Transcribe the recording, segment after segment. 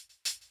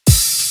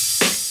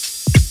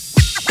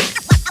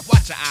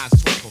your eyes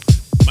twinkle.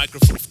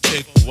 Microphone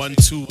check 1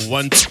 2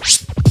 1 2.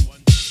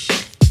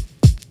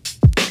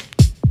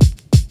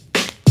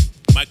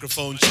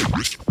 Microphone check.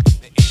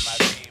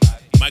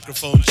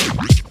 Microphone check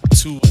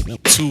 2 2 1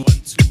 2.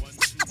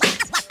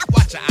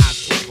 Watch your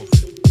eyes twinkle.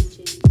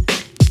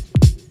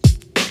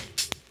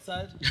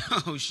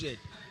 Oh shit.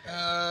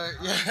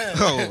 Yeah.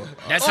 Oh,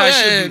 That's how it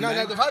should be. No,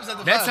 man. the vibes are the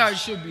vibes. That's how it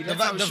should be. The,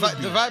 That's how it the, should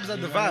be. the vibes are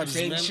the vibes,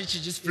 Saying man. shit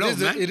should just flow,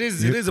 man. It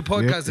is a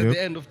podcast Yep, at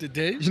the end of the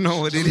day. you know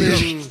what it So,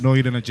 is. No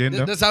hidden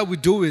agenda. That's how we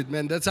do it,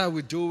 man. That's how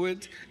we do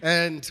it.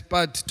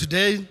 But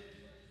today,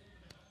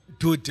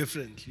 do it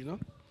different, you know?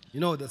 You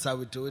know that's how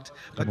we do it.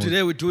 But on.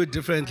 today we do it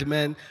differently,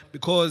 man,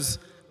 because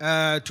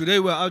today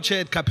we're out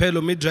here at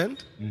Capello Midrand.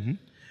 Mm-hmm.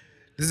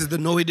 This is the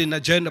No Hidden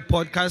Agenda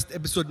podcast,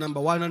 episode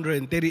number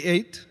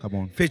 138. Come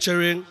on.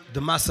 Featuring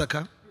The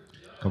Massacre.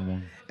 Come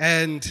on.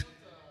 And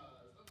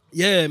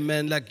yeah,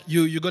 man, like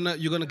you're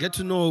gonna get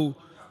to know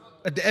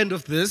at the end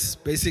of this,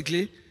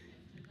 basically,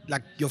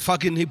 like your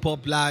fucking hip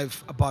hop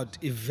life about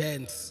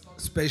events,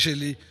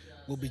 especially,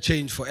 will be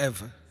changed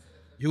forever.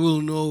 You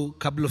will know a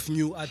couple of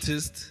new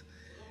artists.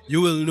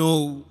 You will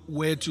know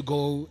where to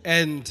go.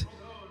 And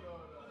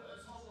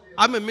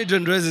I'm a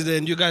Midrand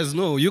resident. You guys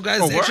know. You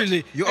guys word?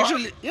 actually, You are?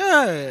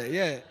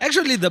 yeah.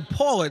 Actually, the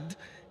pod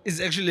is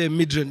actually a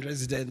Midrand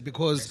resident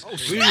because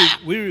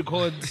we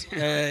record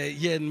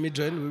here in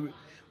Midrand.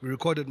 We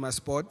recorded my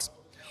spot.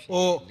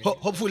 Or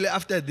hopefully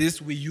after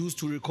this, we used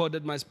to record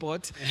at my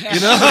spot. You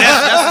know?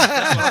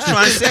 That's what I was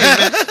trying to say,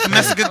 man. The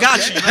massacre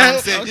got you. You know what I'm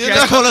saying? You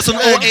Just call us on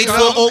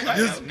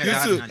 0840.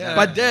 Used to.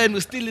 But then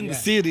we're still in the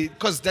city.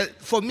 Because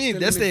for me,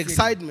 that's the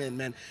excitement,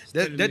 man.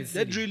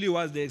 That really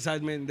was the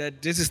excitement,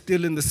 that this is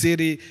still in the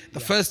city. The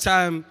first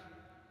time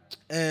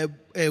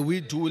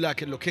we do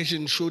like a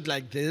location shoot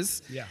like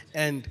this,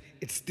 and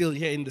it's still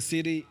here in the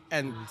city,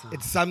 and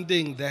it's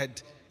something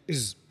that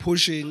is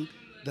pushing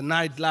the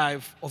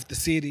nightlife of the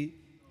city,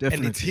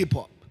 and it's hip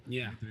hop.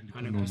 Yeah,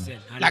 100%.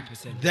 Like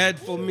 100%. that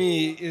for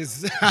me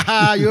is you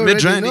already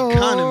Midrand know.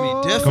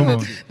 economy,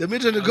 definitely. The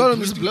Midrand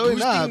economy is blowing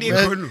boosting up, the man.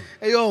 economy.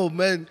 Hey, yo,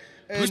 man.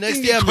 Boosting Next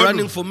the year I'm economy.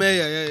 running for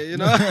mayor, you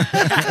know.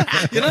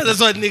 You know that's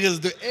what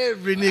niggas do.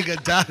 Every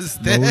nigga does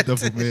that. No,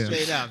 for mayor.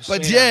 Straight up.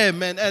 But straight yeah, up.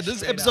 man, this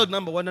is episode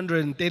number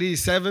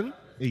 137.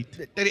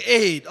 8.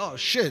 38. Oh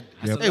shit.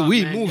 Yep. Hey,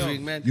 we Man, moving,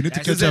 yo. man. You need to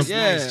That's catch up.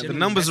 nice. The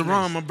numbers are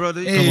wrong, my brother.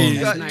 Hey, You,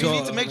 got- that's you nice.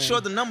 need to make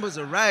sure the numbers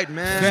are right,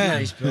 man. Yeah.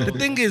 nice, bro. The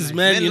thing is,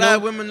 man, Men you lie, know,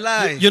 women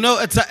lie. you know,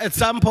 at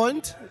some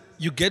point,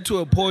 you get to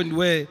a point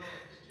where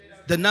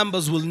the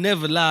numbers will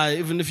never lie,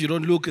 even if you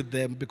don't look at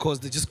them, because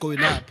they're just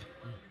going up.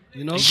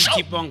 You know, You just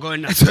keep on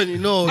going up. that's when you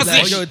know, That's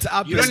like, it. yo, it's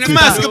up. You it's don't down.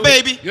 have to Massacre,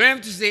 baby. You don't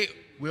have to say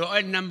we're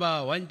on number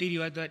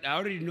 130. I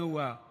already know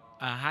a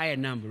higher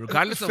number,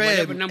 regardless of Fam,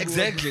 whatever number.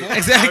 exactly, we're before,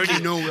 exactly. I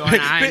already know we're on a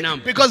higher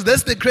number. Because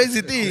that's the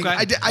crazy thing. Okay.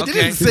 I Okay.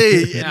 didn't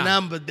say a Yeah.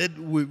 number that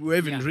we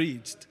haven't Yeah.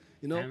 reached.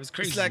 You know, Yeah, it's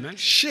crazy, like man.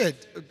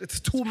 shit. It's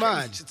too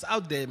much. It's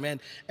out there,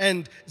 man.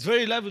 And it's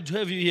very lovely to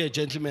have you here,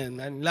 gentlemen.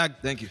 And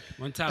like, Thank you.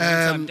 One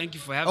time. Thank you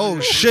for having oh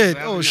us. shit, Thank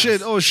you for oh having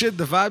shit, us. oh shit.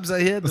 The vibes are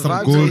here. The Some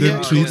vibes golden are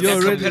here. treats. You That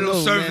already Capello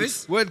know,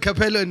 service. man. We're at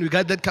Capello, and we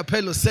got that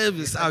Capello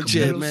service out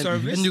here, Capello man.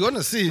 service. And you're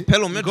gonna see.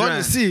 Capello You're gonna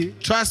Midrand. see.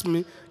 Trust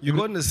me. You're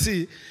gonna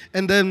see.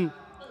 And then,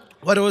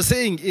 what I was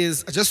saying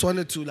is, I just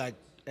wanted to like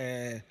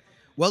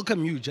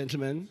welcome you,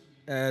 gentlemen,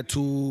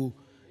 to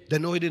the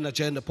No Hidden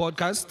Agenda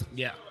podcast.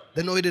 Yeah.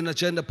 The No Hidden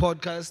Agenda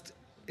podcast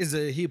is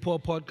a hip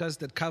hop podcast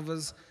that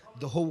covers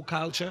the whole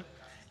culture.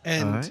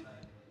 And Alright.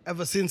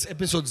 ever since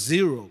episode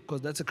 0,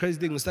 because that's a crazy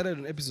thing, we started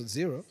on episode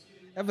 0.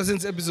 Ever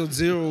since episode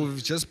 0,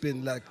 we've just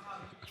been like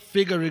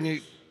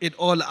figuring it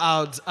all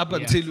out up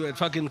until we're at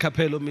fucking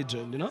Capello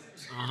Midrand, you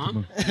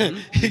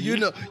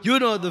know? you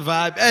know the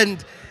vibe.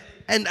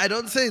 And I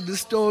don't say this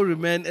story,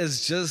 man,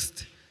 as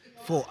just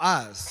for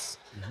us.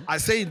 I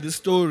say this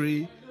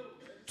story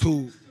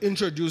to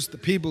introduce the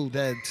people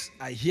that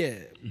I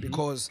hear,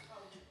 because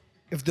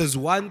if there's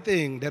one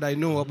thing that I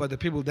know about the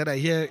people that I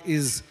hear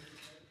is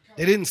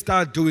they didn't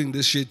start doing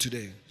this shit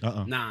today.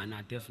 Nah,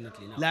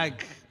 definitely not.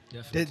 Like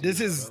Definitely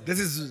this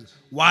is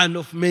one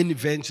of many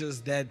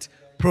ventures that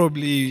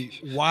probably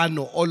one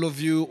or all of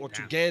you or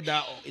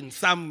together or in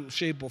some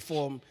shape or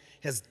form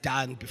has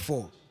done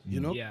before, you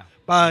know? Yeah.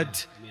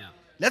 But Yeah.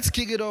 let's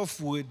kick it off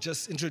with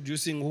just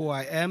introducing who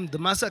I am. The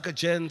Massacre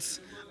Gents,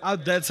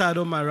 out that side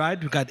on my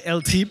right, we got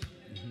L-Tip.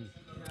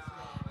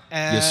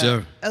 Yes,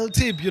 sir.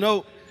 L-Tip, you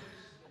know,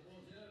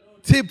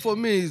 Tip for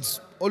me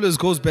always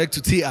goes back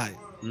to T.I.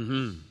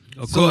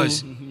 Of So-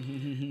 course.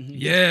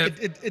 Yeah.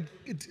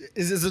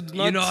 Is it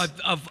not? You know,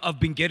 I've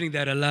been getting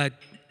that a lot.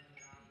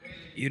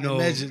 You know,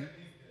 Imagine.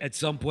 at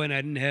some point I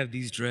didn't have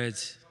these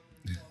dreads,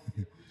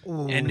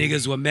 and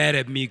niggas were mad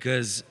at me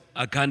because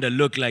I kind of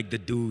look like the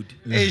dude.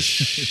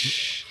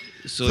 Ish.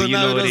 So, So you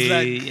now know, it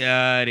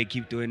was they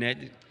keep doing that.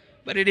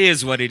 But it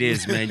is what it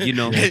is, man. You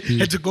know,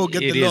 Had to go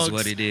get it the is locks.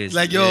 what it is.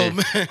 Like, yo, yeah.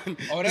 man.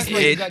 Oh, that's It- why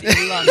you got the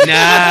lunch.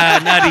 Nah,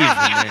 not even,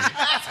 man.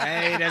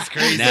 Hey, that's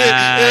crazy. Nah,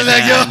 They're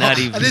like, yo, not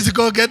even. I need to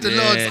go get the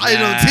Yeah, locks. I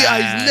know T.I.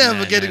 is never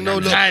nah, getting nah, no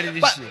nah. locks. Tired of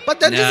this shit. But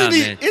then Nah,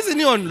 man. isn't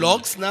he on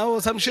locks now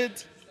or some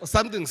shit? Or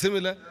something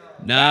similar?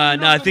 Nah,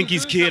 I think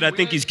he's kid. I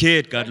think he's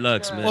kid. God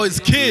Lux, man. Oh, it's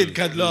Kid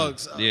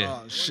Cadlogs. Yeah.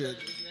 Oh shit.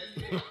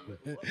 Yeah.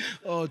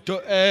 With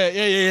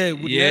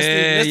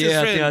Yeah, Nesti's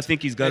yeah, friend. I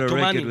think he's got a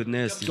Tomani. record with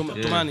Nasty. Yeah.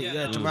 Tomani,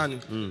 yeah,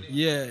 Tomani.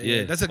 Yeah.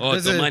 Yeah. That's a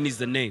Tomani's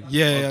the name.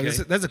 Yeah,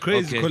 Okay. that's a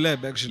crazy Okay.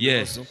 collab actually. Yeah.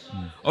 Also.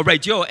 All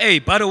right, yo, hey,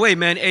 by the way,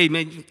 man,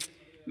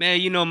 man,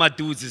 you know my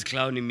dudes is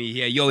clowning me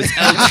here. Yo, it's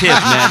L-Tip,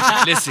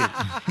 man. Listen,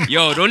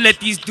 yo, don't let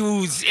these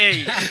dudes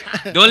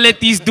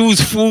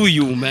fool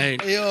you, man.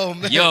 Yo,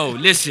 man. Yo,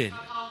 listen,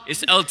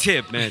 it's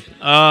L-Tip, man.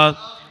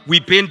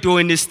 We've been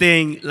doing this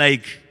thing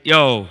like,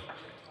 yo,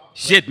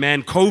 shit,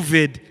 man,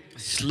 COVID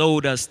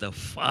slowed us the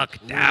fuck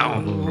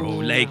down, bro.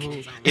 Like,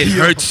 it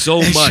hurts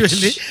so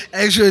much.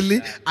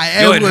 Actually,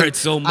 I Yo, am it gonna, hurts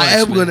so much, I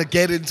am man. gonna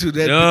get into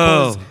that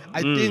Yo, because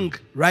I think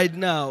right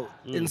now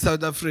in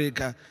South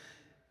Africa,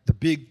 the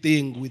big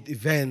thing with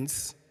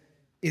events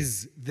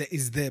is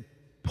the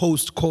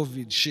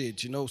post-COVID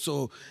shit, you know.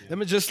 So let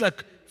me just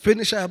like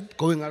finish up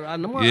going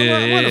around. I want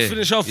to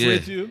finish off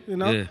with you, you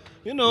know. Yeah.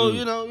 You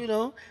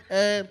know.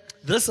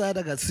 This side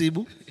I got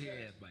Sibu.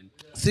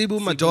 Sibu,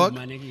 my dog.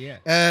 my nigga,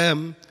 yeah.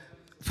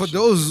 For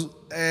those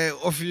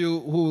of you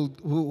who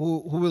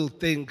will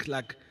think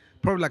like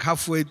probably like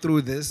halfway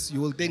through this,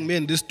 you will think me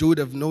and this dude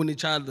have known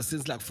each other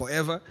since like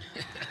forever.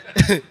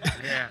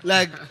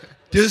 Like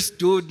this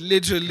dude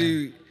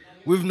literally,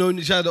 we've known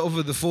each other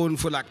over the phone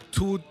for like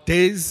 2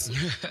 days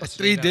or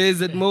 3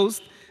 days at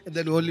most, and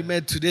then we only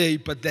met today.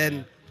 But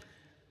then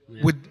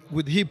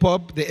with hip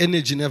hop, the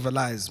energy never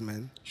lies,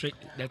 man.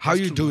 How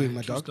you doing,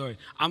 my True dog? story.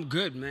 I'm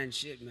good, man.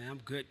 Shit, man. I'm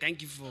good.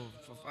 Thank you for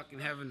fucking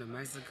having the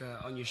massacre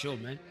on your show,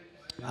 man.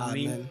 You know what I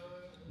mean? Man.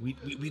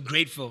 We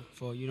grateful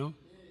for, you know,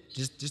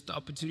 just the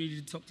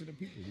opportunity to talk to the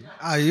people. You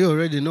know? You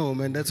already know,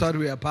 man. That's what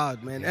we're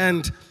about, man.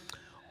 And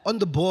on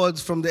the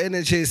boards from the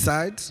NHA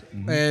side,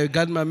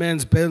 got my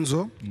man's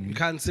Benzo. You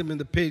can't see him in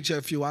the picture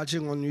if you're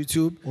watching on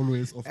YouTube.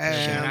 Always off.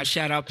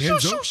 Shout out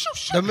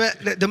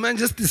Penzo. The man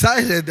just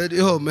decided that,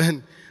 yo,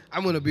 man,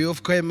 I'm going to be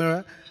off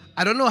camera.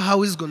 I don't know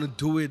how he's going to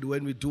do it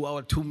when we do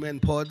our 2-man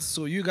pods.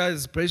 So you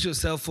guys brace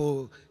yourself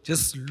for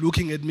just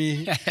looking at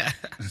me,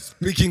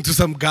 speaking to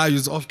some guy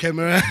who's off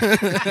camera.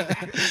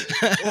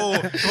 Go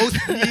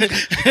sneak.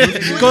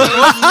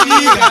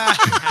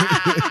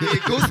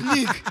 Go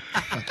sneak.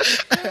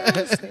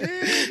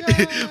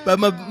 But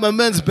my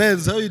man's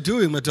Benz, how you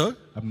doing, my dog?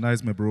 I'm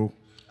nice, my bro.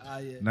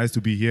 Yeah. Nice to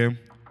be here.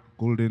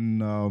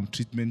 Golden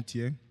treatment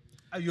here.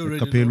 You already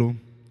Capello.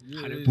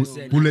 know.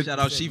 100%. Bullet. Shout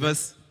out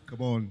Shivas.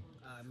 Come on.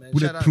 Man,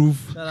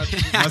 Bulletproof. Shout out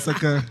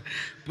Massacre.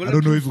 I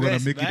don't know if we're gonna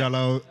vest, make it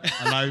alive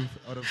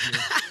out of here.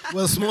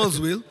 well, Smalls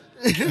will.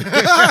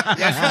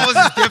 Smalls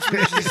is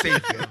definitely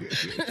safe.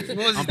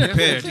 Smalls is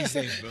prepared.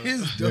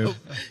 He's dope.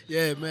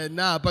 Yeah, man.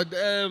 Nah, but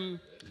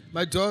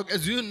my dog,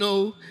 as you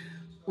know,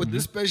 with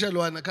this special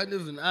one, I can't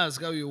even ask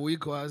how your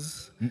week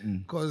was.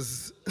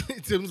 Because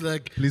it seems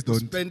like Please you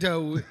don't. spent a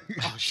week.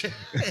 Oh, shit.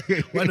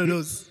 One of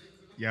those.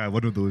 Yeah,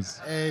 one of those.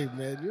 Hey,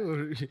 man.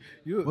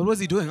 You What was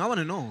he doing? I want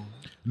to know.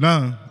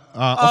 Nah,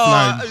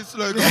 offline. It's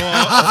like,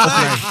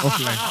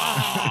 Offline.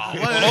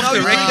 off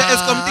the regular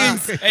Escom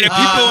things. Hey, the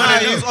people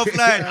want to He's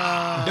offline.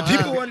 The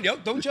people want to know.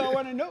 Don't y'all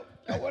want to know?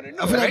 I want to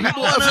know. I feel like right?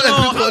 people want to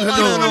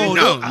know.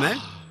 No, man.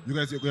 You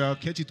guys,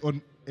 catch it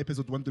on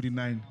episode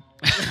 139.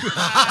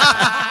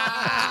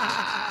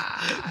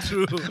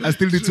 True. I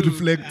still need to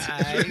reflect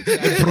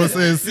the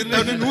process.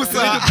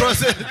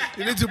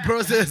 You need to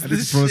process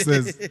this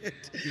process. shit.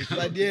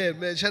 But yeah,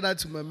 man, shout out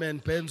to my man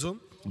Penzo.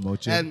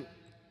 Moche. And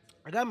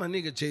I got my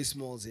nigga Jay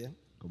Smalls here.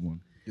 Come on.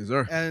 Yes,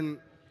 sir. And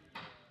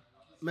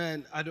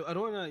man, I don't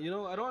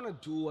wanna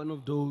do one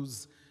of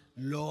those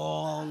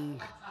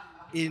long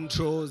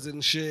intros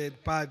and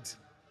shit, but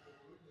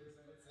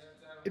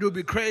it would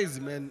be crazy,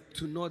 man,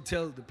 to not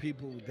tell the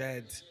people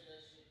that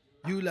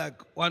you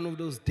like one of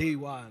those day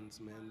ones,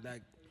 man.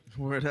 Like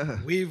Word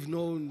up. we've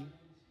known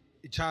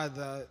each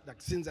other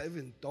like since I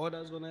even thought I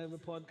was gonna have a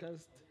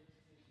podcast.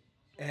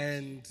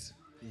 And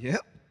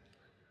Yep.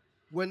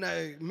 when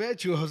I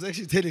met you, I was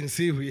actually telling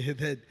Siwi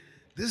that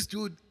this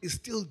dude is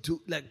still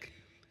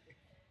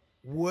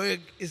work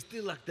is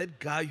still like that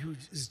guy who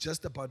is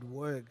just about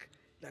work.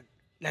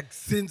 Like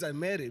since I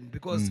met him,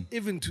 because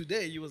even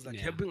today he was like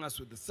helping us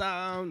with the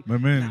sound. My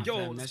man. Like, yo,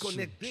 Man, let's that's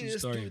connect true this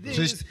story, to bro.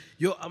 this.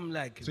 Yo, I'm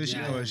like,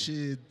 Especially our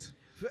shit.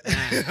 No,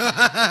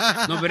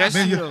 but that's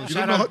Man, true. you though. don't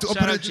Shout know how out, to shout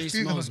operate out Jay this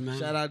thing. Smalls, man.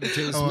 shout out to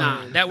Jay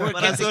Nah, that work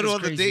But I ethic saw it is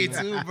on the crazy, day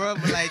man. too, bro.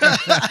 But like,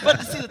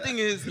 but see, the thing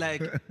is,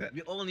 like, we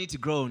all need to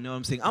grow. You know what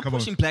I'm saying? I'm Come on.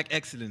 pushing black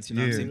excellence. You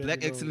know what I'm Yeah. saying?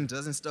 Black excellence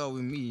doesn't start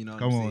with me. You know what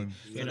Come I'm on.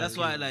 saying? So that's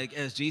why, like,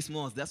 as Jay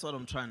Smalls, that's what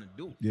I'm trying to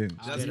do. Yeah.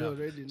 You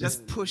already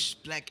Just know. push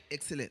black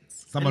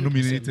excellence. Someone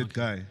nominated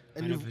guy.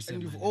 And 100%,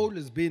 you've man.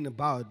 always been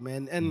about,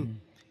 man. And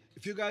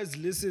if you guys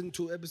listen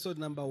to episode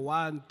number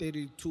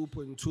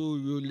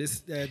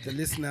 132.2, the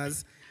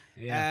listeners,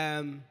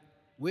 Yeah.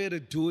 we had a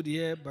dude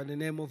here by the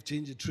name of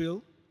Ginger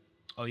Trill.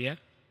 Oh, yeah?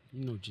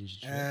 You know Ginger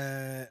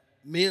Trill.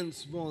 Me and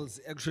Smalls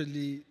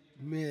actually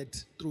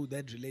met through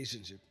that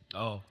relationship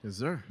Oh, Yes,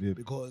 sir. Yeah.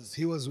 because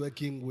he was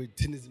working with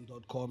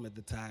Tinism.com at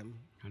the time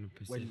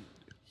 100%. when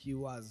he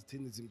was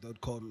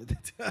tinnism.com at the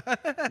time.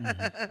 What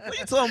are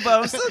you talking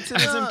about? I'm still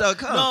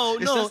Tinnism.com. No,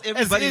 It's no. just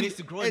everybody as in- needs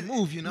to grow and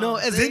move, you know. No,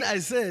 what I'm as saying? in I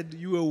said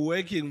you were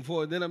working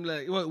for. Then I'm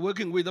like, well,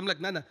 working with. I'm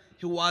like, nah.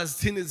 He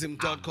was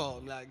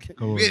tinnism.com. Like,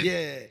 Come on.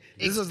 yeah,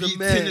 this was the XP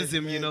man. Tinnism,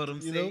 you man, know what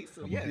I'm saying?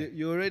 So, yeah.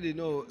 you already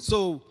know.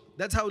 So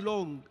that's how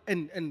long,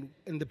 and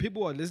the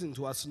people who are listening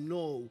to us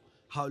know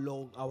how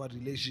long our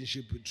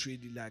relationship with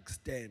Treaty like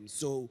stems.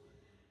 So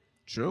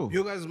True.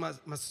 you guys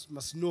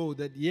must know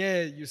that,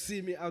 yeah, you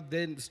see me out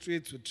there in the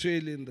streets with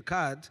Trailer in the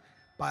card,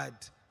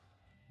 but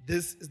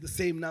this is the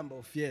same number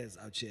of years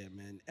out here,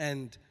 man.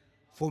 And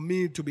for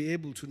me to be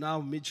able to now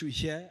meet you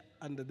here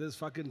under this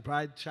fucking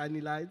bright,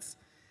 shiny lights,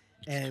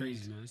 and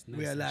crazy, man. It's nice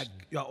we are like, actually.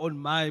 you're on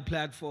my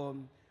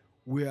platform,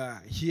 we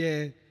are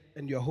here,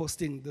 and you're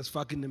hosting this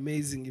fucking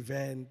amazing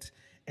event,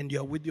 and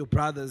you're with your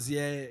brothers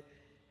here,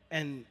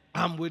 and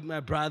I'm with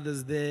my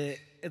brothers there.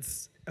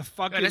 It's a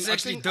fucking. that's I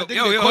actually think- dope. I think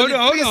Yo, they yo, call hold it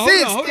on.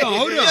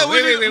 360. Yeah,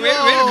 Wait a minute. Wait a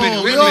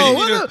minute.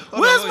 Yo,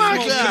 where's my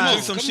Come on, guy?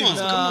 some come shit. on,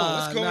 Come come on.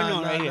 on. What's going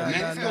on right here,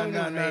 man? What's going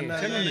on right here?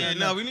 Tell me, Yeah, man.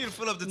 no, we need to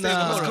fill up the table.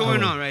 Nah. What's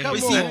going on right Come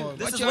here? You see, on.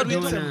 this What is y'all what we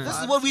doing do. now? This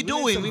is what we We need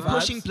doing. some We're vibes.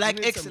 pushing black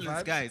We need some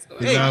excellence, vibes. guys.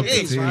 We Hey, love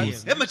hey, the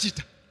tables. hey,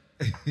 Machita.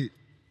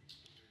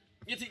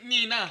 You think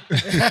Nina?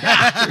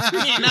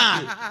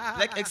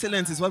 Black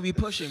excellence is what we're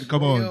pushing.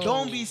 Come on.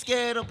 Don't be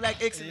scared of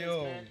black excellence,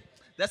 Yo. man.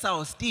 That's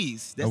our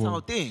steez. That's Come on.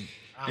 our thing.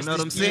 You know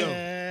what I'm saying?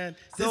 Man,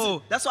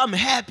 So that's why I'm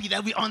happy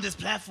that we're on this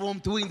platform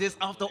doing this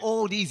after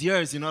all these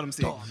years. You know what I'm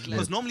saying?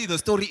 Because normally the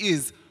story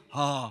is,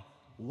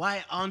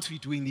 why aren't we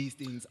doing these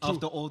things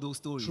after all those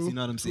stories? You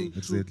know what I'm saying?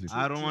 Exactly.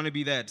 I don't want to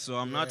be that, so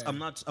I'm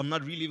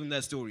not reliving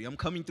that story. I'm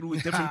coming through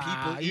with different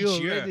people each you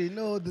year. already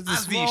know this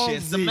As is these small. shit,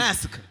 it's a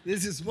massacre.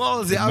 This is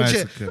small out here.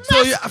 Massacre.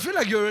 So yeah, I feel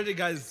like you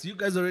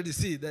guys already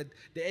see that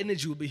the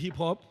energy will be hip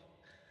hop.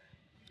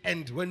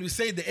 And when we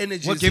say the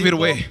energy, What is gave it hip-hop,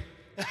 away?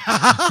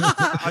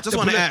 I just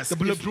want to ask. the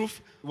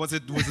bulletproof. Was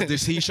it the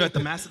T-shirt, the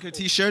massacre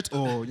T-shirt,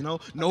 or no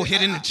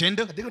hidden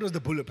agenda? I think it was the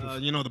bulletproof.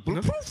 The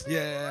bulletproof.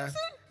 Yeah.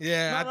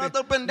 Yeah. No,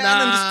 the bandana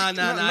and the stick.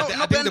 Nah. No, I think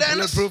no I think the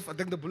bandanas. bulletproof. I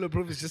think the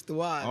bulletproof is just the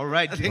one. All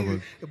right, I think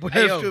then. the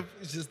bulletproof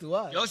is just the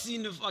one. Y'all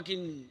seen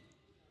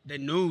the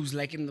news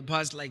like in the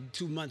past like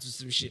 2 months or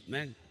some shit,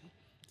 man.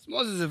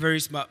 Smalls is a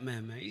very smart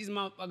man. He's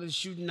motherfuckers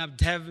shooting up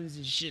taverns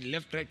and shit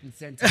left, right, and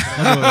center.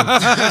 Smalls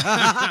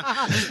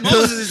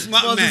is a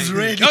smart Smalls man. is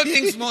ready. Don't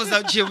think Smalls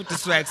out here with the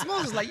swag.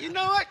 Smalls is like, you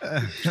know what?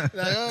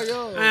 Like,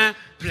 yo.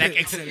 Black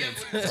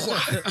excellence.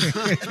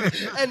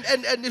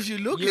 And if you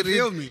look You at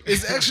feel it, me?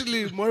 it's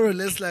actually more or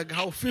less like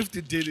how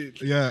 50 did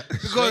it. Yeah.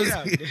 Because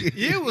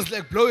he was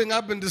like blowing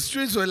up in the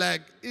streets. Where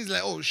like he's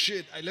like, oh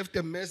shit, I left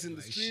a mess in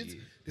the streets.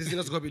 This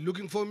nigga's gonna be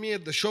looking for me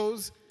at the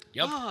shows.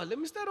 Yup. Let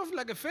me start off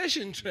like a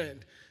fashion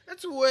trend.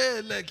 That's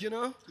where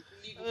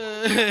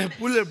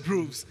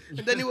bulletproofs. And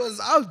then he was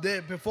out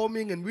there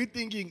performing, and we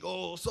thinking,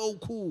 oh, so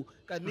cool.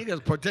 That nigga's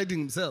protecting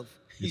himself.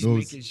 He's knows.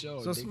 making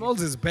sure. So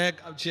Smalls is back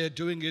out here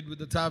doing it with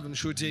the tavern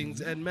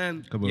shootings, and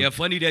man, Come on. Yeah,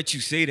 funny that you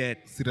say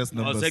that. Serious I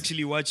was numbers.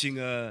 actually watching.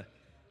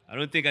 I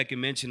don't think I can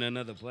mention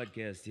another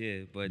podcast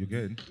here, but You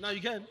can. now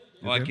you can.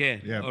 oh, I Okay.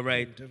 can. Yeah. All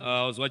right.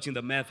 I was watching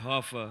the Math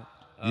Hoffa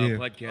Yeah.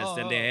 podcast,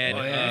 and they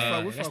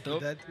had we fuck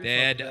with that. they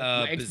had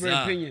My expert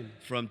Bizarre opinion.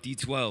 from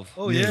D12.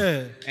 Oh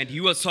yeah. And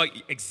he was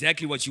talking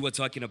exactly what you were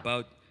talking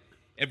about.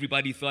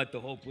 Everybody thought the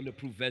whole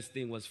bulletproof vest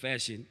thing was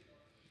fashion.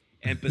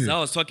 And Bizarre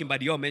was talking about,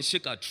 yo, man,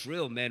 shit got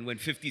trill, man, when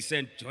 50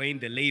 Cent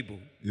joined the label.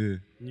 Yeah.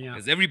 Yeah.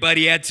 Because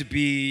everybody had to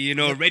be,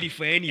 ready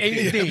for anything.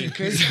 Anything.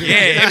 'Cause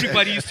Yeah,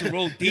 everybody used to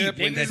roll deep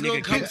Yeah, when that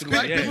nigga come through.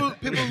 Yeah.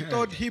 People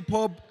thought hip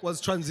hop was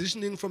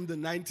transitioning from the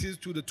 90s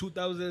to the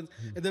 2000s,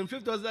 and then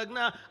 50 was like,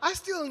 nah, I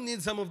still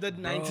need some of that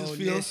 90s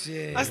feel.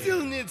 listen. I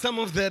still need some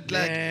of that,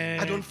 like, Man.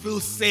 I don't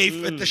feel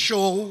safe at the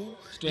show.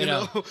 Straight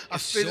up. I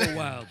It's feel so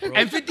wild, bro.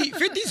 And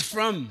 50's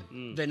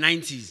from the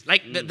 90s.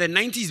 Like the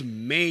 90s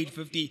made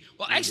 50.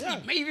 Well, actually,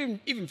 maybe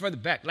even further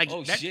back. Like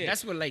Oh, shit.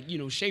 that's what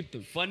shaped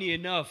them. Funny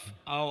enough,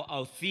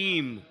 our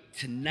theme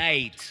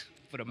tonight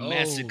for the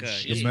massacre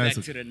shit. is The back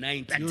massacre. to the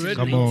 90s. You ready?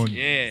 Come on.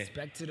 Yeah.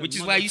 Back to the Which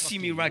is why you see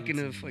me motherfucking rocking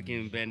a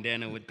fucking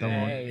bandana with Come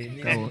on.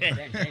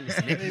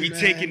 the. We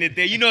taking it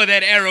there. You know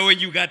that era when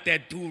you got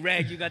that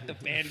do-rag, you got the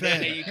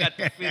bandana, you got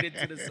the fitted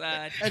to the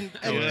side. And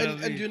You know what I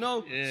and mean? you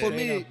know, Yeah. for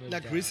me,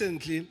 like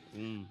recently,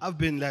 I've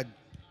been like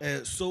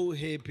so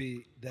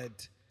happy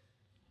that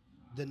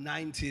the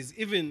 90s,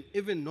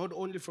 even not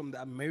only from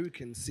the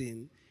American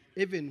scene,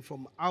 even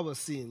from our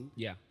scene,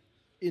 Yeah.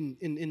 in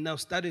now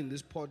starting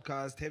this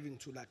podcast, having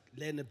to like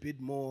learn a bit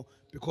more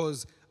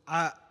because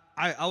I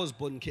was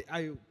born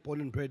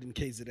and bred in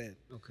KZN.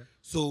 Okay.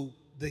 So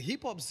the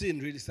hip hop scene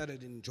really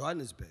started in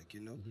Johannesburg,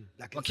 you know,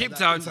 like Well, in Cape South-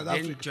 Town, in South then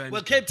Africa. Johannesburg.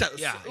 Well, Cape Town,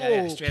 Yeah, oh, yeah,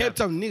 yeah, straight Cape up.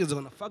 Town niggas are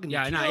gonna fucking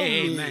Yeah, nah, kill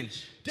hey, me. man.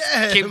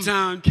 Damn, Cape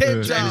Town, Cape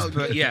Town,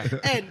 Johannesburg,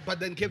 yeah. but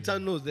then Cape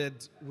Town knows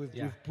that we've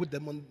put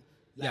them on.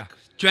 Like, Yeah.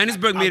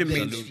 Johannesburg made it out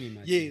there. mainstream,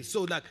 I Yeah,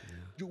 so like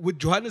with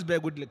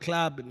Johannesburg, with the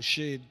club and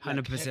shit, like,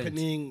 100%.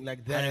 happening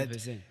like that.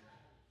 100%.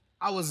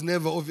 I was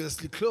never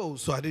obviously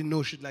close, so I didn't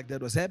know shit like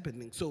that was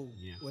happening. So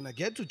Yeah. when I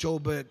get to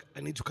Joburg,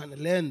 I need to kind of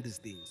learn these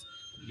things.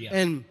 Yeah.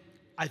 And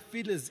I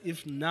feel as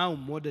if now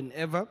more than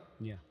ever,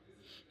 Yeah.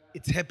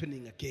 it's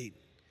happening again.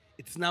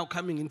 It's now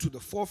coming into the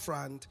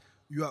forefront.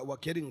 We're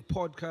getting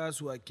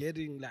podcasts, we're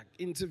getting like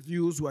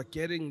interviews, we're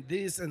getting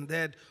this and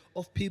that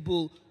of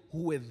people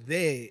who were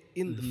there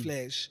in the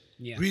flesh,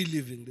 Yeah.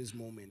 reliving this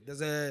moment.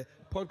 There's a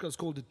podcast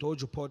called the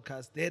Dojo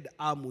Podcast. They had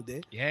Amu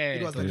there. Yeah,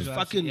 it was like a Dojo,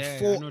 fucking yeah,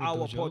 I know the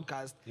 4-hour Dojo.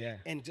 podcast. Yeah.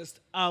 And just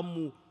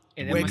Amu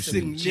Yeah, there must have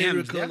been waxing gems,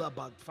 lyrical yeah?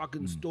 about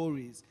fucking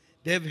stories.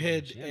 They've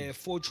had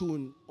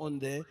Fortune on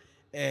there.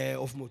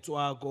 Of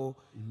Motswako,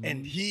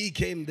 and he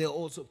came there,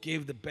 also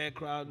gave the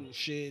background and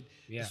shit.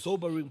 Yeah. The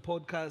Sobering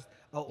podcast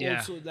are Yeah.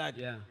 also like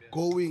Yeah.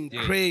 going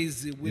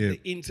crazy with Yeah. the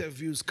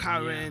interviews,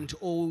 current,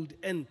 old,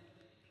 and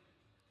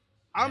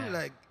I'm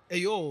like, hey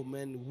yo,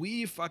 man,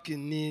 we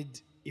fucking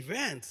need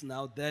events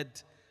now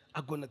that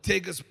are gonna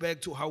take us back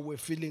to how we're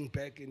feeling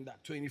back in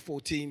that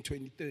 2014,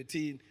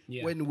 2013,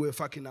 Yeah. when we were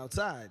fucking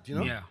outside, you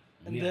know? Yeah.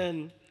 And Yeah.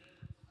 then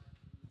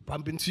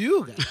bump into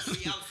you guys.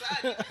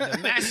 The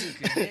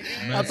massacre.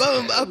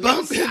 nigga. I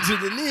bump into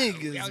the We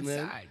niggas, man.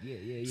 outside.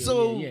 Yeah.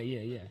 So-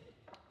 yeah.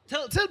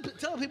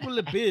 Tell people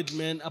a bit,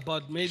 man,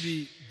 about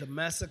maybe the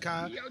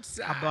massacre, We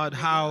outside, about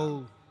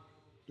how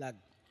like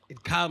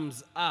it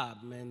comes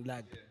up, man.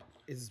 Like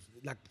is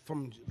like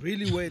from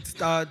really where it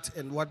starts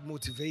and what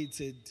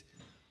motivated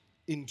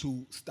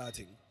into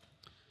starting.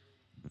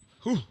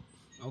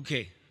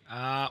 Okay.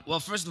 Well,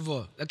 first of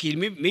all, okay,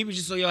 maybe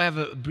just so y'all have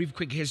a brief,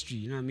 quick history.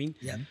 You know what I mean?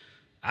 Yeah.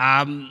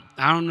 I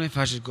don't know if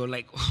I should go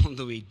like all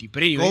the way deep,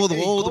 but anyway. Go all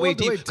the all way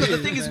the way deep. Because the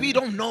deep, thing is, man. we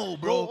don't know,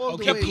 bro. Go all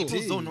the Okay, way people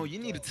deep. don't know. You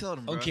need to tell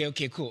them, bro.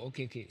 Okay, cool.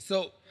 Okay.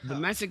 So the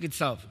massacre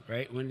itself,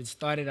 right? When it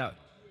started out,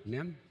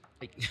 yeah,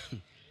 like,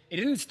 it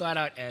didn't start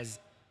out as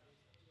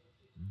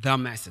the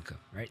massacre,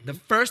 right? The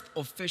first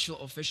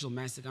official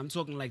massacre. I'm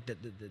talking like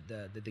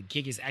the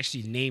gig is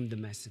actually named the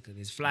massacre.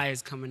 There's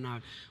flyers coming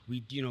out, we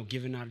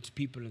giving out to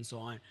people and so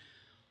on.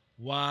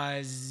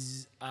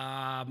 Was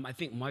I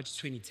think March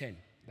 2010.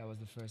 That was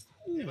the first.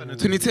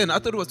 2010. I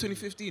thought it was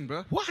 2015,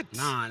 bro. What?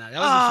 Nah, that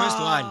was the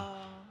first one.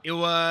 It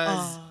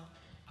was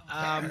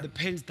the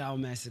Pens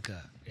Down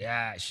massacre.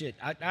 Yeah, shit.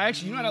 I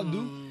actually, you know what I'll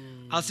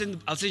do?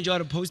 I'll send y'all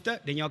the poster.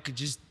 Then y'all could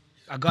just.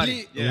 I got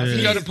it. I'll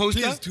send y'all the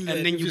poster, Please do that.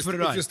 and then If you put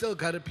it on. If you still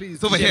got it, please.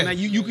 It's over do here. that. Man,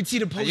 you could see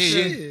the poster.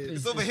 yeah.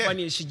 It's over here.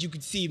 funny as shit. You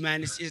could see,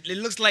 man. It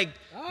looks like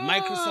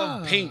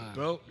Microsoft Paint,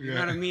 bro. You know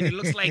what I mean? It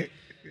looks like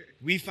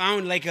we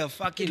found like a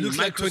fucking looks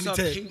like Microsoft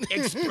 2010. Paint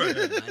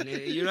expert.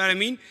 Man. You know what I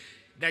mean?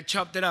 That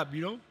chopped it up,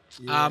 you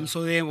know?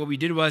 So then what we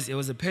did was, it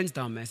was a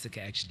Penstown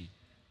massacre, actually.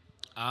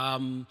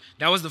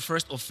 That was the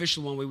first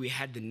official one where we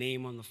had the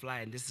name on the fly,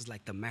 and this is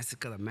like the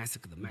massacre.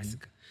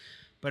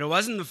 But it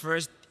wasn't the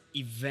first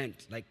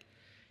event. Like,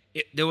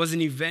 there was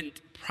an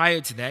event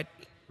prior to that,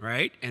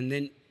 right? And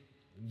then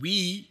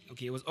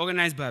it was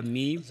organized by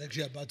me. I was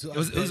actually about to. It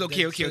was ask that-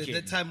 okay. that- so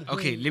That time,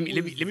 Okay, let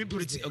me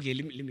put who's it. there? Okay,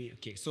 let me.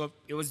 Okay, so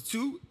it was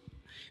two.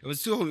 It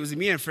was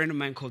me and a friend of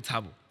mine called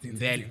Tabo.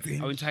 Valley.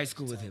 I went to high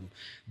school with him.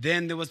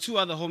 Then there was two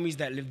other homies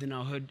that lived in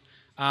our hood.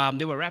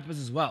 They were rappers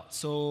as well.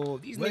 So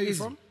these Where niggas. are you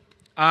from?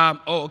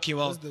 Okay.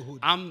 Well, Where's the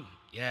hood?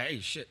 Yeah. Hey,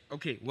 shit.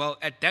 Okay. Well,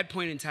 at that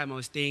point in time, I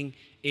was staying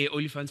in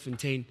Olifants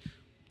Fontaine,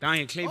 down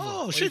here in Clayville.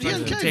 Oh, shit, here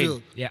in Olifants Clayville.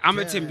 Fontaine. Yeah, I'm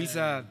a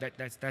Tembisa.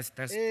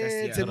 That's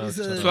Hey, yeah.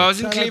 Tembisa. So I was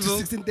in Shout out to Clayville.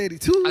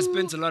 1632. I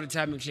spent a lot of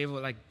time in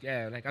Clayville.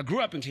 Like I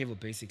grew up in Clayville,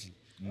 basically.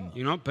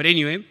 You know. But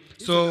anyway,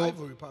 so.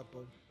 Ivory Park,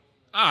 bro.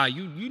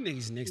 You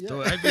niggas next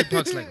door. Ivory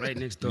Park's like right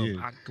next door. Yeah.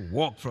 I could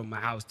walk from my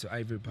house to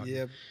Ivory Park.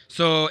 Yep.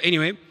 So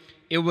anyway,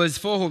 it was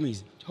four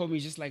homies.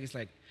 Homies, just like it's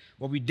like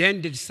what we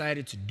then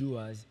decided to do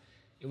was,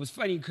 it was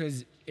funny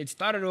because it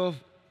started off.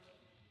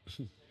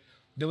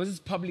 There was this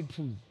public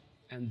pool,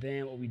 and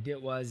then what we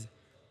did was,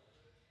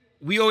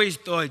 we always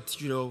thought,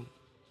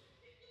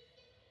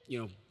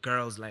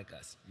 girls like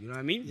us. You know what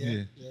I mean?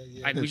 Yeah.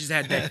 Like we just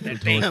had that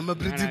thing. I'm a you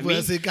know what pretty I boy. mean?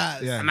 I say,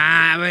 guys.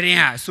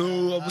 Yeah.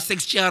 So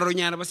six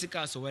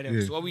so whatever.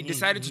 Yeah. So what we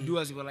decided to do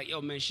was, we were like,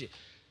 yo man, shit.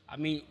 I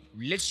mean,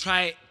 let's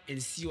try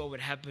and see what would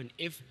happen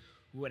if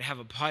we would have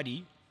a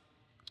party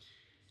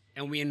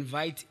and we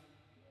invite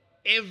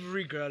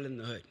every girl in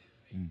the hood.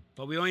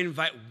 But we only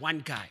invite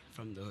one guy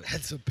from the hood.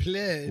 That's a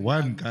plan.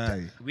 One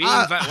guy. We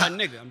didn't invite one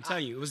nigga. I'm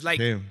telling you, it was like,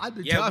 Damn. I'd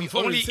be yeah, down we for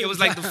it only. too. It was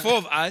like the four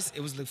of us.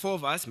 It was the four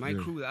of us, my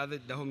crew,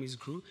 the homies'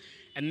 crew,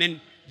 and then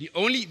the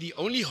only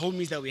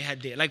homies that we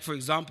had there. Like for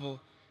example,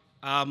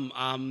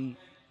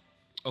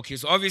 okay,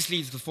 so obviously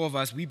it's the four of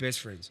us. We best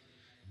friends.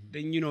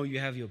 Then you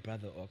have your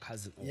brother or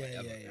cousin or Yeah,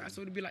 whatever. yeah.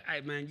 So it'd be like,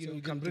 hey man, So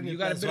you come can bring through. it You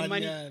got a plus bit of one,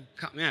 money. yeah.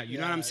 Come, you know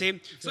Yeah, what I'm saying?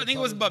 it's So I a think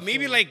it was problem about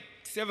maybe before. like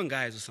 7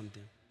 guys or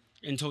something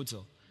in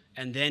total.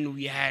 And then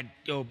we had,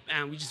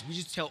 we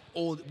just told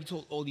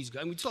all these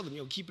guys, and we told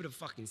them, keep it a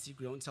fucking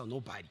secret, don't tell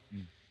nobody.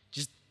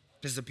 Just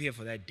disappear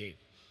for that day.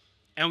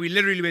 And we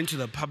literally went to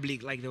the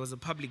public, like there was a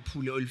public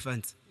pool at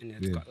Olifants, and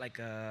it's got like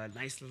a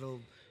nice little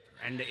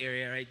veranda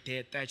area right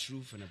there, thatch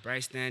roof and a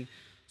bright stand.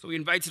 So we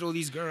invited all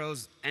these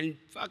girls, and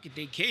fuck it,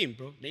 they came,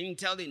 bro. They didn't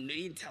tell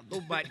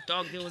nobody,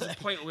 dog. There was a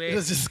point where It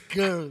was just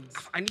girls.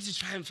 I need to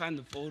try and find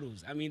the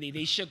photos. I mean,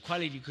 they showed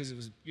quality because it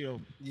was,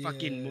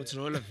 fucking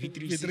Motorola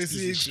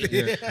V360s and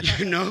shit.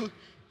 You know?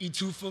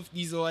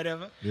 E250s or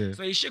whatever. Yeah.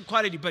 So it's shit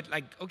quality, but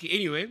like, okay,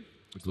 anyway.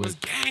 It was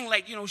gang,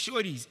 like, you know,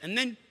 shorties. And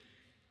then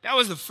that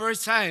was the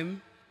first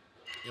time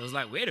it was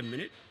like, wait a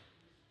minute.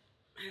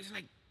 Man, it's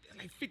like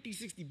 50,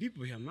 60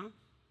 people here, man.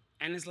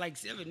 And it's like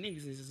 7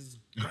 niggas and it's just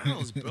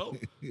girls, bro.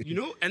 You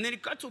know? And then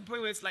it got to a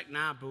point where it's like,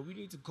 nah, bro, we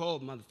need to call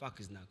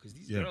motherfuckers now. Because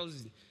these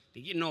girls,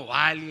 they getting all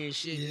wily and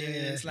shit. Yeah, And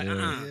it's like,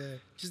 yeah.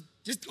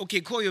 Just,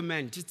 okay, call your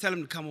man. Just tell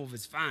him to come over.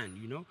 It's fine,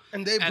 you know?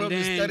 And they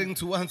probably then- starting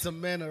to want some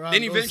men around.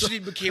 Then also, eventually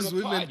it became 'cause a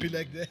women party. be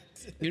like that.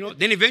 You know,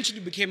 then eventually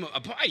it became a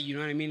party, you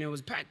know what I mean? It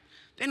was packed.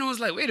 Then I was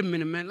like, wait a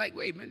minute, man. Like,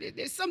 wait, man,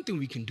 there's something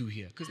we can do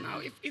here. Because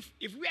now if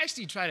we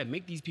actually try to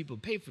make these people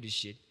pay for this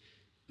shit,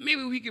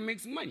 maybe we can make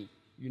some money,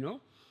 you know?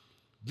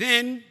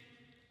 Then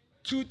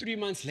 2-3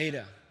 months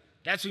later,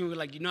 that's when we were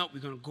like, you know what, we're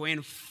gonna go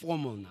in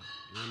formal now.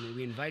 You know what I mean?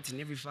 We're inviting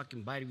every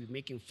fucking body, we're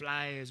making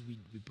flyers, we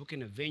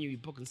booking a venue, we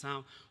booking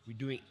sound, we're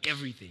doing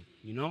everything,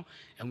 you know?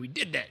 And we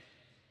did that.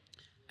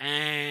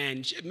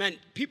 And shit, man,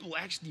 people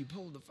actually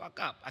pulled the fuck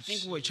up. I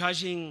think we were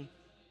charging,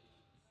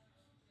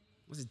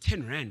 was it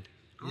 10 Rand?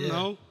 I don't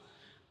know.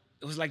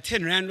 It was like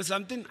 10 Rand or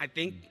something, I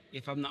think,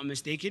 if I'm not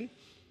mistaken.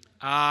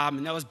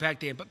 And that was back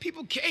then. But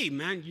people came,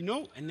 man, you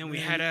know? And then we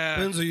had a...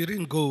 Benzo, you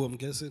didn't go, I'm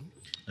guessing.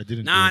 I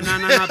didn't. Nah, go.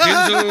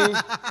 Benzo.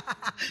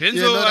 Benzo,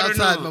 You're not I don't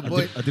outside, know. my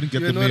boy. I didn't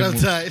get You're the not memo.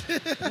 outside.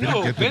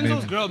 No, get the Benzo's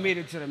memo. girl made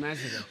it to the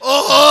massacre.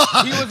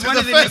 Oh, He was to one the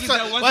of the first niggas one.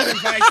 that wasn't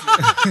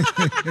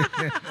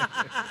invited.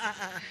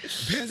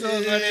 Benzo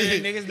was one of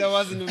the niggas that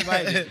wasn't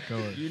invited.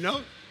 You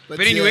know? But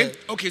anyway,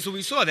 yeah. okay, so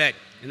we saw that.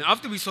 And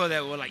after we saw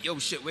that, we're like, yo,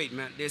 shit, wait,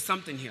 man, there's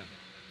something here.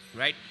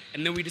 Right?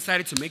 And then we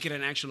decided to make it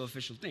an actual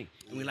official thing.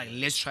 And we're like,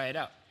 let's try it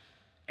out.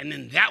 And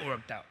then that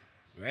worked out.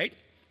 Right?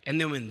 And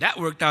then when that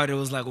worked out, it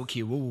was like,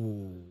 okay,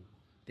 whoa.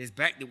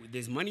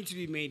 There's money to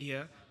be made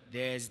here.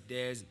 There's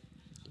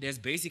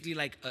basically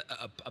like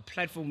a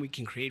platform we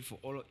can create for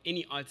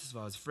any artist of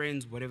ours,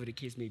 friends, whatever the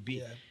case may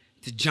be,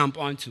 to jump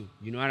onto.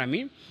 You know what I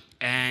mean?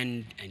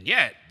 And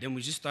yeah, then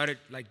we just started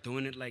like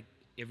doing it like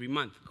every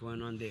month,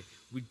 going on there.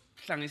 We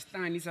some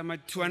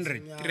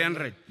 200,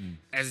 300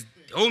 as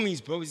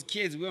homies, bro, as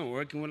kids. We weren't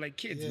working with like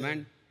kids,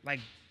 man. Like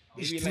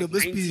maybe Ish, like thina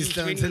 19, besibhizi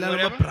 20, sihlanganyela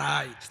whatever.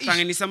 ama-bride.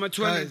 Sihlanganisa ama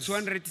 200, Guys.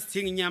 200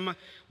 sithenga inyama.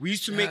 We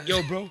used to make,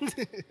 yo, bro,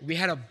 we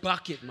had a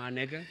bucket, my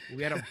nigga.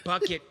 We had a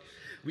bucket.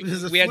 We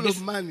This is had full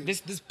of money.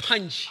 this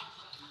punch.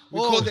 We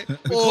Oh, called it, we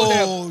oh,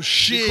 called it a,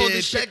 shit. We called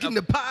this shit Back in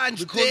the punch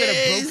We called it a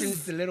days. broken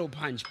stiletto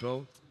punch,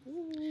 bro.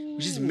 We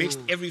just mixed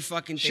every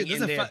fucking thing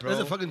Shit, in there, bro.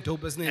 that's a fucking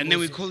dope ass name. And then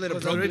we also, called it a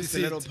because I broken already see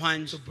stiletto it.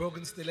 punch. The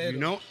broken stiletto. You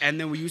know, and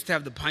then we used to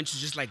have the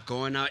punches just like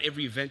going out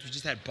every event. We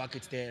just had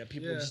buckets there.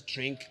 People just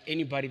drink.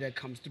 Anybody that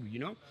comes through, you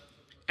know.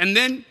 And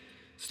then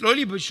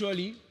slowly but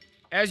surely,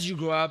 as you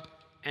grow up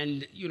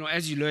and you know,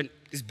 as you learn,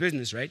 it's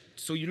business, right?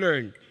 So you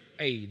learn,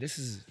 hey, this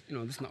is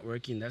this not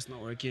working. That's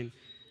not working.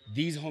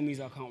 These homies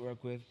I can't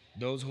work with.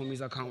 Those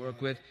homies I can't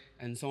work with,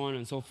 and so on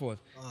and so forth.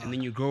 And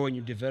then you grow and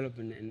you develop,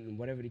 and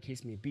whatever the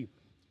case may be.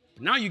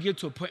 But now you get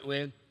to a point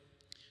where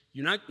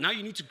now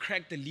you need to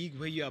crack the league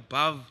where you're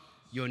above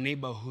your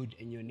neighborhood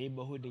and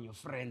your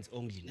friends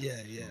only. Now.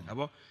 Yeah.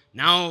 Yabo?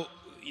 Now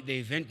the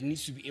event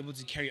needs to be able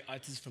to carry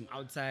artists from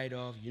outside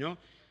of,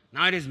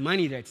 Now it is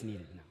money that's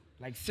needed now.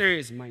 Like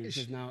serious money.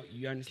 Because now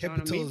you understand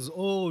what I mean? Capital's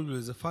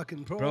always a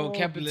fucking problem.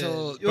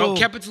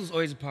 Capital's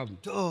always a problem.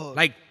 Dog.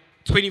 Like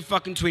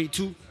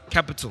 2022,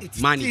 capital, It's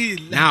money.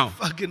 still Now. a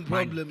fucking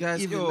problem.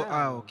 Guys, even yo,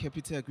 now.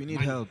 Capitec, we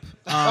need help.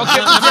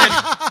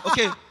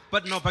 Okay,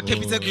 But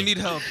Capitec, we need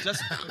help.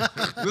 Just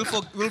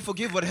we'll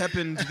forgive what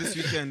happened this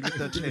weekend with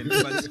the tent.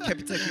 But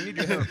Capitec, we need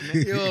your help,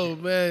 man. Yo,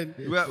 man.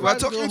 We're Fuck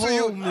talking the to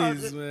you.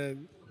 homies,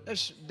 man.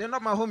 They're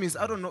not my homies.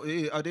 I don't know.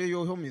 Are they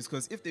your homies?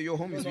 Because if they're your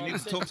homies, we need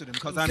to talk to them.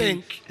 Because I Saying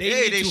mean, they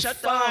need they to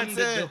shut down. fund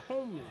Say. the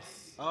homeless.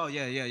 Oh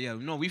yeah.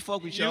 No, we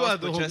fuck with You y'all, are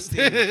the but just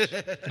homies.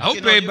 saying. I hope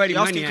You know, everybody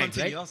y'all money can out,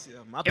 continue. right? Yeah,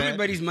 my bad.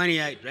 Everybody's money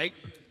out, right?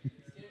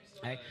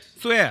 Right.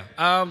 So yeah,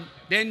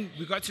 then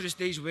we got to the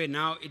stage where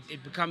now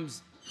it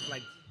becomes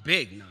like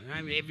big now. You know what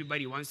I mean,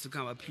 everybody wants to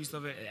come a piece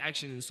of it,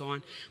 action and so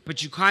on.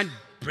 But you can't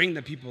bring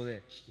the people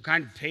there. You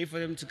can't pay for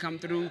them to come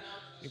through.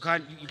 You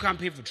can't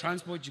pay for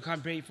transport. You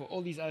can't pay for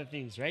all these other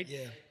things, right?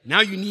 Yeah.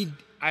 Now you need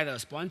either a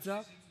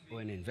sponsor or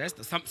an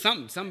investor,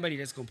 somebody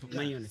that's gonna put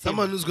money on the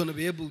Someone table. who's gonna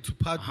be able to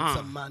part with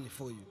some money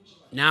for you.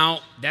 Now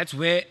that's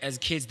where, as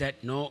kids that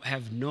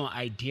have no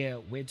idea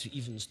where to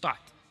even start,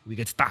 we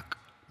get stuck.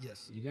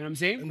 Yes. You get what I'm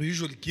saying? And we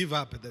usually give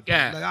up at that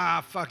Yeah. point.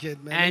 Like, fuck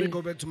it, man. Let me And-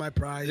 go back to my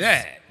prize.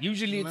 Yeah,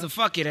 usually it's a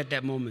fuck it at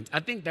that moment. I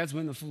think that's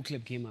when the full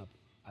clip came up.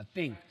 I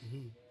think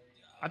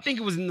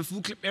it was in the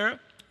full clip era.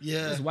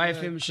 Yeah. This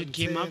YFM shit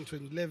came up.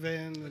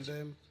 2011, and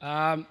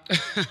then...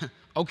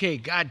 Okay,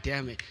 god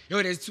damn it.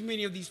 Yo, there's too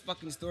many of these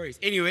fucking stories.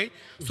 Anyway,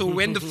 so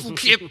when the full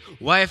clip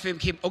YFM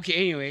came, okay,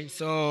 anyway,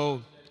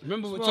 so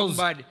Remember we're talking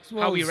about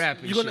how we rap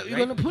and You're gonna shit, you're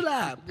right? gonna pull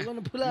up. You're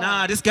gonna pull up.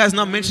 Nah, this guy's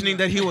not mentioning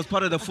that he was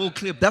part of the full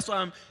clip. That's why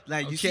I'm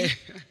like, Okay.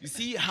 you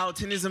see how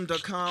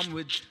Tinism.com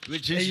with Hey,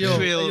 Ginger yo,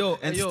 Trill hey, yo,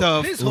 and hey, yo,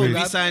 stuff. please hold We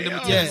up. signed him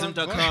with Yeah.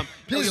 Tinism.com.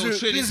 Please Yo, re-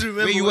 Trill, please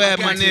remember where you what at,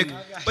 I my got you.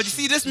 nigga? But you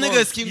see, this Smalls,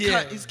 nigga is keeping,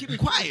 yeah. he's keeping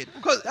quiet.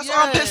 That's Yeah,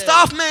 why I'm pissed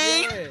off,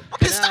 man. yeah. I'm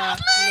pissed Nah,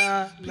 off, man.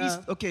 nah, Please,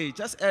 nah. okay,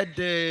 just add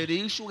the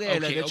issue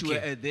that you were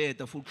okay. at there at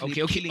the full clip.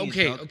 Okay, killing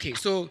his dog. okay.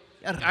 So,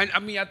 I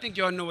mean, I think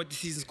y'all know what the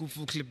season school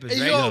full clip is,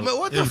 Hey, right? yo, man,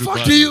 what the fuck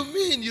Everybody. do you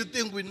mean you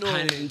think we know?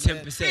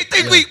 110%.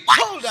 Think we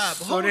Hold up,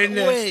 hold then,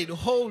 wait,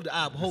 hold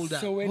up, hold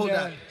up, So when, hold uh,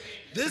 up.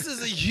 This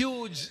is a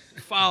huge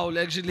foul,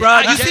 actually. Bro,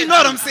 I you get see it.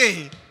 what I'm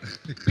saying?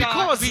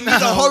 Because we need a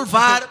whole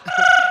vibe.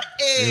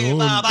 Hey, hold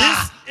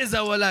baba. This is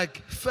our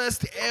like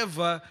first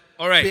ever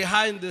All right.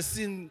 behind the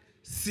scene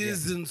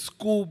season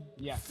scoop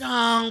Yeah.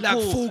 like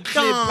full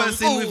clip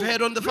person we've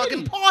had on the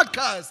fucking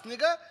podcast,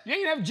 nigga. You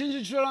ain't have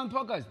Ginger Trill on the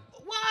podcast.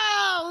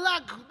 Wow,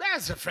 like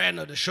that's a friend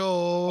of the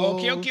show.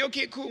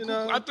 Okay, cool, You cool.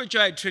 know. I thought you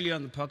had Trilly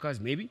on the podcast,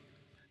 maybe.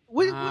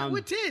 We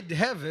did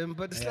have him,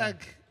 but it's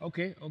like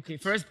Okay.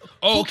 First,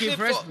 full clip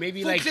first, for-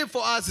 maybe full like clip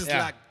for us is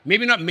yeah. like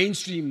maybe not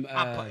mainstream.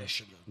 upper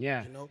echelon.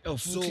 Yeah. You know? Oh,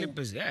 full So- clip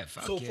is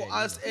fuck So yeah, for you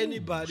us, know.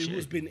 anybody Shit.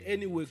 who's been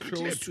anywhere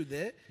close to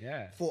there,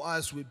 Yeah. for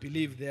us, we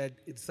believe that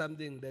it's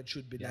something that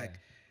should be like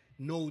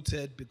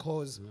noted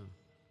because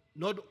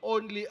not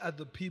only are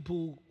the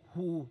people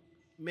who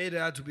made it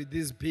out to be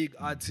these big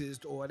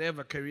artists or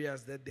whatever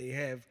careers that they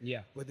have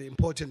Yeah. were the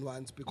important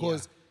ones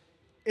because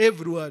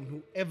everyone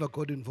who ever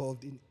got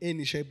involved in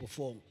any shape or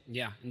form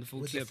Yeah, in the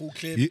full with clip. the full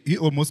clip. He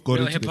almost got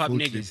Real into hip the hop full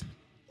niggas. clip.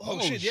 oh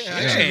shit, yeah, shit.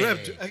 I actually Yeah.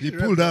 rapped. I He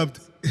actually pulled rapped.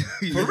 up.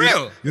 For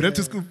real? You rap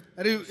to scoop.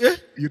 I didn't- yeah,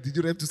 Did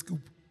you rap to scoop?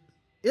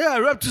 yeah, I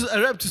rapped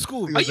to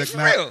school. Are you like, for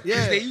nah. real? 'Cause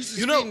Yeah, they used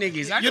to you know, screen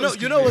niggas. I you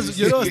know what's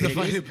the niggas.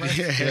 funny part?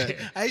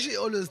 I actually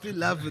always still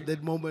laugh at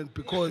that moment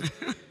because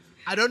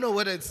I don't know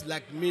whether it's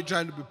like me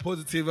trying to be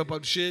positive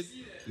about shit,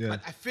 Yeah.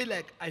 but I feel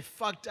like I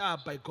fucked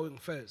up by going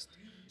first.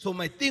 So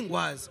my thing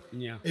was,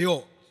 Yeah.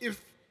 yo,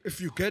 if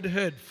you get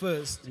heard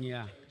first,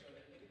 Yeah.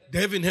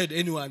 they haven't heard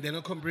anyone, they're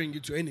not gonna bring you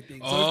to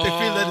anything. So if they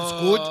feel that it's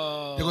good,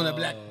 they're gonna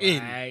be like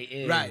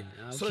in. Right.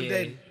 So Okay.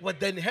 then what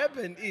then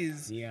happened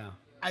is Yeah.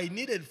 I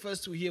needed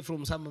first to hear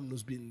from someone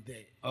who's been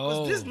there.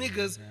 Because these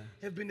niggas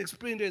have been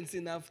experienced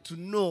enough to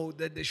know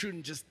that they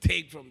shouldn't just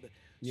take from them.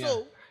 Yeah.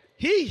 So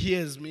he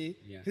hears me.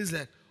 Yeah. He's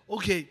like,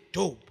 okay,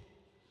 dope.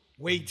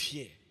 Wait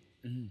here.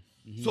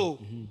 So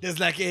there's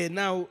like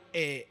now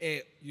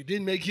you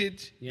didn't make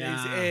it.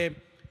 Yeah. There's,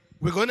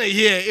 we're gonna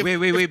hear. If, Wait,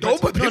 if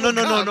but dope people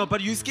no, come,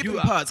 but you skipping you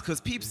are- parts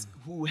because peeps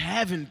who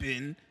haven't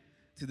been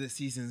to the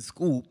season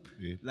scoop,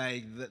 Yeah.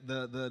 like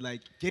the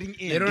like getting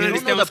in, They don't know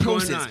understand the what's going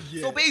process. on.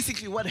 Yeah. So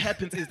basically, what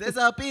happens is there's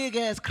a big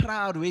ass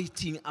crowd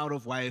waiting out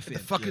of YFM.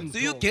 fucking so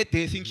you door. get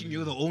there thinking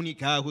you're the only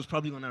guy who's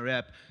probably gonna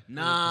rap.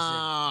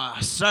 Nah,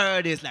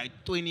 sir, there's like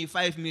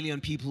 25 million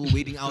people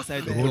waiting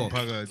outside the whole door.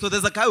 package. So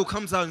there's a guy who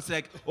comes out and is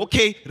like,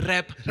 okay,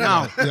 rap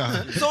now.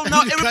 Yeah. So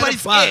now You gotta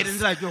everybody's bust. scared and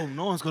it's like, yo,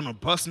 no one's gonna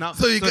bust now.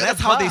 So you gotta that's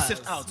how they bust.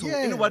 sift out. So Yeah.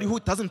 anybody who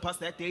doesn't pass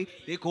that day,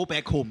 they go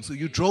back home. So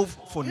you drove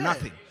for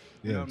nothing.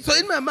 Yeah. So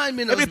in my mind,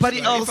 man, I was Everybody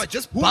just like, else if I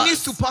just who bust-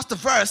 needs to pass the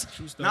verse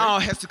now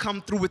has to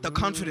come through with the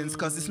confidence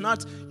because it's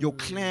not your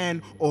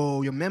clan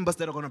or your members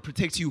that are going to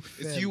protect you.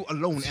 It's you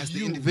alone as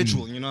the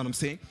individual. You know what I'm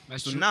saying?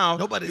 So now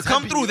Nobody's you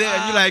come hyping through you there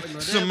and you're up like, and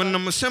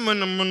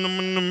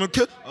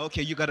whatever.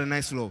 okay, you got a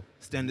nice flow.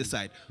 Stand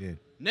aside. Yeah.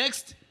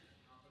 Next.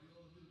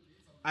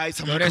 I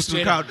Go there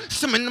straight crowd. up. whoa,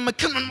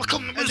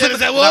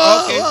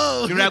 Okay,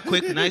 whoa. you rap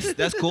quick, nice,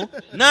 that's cool.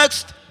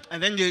 Next,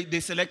 and then they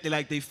select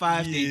like day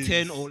 5, day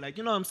 10, or like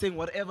you know what I'm saying,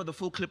 whatever the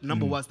full clip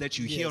number was that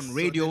you hear Yes, on so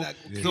radio. they're like,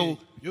 okay, So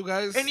you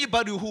guys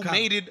anybody who come.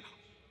 made it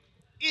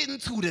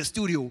into the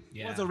studio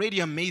was already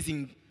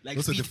amazing. Like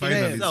Those are the speech in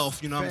finalists. itself,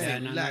 you know what I'm Fair.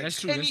 saying? No, Like, that's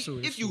true. Any- That's true.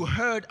 if you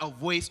heard a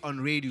voice on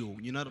radio,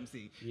 you know what I'm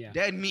saying? Yeah.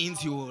 That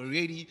means you're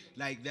already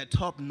like that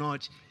top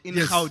notch in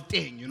Yes.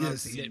 Gauteng, you know Yes. what I'm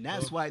saying? Yeah,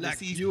 That's bro. why Like,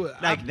 the you were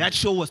like up that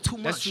show was too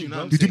much, true, you know bro.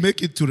 what I'm Did you saying?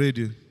 make it to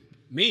radio?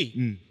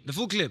 Me? The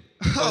full clip.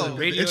 Oh,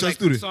 radio, actual like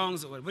studio.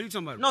 songs. What are you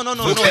talking about? No.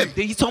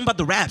 He's talking about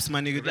the raps, my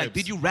nigga. Like, raps.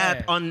 did you rap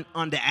Yeah.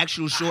 on the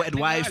actual show at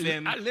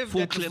YFM? I lived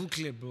full that clip. full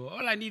clip, bro.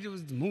 All I needed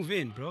was to move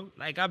in, bro.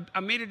 Like I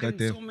made it in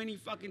Goddamn. so many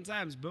fucking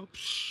times, bro.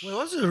 Wait,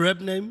 what's your rap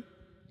name?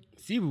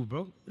 Cebu,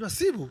 bro. It was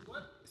Cebu.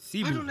 Why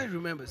Cebu. don't I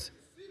remember?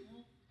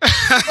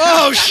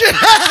 Oh shit!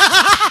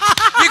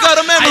 We got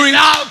a memory.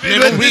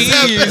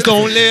 Memories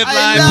don't live I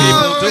like love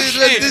people it do.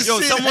 when Hey, this yo,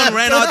 shit someone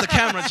ran happens. out the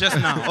camera just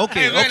now.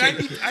 Okay, Hey, man,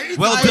 okay. I need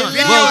Well to done,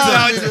 video well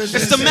out. done.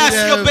 It's the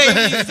master,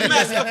 baby. It's the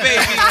master,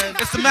 baby.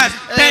 It's the master.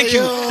 Thank you,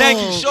 yo. thank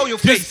you. Show your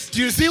face.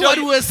 Do you see Show what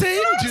your- we're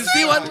saying? Do you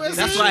see what we're saying?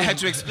 That's why I had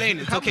to explain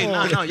it. Okay,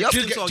 no, y'all Do you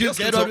can get- talk. do you Y'all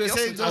can get talk. what we're y'all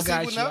saying? can I talk.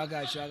 got you. now? I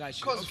got you. I got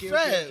you. Cause Okay,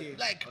 fair, okay.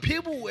 like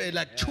people were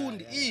like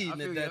tuned in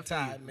at that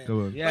time, man.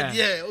 Come on. Yeah. But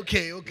yeah,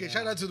 okay.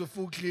 Shout out to the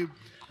full clip.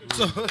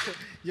 So,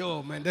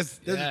 yo, man,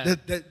 Yeah.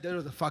 that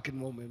was a fucking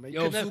moment, man. You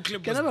Yo, can full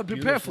clip can was never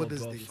prepare for beautiful,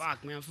 this bro. thing.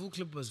 Fuck, man, full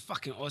clip was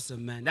fucking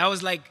awesome, man. That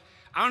was like,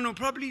 I don't know,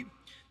 probably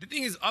the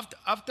thing is after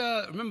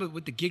remember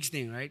with the gigs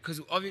thing, right? Because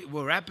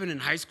we're rapping in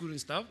high school and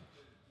stuff,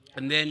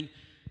 and then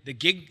the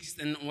gigs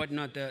and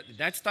whatnot,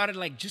 that started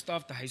like just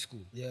after high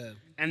school. Yeah.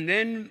 And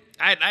then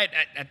I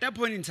at that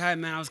point in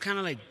time, man, I was kind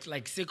of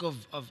like sick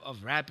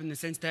of rap in the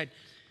sense that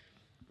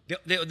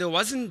there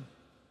wasn't.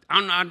 I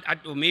don't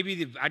know, or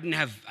maybe I didn't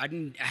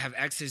have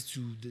access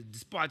to the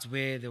spots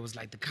where there was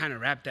like the kind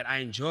of rap that I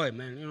enjoy,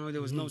 man. You know, there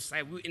was no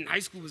in high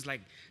school it was like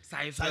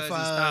ciphers and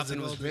stuff,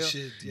 and it all was the real.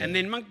 shit, yeah. And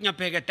then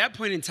Manknyapeg, at that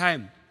point in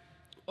time,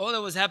 all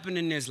that was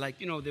happening is like,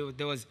 you know,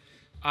 there was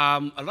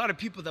a lot of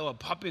people that were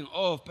popping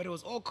off, but it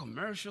was all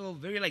commercial,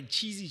 very like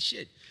cheesy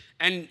shit.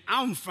 And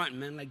I'm front,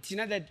 man, like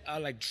Tina that are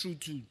like true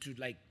to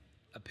like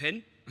a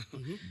pen.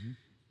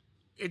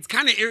 It's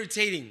kind of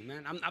irritating,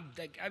 man. I'm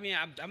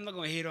not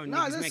gonna hate on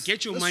Nah, niggas, man. that's-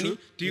 Get your that's money, true.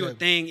 do your Yeah.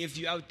 thing. If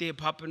you out there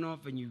popping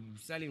off and you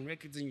selling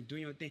records and you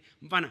doing your thing,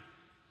 mfana,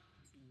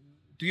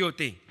 do your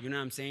thing. You know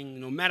what I'm saying?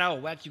 No matter how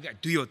whack you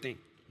got, do your thing.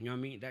 You know what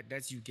I mean?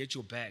 That's you get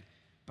your bag.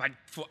 But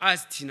for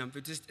us, Tina,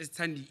 it's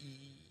time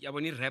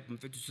to rap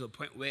to the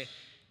point where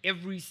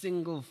every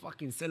single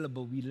fucking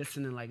syllable we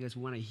listening like this,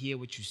 we want to hear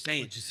what you're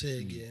saying. What you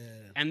saying? Yeah.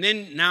 And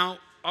then now,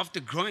 after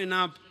growing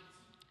up,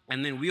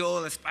 and then we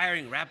all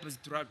aspiring rappers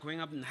throughout growing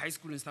up in high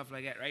school and stuff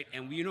like that, right?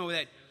 And we know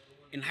that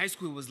in high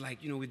school it was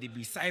like, you know, there'd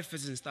be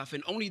ciphers and stuff,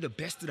 and only the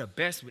best of the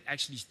best would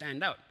actually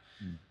stand out.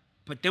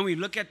 But then we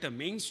look at the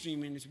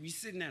mainstream, and we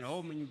sitting at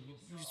home and you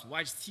just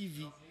watch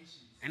TV,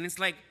 and it's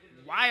like,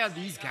 why are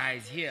these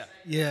guys here?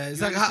 Yeah, it's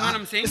You like understand what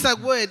I'm saying? It's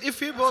like wait, if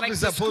hip hop like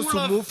is the supposed school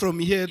to of- move from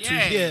here to Yeah.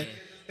 here,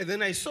 and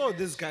then I saw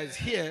these guys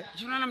here,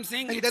 You know what I'm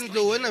saying? and It's then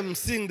like- when I'm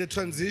seeing the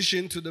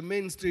transition to the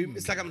mainstream,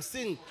 it's like I'm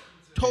seeing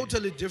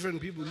totally different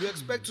people. You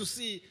expect to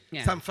see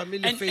Yeah. some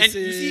familiar and faces.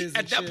 you see,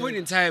 at that shit. point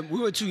in time, we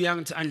were too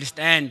young to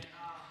understand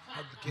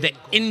the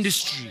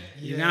industry.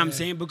 You know what I'm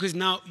saying? Because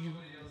now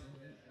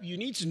you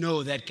need to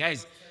know that,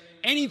 guys,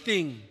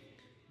 anything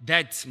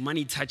that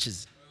money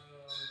touches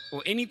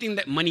or anything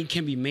that money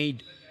can be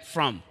made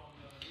from,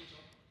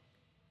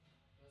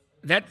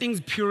 that thing's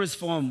purest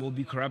form will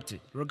be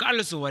corrupted,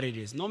 regardless of what it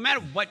is. No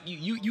matter what,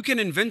 you can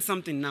invent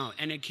something now,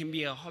 and it can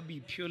be a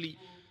hobby purely.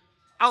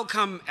 I'll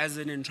come as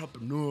an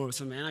entrepreneur or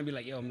something, and I'll be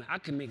like, yo, man, I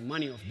can make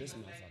money off this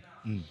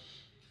motherfucker.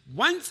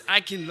 Once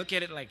I can look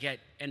at it like that,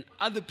 and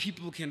other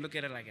people can look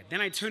at it like that,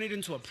 then I turn it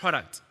into a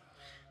product.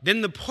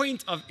 Then the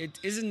point of it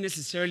isn't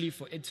necessarily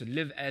for it to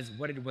live as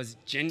what it was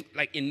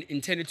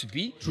intended to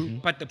be.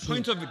 But the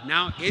point of it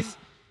now is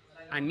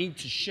I need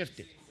to shift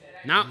it.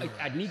 Now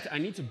I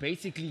need to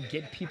basically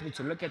get people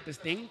to look at this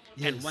thing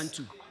and want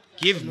to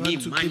give And me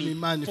want to give me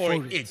money for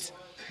for it. it.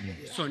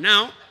 So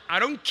now I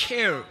don't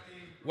care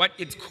what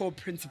its core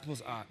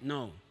principles are.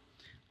 No.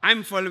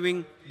 I'm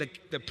following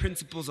the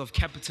principles of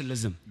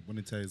capitalism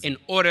Monetize. in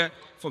order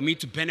for me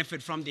to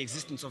benefit from the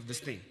existence of this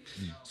thing.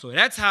 So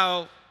that's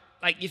how,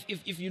 like,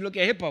 if you look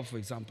at hip hop, for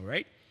example,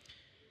 right?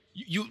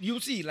 You'll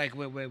see, like,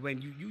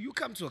 when you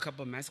come to a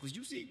couple of massacres,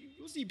 you'll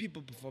see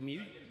people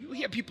performing, you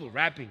hear people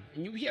rapping,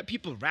 and you hear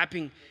people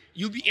rapping,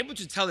 you'll be able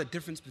to tell the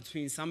difference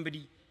between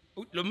somebody,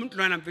 lo muntu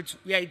lwana mfethu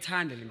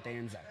uyayithanda le nto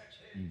ayenzayo.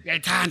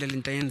 Uyayithanda le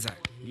nto ayenzayo.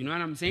 You know what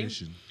I'm saying?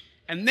 Passion.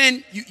 And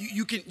then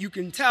you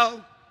can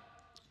tell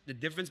the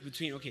difference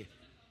between, okay,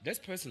 this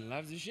person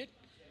loves this shit,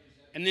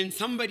 and then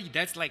somebody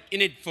that's like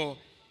in it for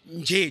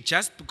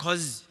just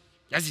because,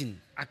 as in,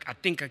 I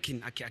think I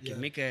can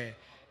make a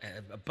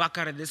buck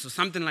out of this or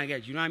something like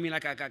that. You know what I mean?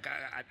 Like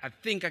I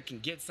think I can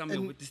get somewhere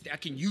And- with this thing. I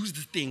can use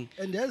this thing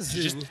And that's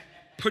to just it.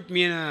 put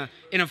me in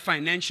a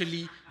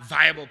financially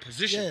viable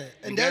position. Yeah, You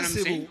and get what that's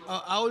I'm saying? it.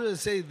 I always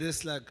say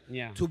this, like,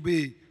 Yeah. to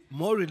be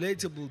more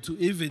relatable to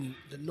even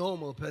the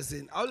normal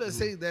person. I always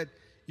say that,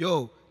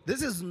 yo,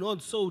 this is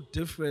not so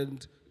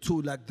different to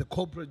like the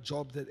corporate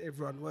job that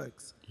everyone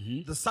works.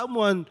 There's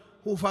someone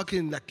who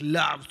fucking like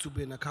loves to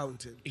be an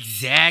accountant.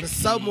 Exactly. There's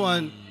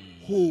someone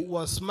who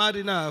was smart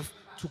enough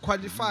to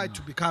qualify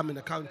to become an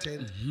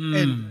accountant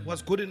and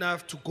was good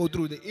enough to go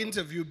through the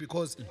interview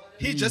because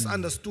he just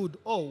understood,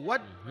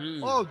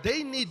 oh,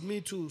 they need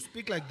me to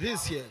speak like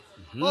this here.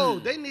 Oh,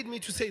 they need me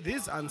to say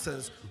these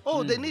answers.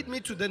 Oh, they need me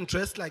to then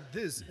dress like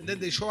this. And then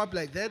they show up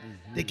like that,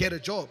 they get a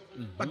job.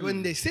 But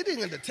when they're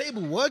sitting at the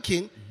table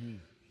working,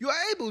 you are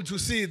able to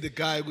see the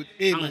guy with,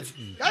 hey man,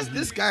 that's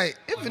this guy,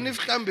 even if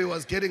Kambe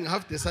was getting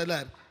half the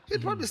salary,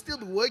 he'd probably still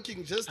be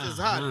working just as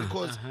hard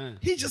because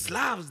he just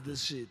loves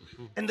this shit.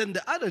 And then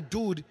the other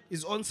dude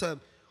is on some,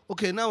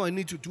 okay, now I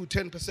need to do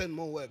 10%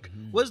 more work.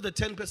 Where's the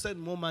 10%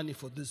 more money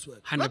for this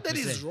work? Not that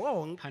it's 100%.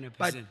 wrong,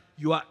 but 100%.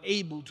 you are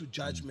able to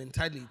judge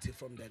mentality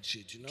from that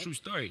shit, you know? True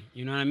story.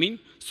 You know what I mean?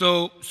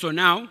 So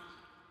now,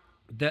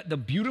 the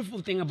beautiful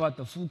thing about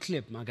the full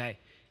clip, my guy,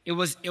 it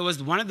was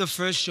one of the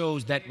first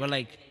shows that were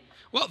like,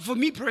 well, for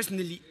me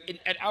personally,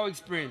 at our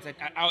experience, at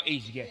our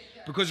age, yeah.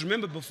 Because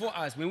remember, before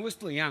us, when we were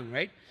still young,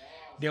 right?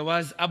 There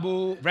was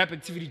Abo Rap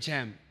Activity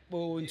Champ,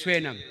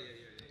 Ntwenam.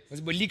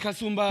 Was Lika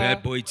Sumba,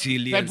 Bad Boy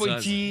T, Bad Boy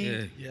Leon T.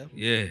 Saz. Yeah.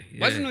 Yeah.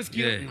 Wasn't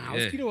Mosquito? Yeah, Nah,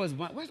 yeah. Mosquito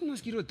wasn't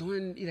Mosquito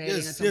doing it at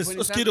Yes, some yes, point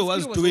in time? Mosquito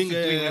was doing also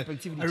a- Rap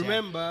Activity I Champ.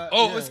 remember,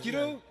 Oh, yeah,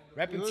 Mosquito? yeah.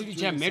 Rap He was Activity doing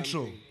Champ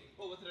Metro. something.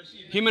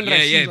 Him and Yeah,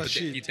 Rashid. yeah, but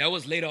Rashid. that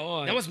was later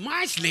on. That was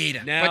much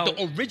later. Now, but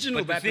the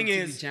original but the thing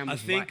Rapid is, Jam I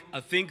was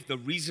think the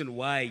reason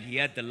why he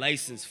had the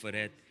license for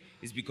that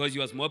is because he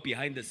was more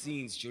behind the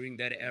scenes during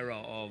that era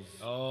of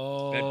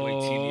Bad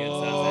Boy Tilly and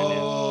Zaza. You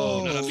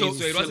know what I mean?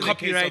 So it wasn't a case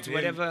copyright, of him.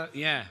 whatever.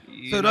 Yeah.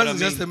 You So it know what I wasn't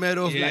just mean? a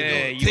matter of like, Yeah,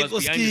 oh, he take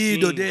was behind the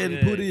Oskido scenes, then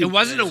yeah. put it. It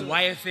wasn't a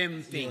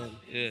YFM thing.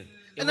 Yeah.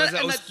 It was a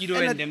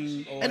Oskido and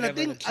them. Or and I whatever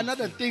think the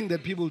another thing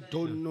that people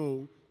don't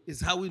know is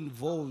how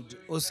involved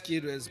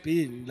Oskido has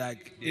been,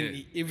 like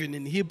even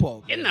in hip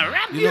hop. in the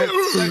rap. You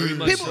know, Very like,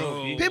 much people,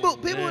 so.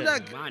 people Yeah.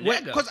 like,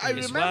 Man, because I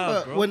It's remember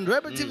wild, bro. when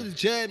Rapid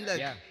Jam like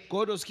Yeah.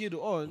 got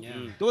Oskido on,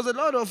 there was a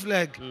lot of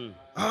like,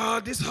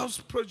 this house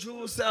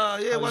producer,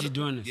 yeah, How's what he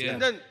doing this? Yeah.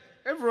 And then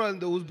everyone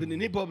that who's been in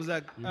hip hop is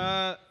like,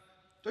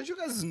 don't you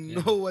guys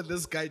know what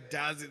this guy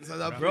does in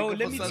South Africa? Bro, for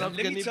let me South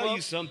African tell hip-hop?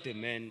 you something,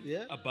 man,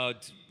 Yeah?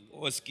 about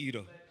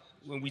Oskido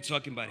when we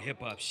talking about hip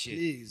hop shit,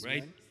 Please,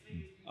 right? man.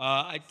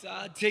 I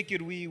take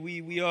it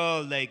we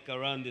all like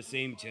around the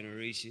same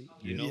generation,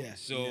 you know. Yeah,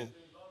 So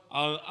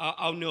yeah.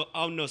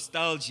 our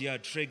nostalgia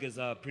triggers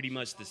are pretty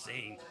much the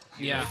same.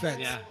 Yeah. Facts.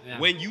 Yeah.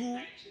 When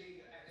you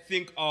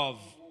think of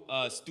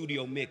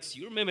Studio Mix,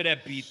 you remember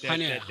that beat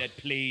Honey. that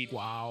played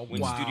Wow,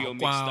 when wow, Studio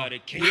Mix wow.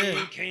 started? King,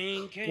 Yeah.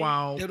 king, king.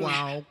 Wow. That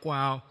was-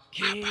 Wow.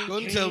 King,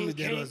 Don't king, tell me that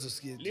king. was a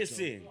skit.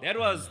 Listen, that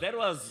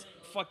was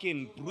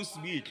fucking Bruce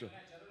Beatler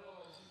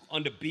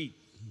on the beat.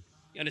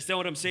 You understand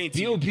what I'm saying to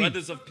you? B.O.P..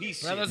 Brothers of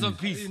Peace. Brothers shit. of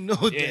I Peace. didn't know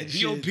Yeah, that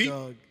shit, B.O.P..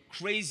 dog.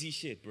 Crazy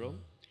shit, bro.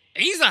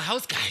 He's a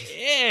house guy.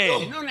 Yeah.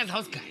 He's known as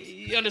house guy.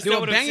 You They understand were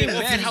what I'm banging saying?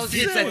 mad house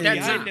hits insane. at that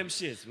Behind time. them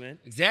shits, man.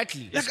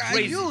 Exactly. Like I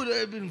crazy. knew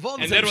they'd been involved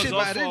in And some that was shit, but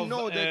I off didn't of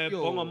know that.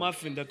 Bongo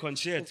Muffin, the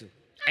concerto.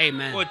 Hey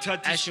man. Or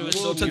Tati that shit was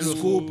so Scoop. Took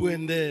beautiful. Scoop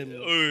and them.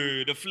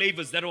 The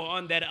flavors that were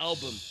on that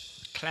album.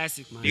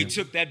 Classic man. They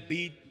took that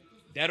beat.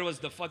 That was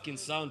the fucking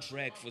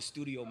soundtrack for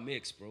Studio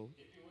Mix, bro.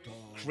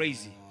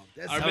 Crazy.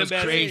 I That was remember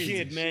as a crazy.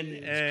 kid, man.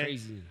 It's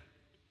crazy.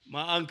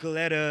 My uncle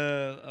had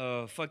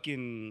a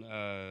fucking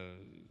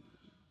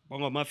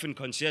Bongo Muffin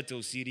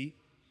concerto CD.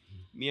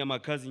 Me and my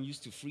cousin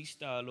used to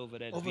freestyle over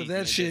that Over beat, that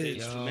man. shit. The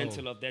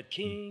instrumental of that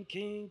King,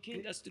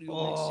 That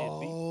Studio Mix shit,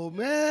 beat. Oh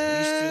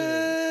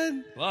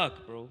man.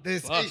 Fuck, bro.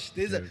 This, Fuck.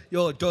 these are,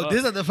 yo, dog,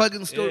 these are the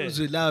fucking stories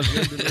Yeah. we love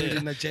here on the Made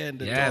in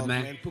Agenda, Yeah, dog,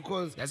 man.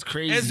 Because That's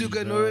crazy, as you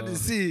can bro. already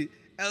see,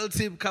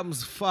 L-Tip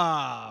comes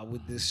far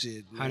with this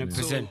shit. man.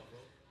 100%. So,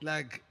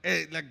 like,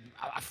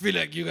 I feel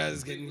like you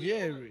guys can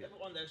hear it.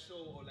 On that show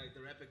or like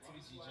the Rap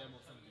Activity Jam or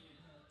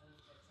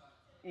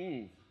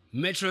something.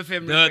 Metro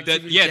FM.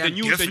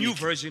 The new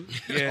version.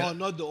 Yeah. Oh,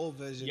 not the old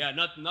version. Yeah,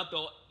 not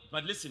the.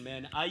 But listen,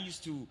 man, I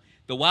used to.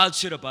 The wild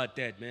shit about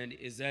that, man,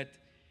 is that,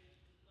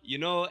 you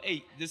know,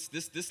 hey,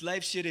 this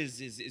life shit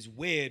is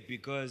weird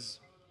because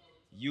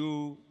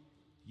you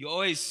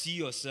always see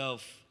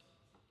yourself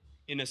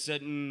in a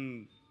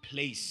certain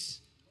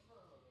place,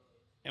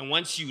 and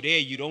once you there,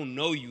 you don't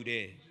know you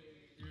there.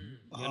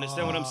 You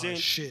understand what I'm saying?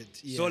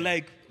 Shit. Yeah. So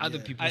like Other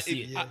people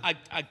see it.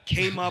 I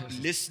came up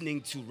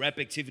listening to Rap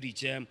Activity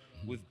Jam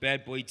with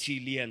Bad Boy T,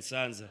 Lee, and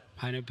Sansa.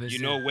 100%. You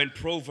know, when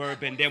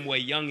Proverb and them were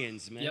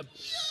youngins, man. Yep.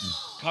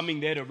 Coming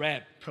there to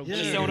rap. You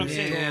understand what I'm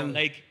saying?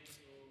 Like,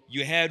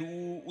 you had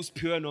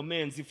Uspure No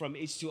Menzi from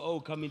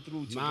H2O coming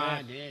through to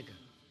rap. Man, nigga.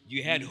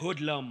 You had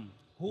Hoodlum.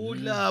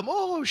 Hoodlum.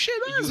 Oh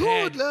shit, that's You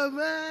had- Hoodlum,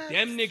 man.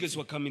 Them niggas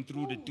were coming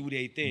through to do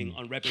their thing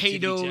on Rap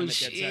Kato Activity Jam and at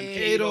that time. shit.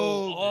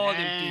 Kato, Kato. all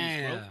them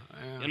things, bro.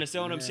 Yeah. You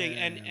understand what I'm saying?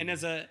 And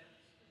as a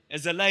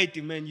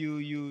lighty, man,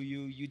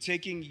 you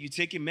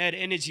taking mad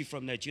energy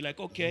from that. You're like,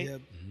 okay,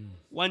 Yep.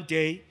 one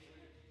day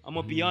I'm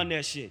gonna be on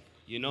that shit,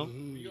 you know?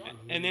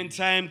 And then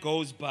time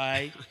goes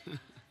by.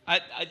 I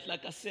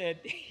like I said,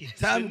 it's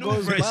Time the new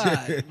goes version.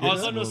 by. I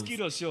was on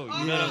Mosquito show,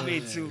 you know what I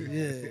mean too.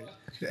 Yeah.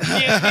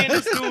 Me and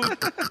this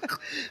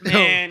dude,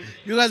 man.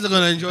 You guys are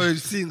gonna enjoy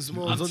seeing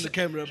Smalls on the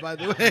camera, by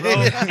the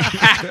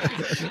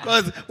way.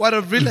 Because what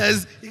I've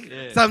realized,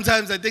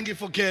 sometimes I think it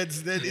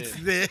forgets that it's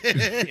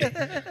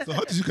there. So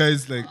how did you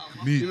guys like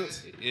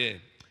meet? Yeah.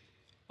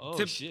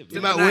 Oh shit.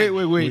 But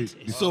man. wait.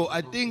 So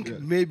I think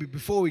maybe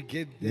before we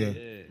get there,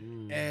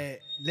 Yeah.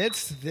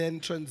 let's then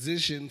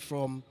transition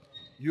from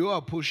you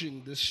are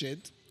pushing this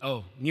shit.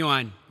 Oh, new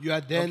one. You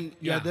are then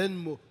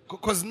more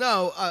because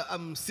now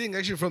I'm seeing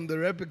actually from the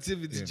Rap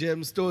Activity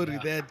Jam story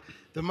that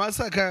the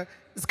massacre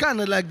is kind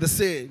of like the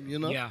same, you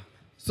know. Yeah.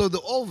 So the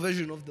old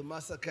version of the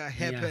massacre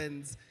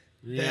happens.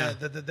 Yeah.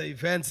 The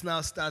events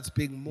now starts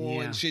being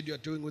more Yeah. and shit you're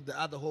doing with the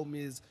other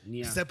homies.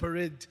 Yeah.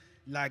 Separate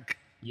like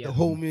Yeah. the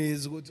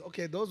homies.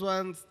 Okay, those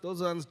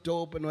ones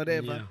dope and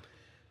whatever. Yeah.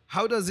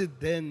 How does it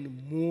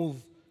then move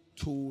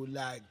to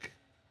like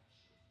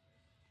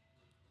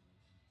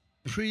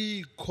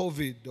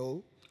pre-COVID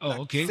though? Oh, Like,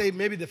 okay. Say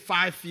maybe the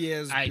 5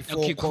 years Aight,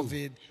 before okay, cool.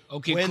 COVID.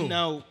 Okay, when cool.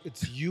 now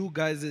it's you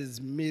guys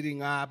is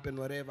meeting up and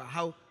whatever.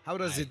 How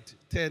does it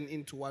turn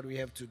into what we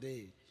have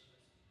today?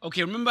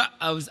 Okay, remember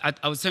I was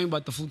telling you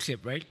about the full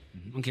clip, right?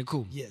 Okay,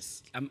 cool.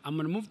 Yes. I'm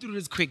gonna move through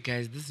this quick,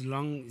 guys. This is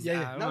long. Yeah, yeah.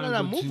 I don't No, wanna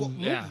no, go move too- on,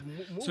 move- yeah.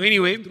 move- So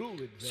anyway, move through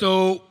it, bro.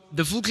 so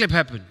the full clip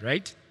happened,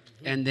 right?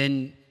 And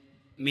then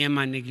me and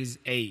my niggas,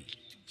 hey,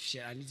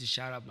 shit, I need to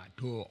shout out my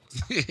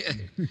dogs.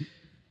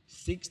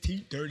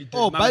 1630.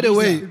 Oh, My by the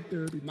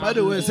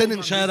visa. way,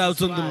 sending shout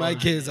outs on the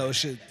mic is our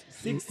shit.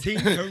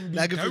 1630.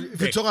 Like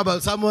if you talk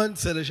about someone,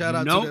 send a shout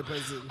out to that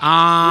person.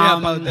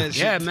 About that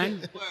yeah, shit.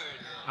 man.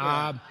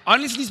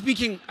 Honestly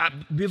speaking,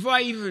 before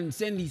I even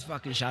send these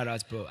fucking shout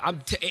outs, bro,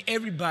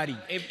 everybody,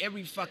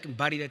 every fucking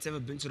body that's ever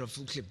been to the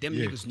full clip, them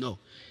niggas know.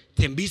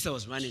 Tembisa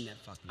was running that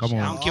fucking Come shit.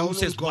 on. I don't care who On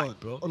says God. what,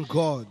 bro. On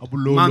God. Abu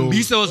Lolo.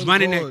 Mambisa was On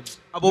running God. that.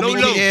 Abu Lolo,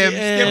 Mickey M.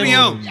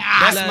 Stereo.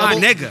 That's Like, my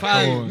Abu nigga.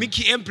 Fine.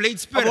 Mickey M played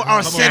spirit. Abu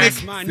Arsenic.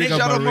 That's my Think nigga. about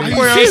Shout out my Are you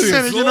boy serious?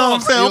 Arsenic, you know what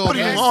I'm saying? I'm Yo,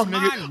 putting him that's on, my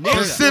nigga. nigga.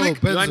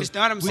 Arsenic. You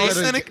understand what I'm saying?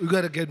 Arsenic. We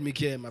gotta get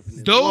Mickey M up in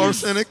there. Those,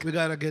 Arsenic. We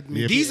gotta get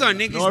Mickey. these are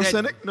niggas No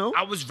Arsenic? No? that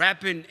I was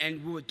rapping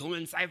and we were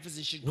doing ciphers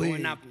and shit growing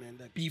Wait, up, man,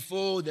 that-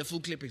 before the full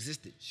clip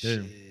existed.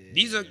 Damn.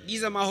 These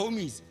are my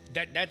homies.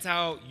 That's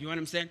how, you know what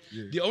I'm saying?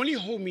 The only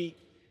homie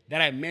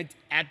that I met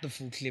at the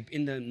full clip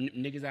in the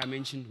niggas I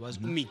mentioned was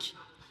Umiki.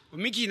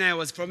 Umiki and I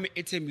was from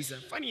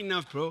Etembisa. Funny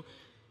enough, bro,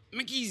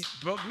 Mickey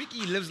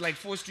lives like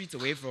 4 streets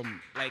away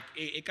from like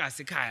Eka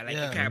Sekai, like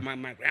Yeah. Eka,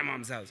 my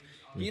grandmom's house.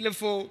 He lived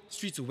 4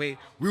 streets away.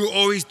 We were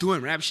always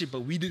doing rap shit, but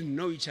we didn't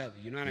know each other.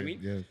 You know what I mean?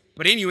 yeah.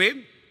 But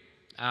anyway,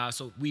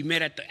 so we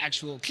met at the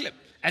actual clip.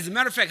 As a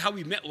matter of fact, how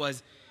we met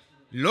was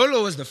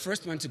Lolo was the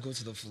first one to go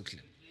to the full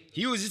clip.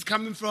 He was just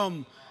coming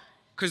from,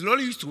 because Lolo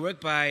used to work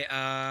by,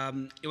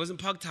 it was in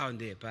Parktown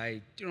there,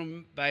 by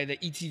the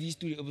ETV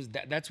studio. It was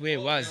that's where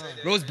it was.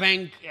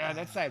 Rosebank, yeah,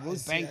 that side.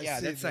 Rosebank, I yeah,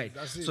 see, that side.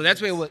 that's it, So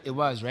that's where it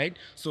was, right?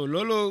 So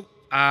Lolo,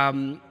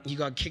 he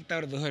got kicked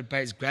out of the hood by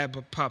his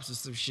grandpa pops or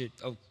some shit.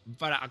 Oh,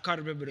 but I can't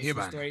remember the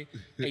full story.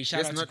 Hey,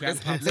 shout out to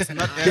grandpa. Shout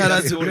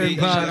out to Shout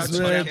grandpas, out to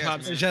man.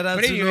 grandpas. And shout out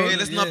But to anyway, Lolo,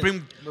 Let's yeah. not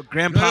bring Lolo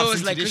grandpas was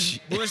into like, this 'cause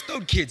shit. we were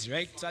still kids,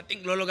 right? So I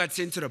think Lolo got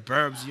sent to the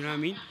burbs, you know what I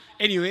mean?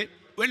 Anyway,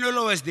 when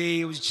Lolo was there,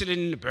 he was chilling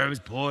in the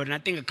burbs, bored, and I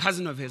think a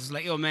cousin of his was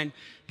like, yo, man,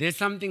 there's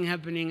something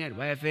happening at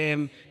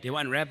YFM. They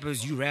want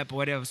rappers, you rap or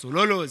whatever. So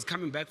Lolo was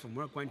coming back from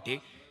work one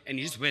day, and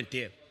he just went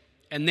there.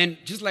 And then,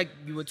 just like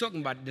we were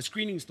talking about, the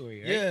screening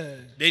story, right? Yeah.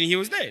 Then he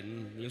was there.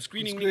 And he was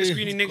screening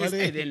Screen. niggas. Quite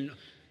And then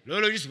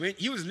Lolo just went,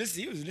 he was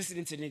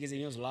listening to niggas, and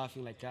he was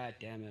laughing like, God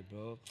damn it,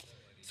 bro.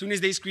 As soon as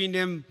they screened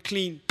him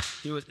clean,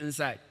 he was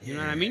inside. You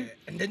know what I mean?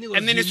 And then it was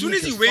as soon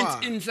as unique he as went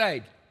fuck.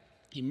 inside,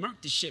 he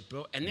murked the shit,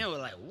 bro. And they were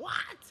like, what?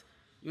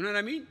 You know what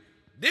I mean?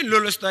 Then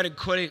Lolo started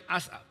calling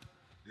us up.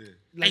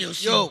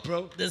 Like, Yo,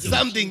 bro. there's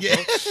something, yeah.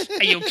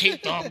 Hey, yo,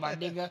 K-Dog, my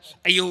nigga.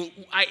 Hey, yo,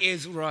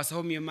 I.S. Ross,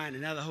 homie of mine,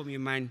 another homie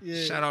of mine.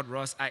 Yeah. Shout out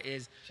Ross,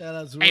 I.S. Shout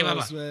out to Hey,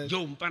 Ross, baba. man.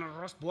 Yo, mpana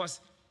Ross, boss.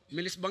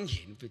 Melis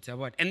banghen, pizza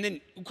what? And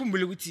then,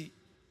 ukhumbule ukuthi,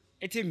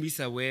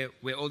 Etembisa, where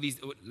all these,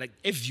 like,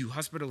 F-View,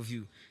 Hospital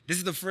View. This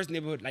is the first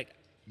neighborhood, like,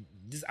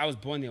 I was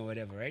born there or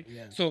whatever, right?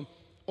 Yeah. So,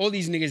 all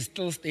these niggas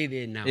still stay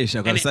there now. Hey,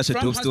 Shaka, And such a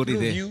from dope story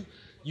Hospital there. View,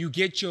 you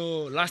get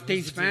your Last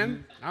Days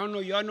fam. I don't know,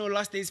 y'all know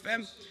Last Days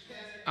fam?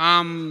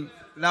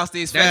 Last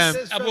Days Fam.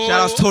 That's- Shout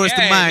out to Tourist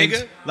yeah, of Mind.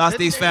 nigga. Last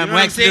Days You Fam. know what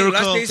I'm Wax saying?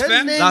 Lyrical. Last Days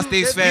fam. Last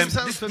Days Fam.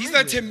 These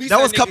are Tembisa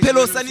That was niggas, Capello you know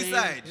what I'm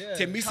Sunnyside.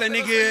 saying? Tembisa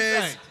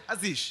niggas.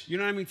 Azish. You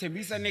know what I mean?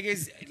 Tembisa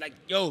niggas. Like,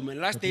 yo,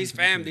 man, Last Days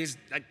fam, there's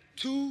like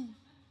 2.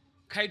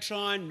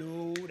 Kytron,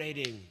 no, they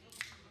didn't.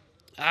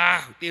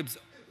 Dibs.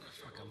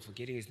 Fuck, I'm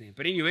forgetting his name.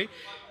 But anyway,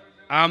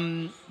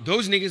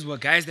 those niggas were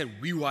guys that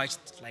we watched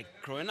like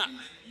growing up.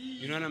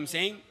 You know what I'm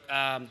saying?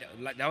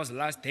 That was the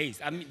Last Days.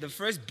 I mean, the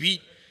first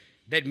beat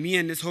that me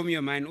and this homie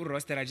of mine,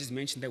 Uros, that I just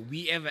mentioned, that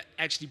we ever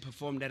actually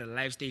performed at a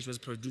live stage was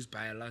produced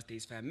by a Last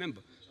Days fan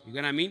member. You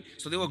know what I mean?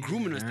 So they were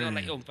grooming us. They were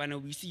like, yo,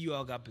 Mpana, we see you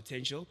all got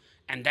potential.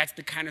 And that's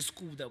the kind of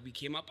school that we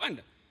came up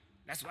under.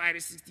 That's why the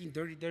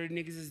 1630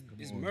 niggas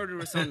is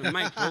murderous on the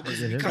mic, bro. 'Cause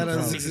we come Shout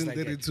out from to niggas like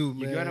that. 1632,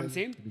 You know what I'm man.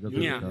 saying? up,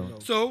 Yeah. big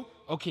up. So,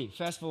 okay,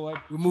 fast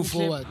forward. We move Full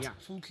clip, forward. Yeah,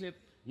 full clip.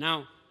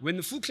 Now, when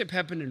the full clip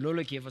happened and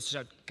Lola gave us a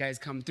shot, guys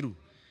come through.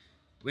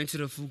 Went to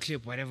the full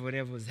clip, whatever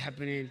was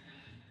happening.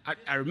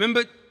 I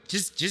remember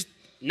just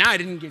now I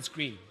didn't get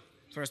screened,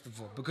 first of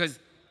all, because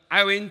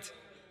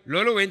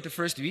Lolo went the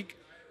first week.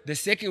 The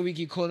second week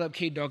he called up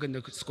K-Dog in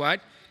the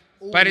squad.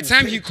 By the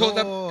time he called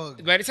up,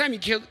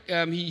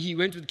 he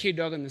went with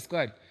K-Dog in the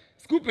squad,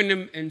 scooping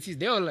them and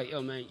they were like,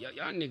 yo man, y'all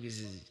niggas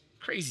is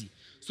crazy.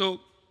 So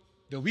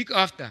the week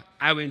after,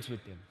 I went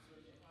with them.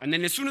 And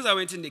then as soon as I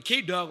went in, the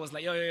K-Dog was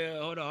like, yo,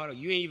 hold on.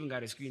 You ain't even got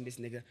to screen this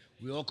nigga.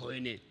 We all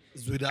going in.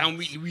 without- And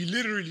we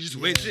literally just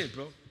went in,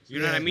 bro. You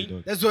know what I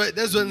mean? That's when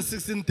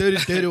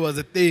 1630 was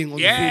a thing on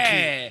the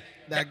Yeah.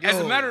 Like, As a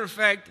yo. matter of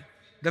fact,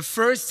 the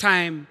first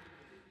time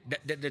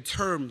the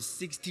term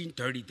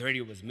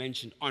 1630 was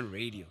mentioned on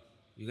radio.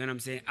 You know what I'm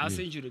saying? I'll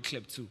send you the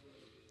clip too.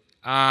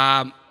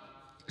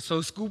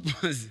 So Scoop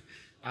was,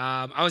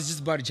 I was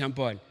just about to jump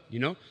on, you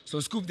know? So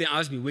Scoop then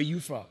asked me, where you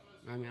from?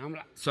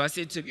 So I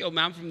said to him, yo,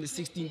 man, I'm from the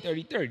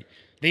 1630.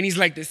 Then he's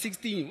like, the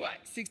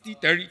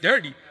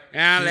 1630.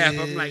 And I laugh.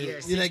 I'm like, yeah,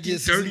 You're like, yeah,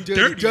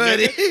 1630.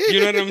 1630. You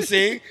know what I'm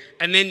saying?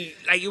 And then,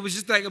 like, it was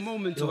just like a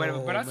moment or whatever.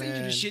 But I sent you the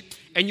man. shit,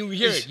 and you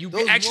hear it. You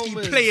Those can actually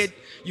moments. play it.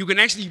 You can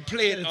actually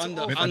play it It's on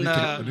the awesome.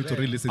 I need to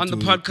re-listen on the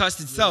to- podcast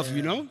itself.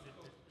 You know.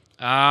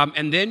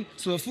 And then,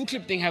 so a full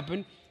clip thing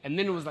happened, and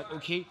then it was like,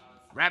 okay,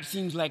 rap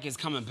seems like it's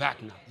coming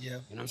back now. Yeah. You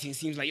know what I'm saying?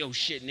 Seems like, yo,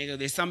 shit, nigga,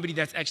 there's somebody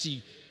that's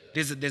actually,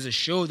 there's a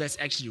show that's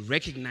actually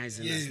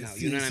recognizing us now.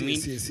 You know what I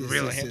mean?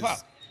 Real hip hop,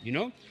 you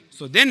know?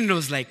 So then it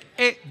was like,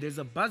 hey, there's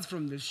a buzz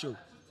from this show.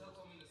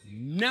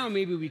 Now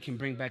maybe we can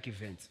bring back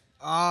events.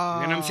 You know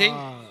what I'm saying?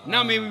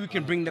 Now maybe we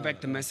can bring back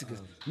the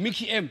massacres.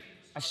 Mickey M,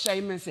 a shy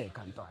man said,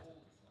 can't talk.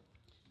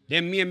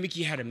 Then me and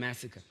Mickey had a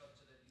massacre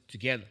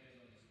together.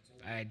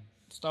 I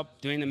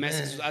stopped doing the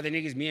massacres with other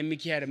niggas. Me and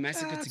Mickey had a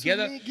massacre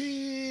together.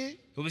 It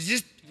was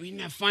just, we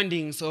didn't have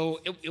funding, so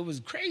it was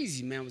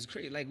crazy, man. It was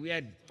crazy. Like, we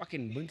had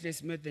fucking Buntley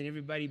Smith and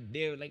everybody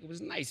there. Like, it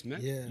was nice, man.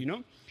 Yeah. You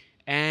know?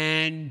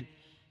 And,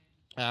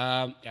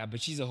 yeah,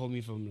 but she's a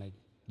homie from, like,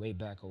 way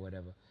back or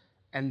whatever.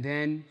 And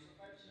then,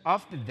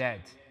 after that,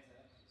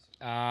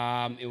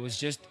 it was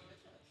just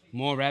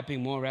more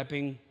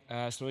rapping,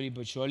 slowly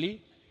but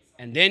surely.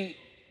 And then,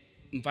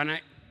 Mpana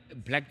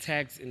black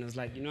tags, and I was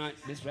like, you know what,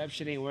 this rap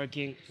shit ain't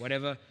working,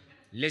 whatever.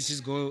 Let's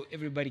just go,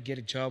 everybody get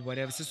a job,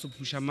 whatever. Sister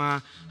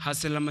Pushama,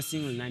 hustle, I'm a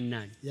single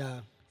 99. Yeah.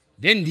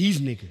 Then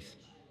these niggas.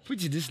 Put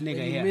this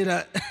nigga You here. mean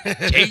that?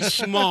 Jay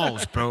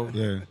Smalls, bro.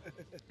 Yeah.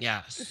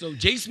 Yeah, so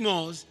Jay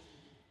Smalls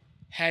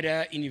had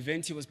an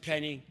event he was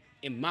planning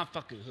in my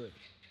fucking hood.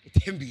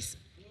 Tembisa.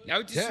 Now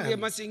it is Damn.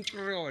 my saying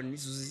on.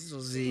 This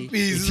was a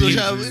Please, this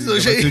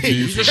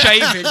is a shy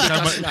event.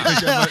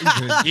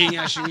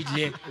 Yeah, should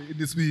we In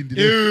this week,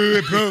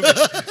 bro.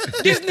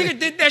 This nigga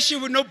did that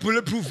shit with no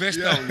bulletproof vest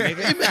on,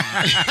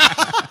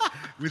 nigga.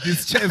 with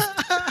his chest.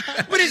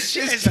 With his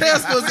chest. His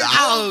chest was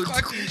out.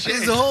 Fucking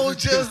His whole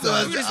chest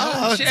was With his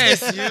whole out.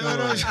 chest, you know what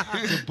I'm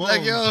saying?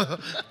 Like, yo,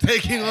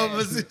 taking over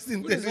With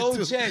his whole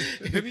 1632.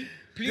 chest, baby.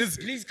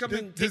 Please come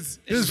and take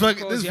This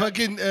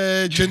fucking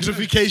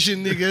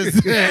gentrification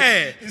niggas.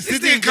 Yeah, He's this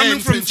sitting nigga coming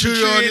from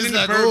Centurion, Centurion he's in the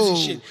like, burbs oh, and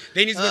shit.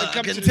 Then he's gonna I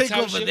come can to the take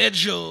over township. that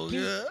show.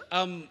 Please,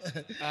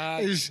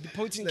 Yeah. the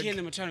Potent King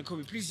and Matana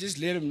Kobe, please just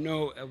let him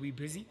know we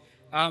busy.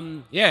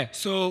 Yeah,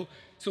 so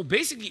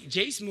basically,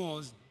 Jay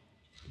Smalls,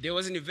 there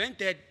was an event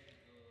that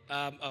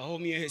a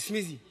homie here,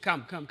 Smizzy,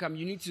 come.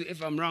 You need to,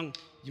 if I'm wrong,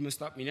 you must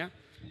stop me now.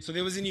 So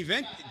there was an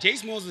event, Jay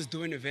Smalls was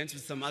doing events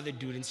with some other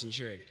dude in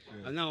Centurion.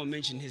 I'm not gonna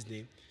mention his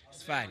name.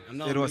 It's fine. I'm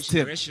not It gonna was mention the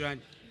Tip.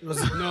 restaurant.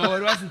 No,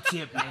 it wasn't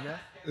Tip,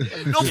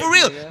 nigga. No, for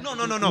real.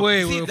 No.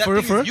 Wait, See, wait, that for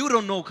thing is, refer? you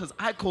don't know because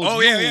I called Oh,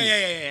 you.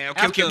 yeah.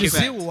 Okay. You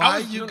see I why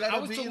was, you I gotta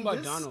was be talking in about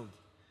this? Donald.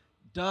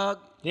 Dog.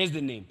 There's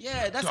the name.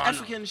 Yeah, that's Donald.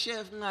 African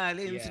chef. But I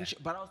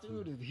was thinking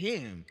with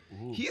him.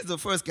 Ooh. He's the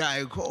first guy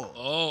I called.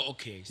 Oh,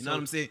 okay. You know what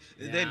I'm saying?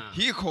 Then Yeah.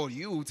 he called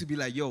you to be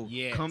like, yo,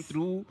 Yes. come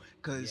through,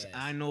 because Yes.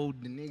 I know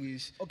the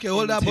niggas. Okay,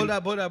 hold in up.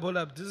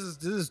 Tin-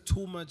 This is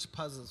too much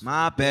puzzles.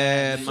 My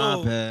bad.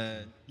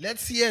 So-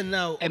 Let's hear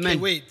now. Okay, Amen.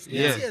 wait.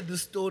 Yeah. Let's hear the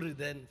story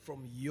then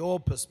from your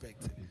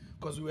perspective,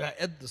 because we are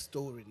at the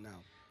story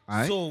now.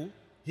 Aight. So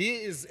he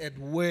is at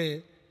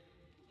where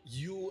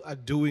you are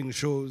doing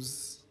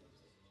shows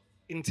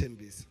in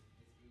Tembisa.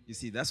 You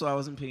see, that's why I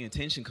wasn't paying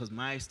attention, because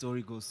my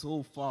story goes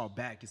so far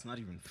back, it's not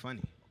even funny.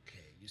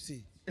 Okay, you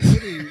see.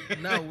 Really,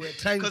 now we're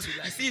trying to Because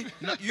like, you see,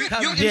 no, you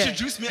Come here.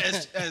 introduced me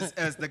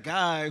as the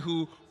guy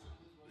who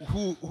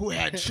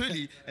had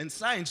Trilly and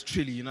signed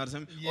Trilly, you know what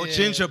I'm saying? Or Yeah.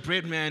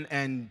 Gingerbread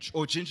Man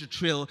or Ginger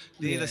Trill,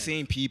 they're Yeah. the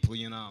same people,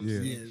 you know what I'm Yeah.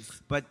 saying?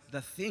 Yes. But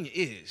the thing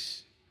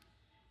is,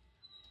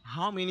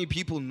 how many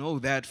people know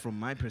that from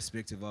my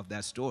perspective of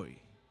that story?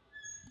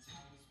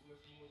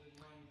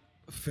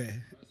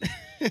 fair.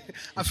 I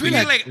We feel need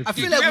like, like- I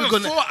feel we like have we're a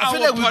gonna 4-hour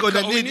we're gonna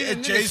podcast. We need need a a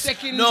Jay.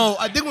 second- No,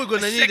 I think we're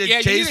gonna need a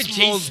you Jay need a Jay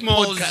Smalls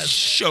Smalls podcast.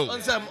 show.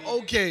 On some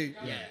okay.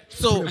 Yeah.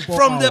 So 24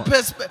 from the hours.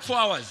 perspective. 4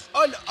 hours.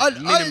 All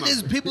Minimum.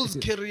 these people's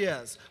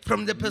careers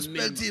from the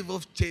perspective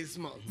of Jay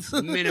Smalls.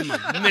 Minimum.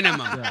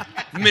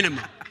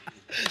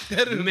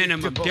 That is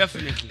Minimum, dope.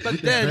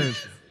 definitely.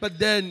 But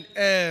then,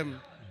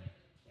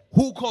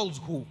 who calls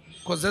who?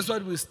 Because that's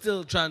what we're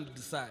still trying to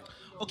decide.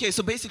 Okay,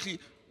 so basically,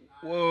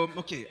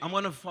 okay, I'm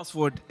gonna fast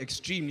forward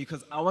extremely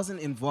because I wasn't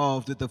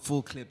involved with the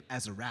full clip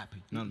as a rapper.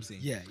 You know what I'm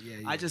saying? Yeah.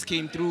 I just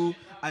came through.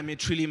 I met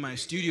Trilly in my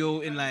studio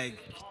in like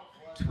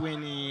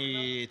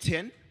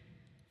 2010.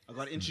 I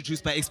got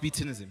introduced by XB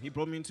Tinism. He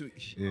brought me into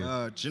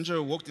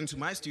Ginger walked into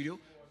my studio.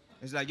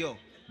 He's like, yo,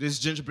 this is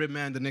Gingerbread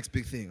Man, the next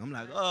big thing. I'm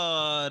like,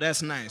 oh,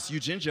 that's nice. You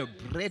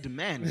Gingerbread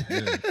Man.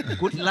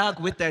 Good luck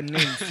with that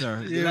name,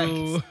 sir.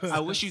 Yo. Like, I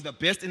wish you the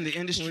best in the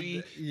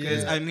industry.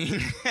 Because, Yeah. I mean,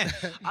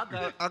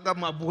 I got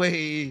my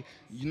boy,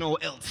 you know,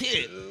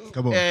 LT.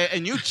 Come on.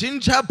 And you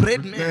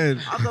Gingerbread Man.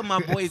 Man. I got my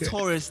boy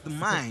Taurus the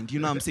Mind.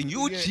 You know what I'm saying?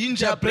 You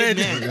Gingerbread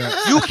Man.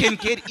 You can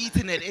get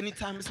eaten at any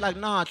time. It's like,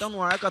 nah, don't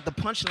worry. I got the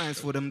punchlines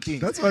for them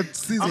things. That's what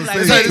Caesar I'm like,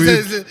 said.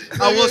 sorry,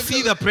 Queen. I will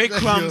see the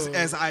breadcrumbs Yo.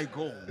 as I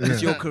go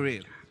with your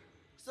career.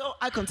 So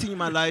I continue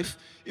my life.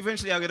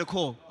 Eventually, I get a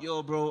call.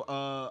 Yo, bro,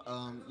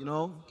 you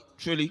know,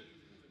 Trilly,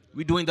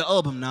 we're doing the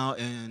album now,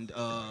 and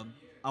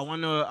I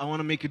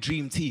wanna make a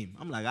dream team.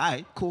 I'm like, all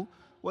right, cool.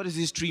 What is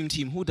this dream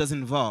team? Who does it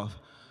involve?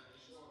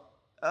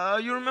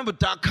 You remember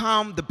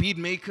 .com, the beat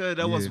maker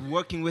that was Yeah.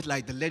 working with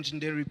like the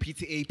legendary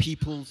PTA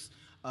peoples,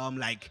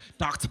 like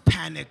Dr.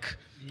 Panic,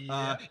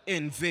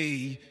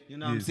 Envy, you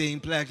know what I'm Yes. saying,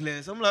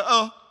 Blacklist. I'm like,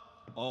 oh,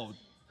 oh,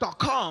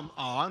 .com.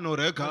 Oh, I know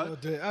that guy.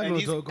 I know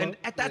that guy. And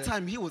at that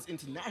time, he was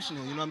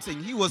international. You know what I'm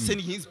saying? He was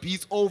sending his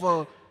beats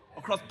over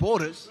across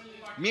borders.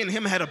 Me and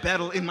him had a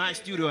battle in my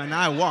studio, and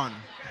I won.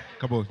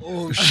 Come on.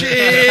 Oh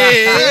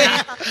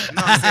shit!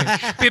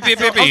 Beep, beep,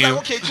 beep, I was beep. like,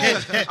 okay,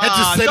 cool.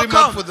 Had to set him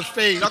up for the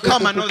fade.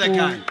 .com, I know that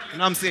guy. You know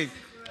what I'm saying?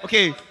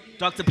 Okay,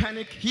 Dr.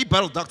 Panic, he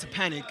battled Dr.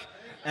 Panic,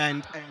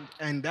 and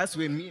that's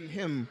where me and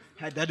him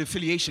had that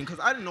affiliation, because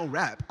I didn't know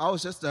rap. I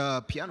was just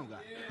a piano guy.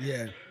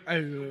 Yeah, I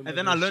remember. And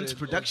then I that learned shit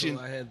production.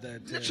 also. I had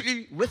that. Yeah.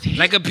 Literally with him.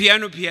 Like a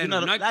piano, You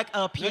know, not like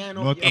a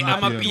piano. Not yeah, on a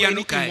I'm a piano.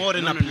 piano guy. more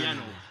than No, a no, no, piano.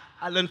 no.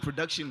 I learned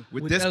production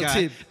with With this guy,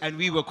 L-Tip. and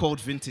we were called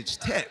Vintage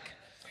Tech.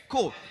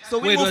 Cool. So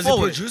we Wait, moved was he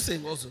forward.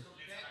 producing also?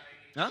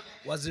 Huh?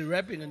 Was he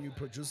rapping and you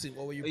producing,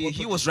 or were you?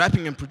 He was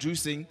rapping and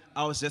producing.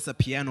 I was just a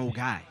piano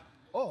guy,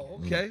 Oh,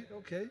 okay,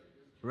 okay.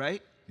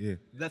 right? Yeah.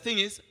 The thing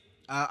is,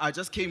 I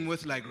just came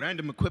with like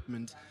random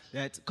equipment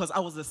that, because I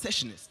was a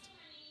sessionist.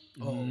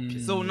 Oh, okay.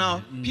 So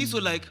now people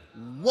were like,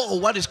 whoa,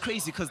 what is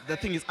crazy? Because the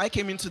thing is, I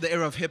came into the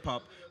era of hip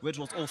hop, which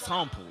was all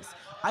samples.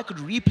 I could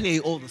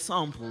replay all the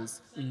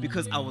samples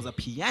because I was a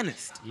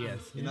pianist. Yes.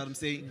 You know what I'm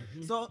saying?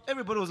 So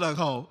everybody was like,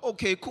 oh,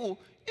 okay, cool.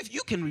 If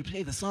you can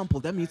replay the sample,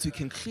 that means you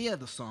can clear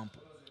the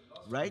sample,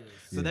 right?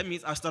 So that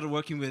means I started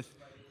working with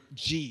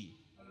G.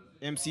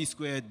 MC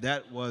Squared,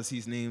 that was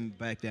his name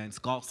back then.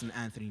 Scarlson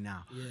Anthony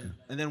now. Yeah.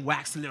 And then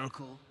Wax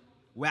Lyrical.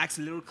 Wax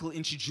Lyrical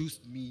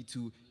introduced me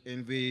to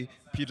Envy,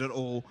 Peter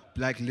O,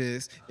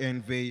 Blacklist,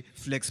 Envy,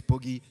 Flex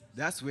Boogie.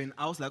 That's when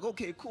I was like,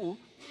 okay, cool.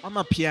 I'm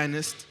a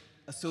pianist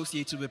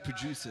associated with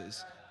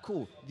producers.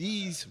 Cool.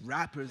 These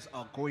rappers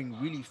are going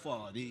really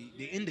far.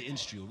 They're in the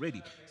industry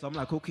already. So I'm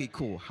like, okay,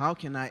 cool. How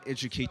can I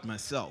educate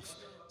myself?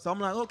 So I'm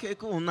like, okay,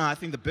 cool. Nah, I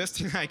think the best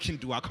thing I can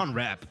do, I can't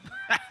rap.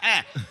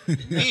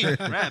 Me,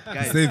 rap,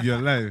 guys. Save your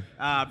life.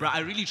 Bro, I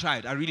really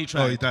tried. Oh,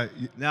 you thought,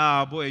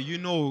 Nah, boy, you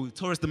know,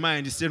 Taurus the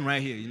Man is sitting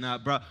right here. You know,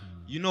 bro.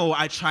 You know,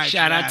 I tried.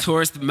 Shout out rap.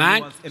 Taurus the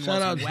Man. It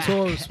Shout out to whack.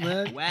 Taurus,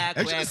 man. Whack,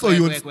 Actually whack, saw whack,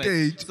 you on whack, whack.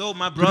 stage. So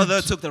my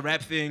brother took the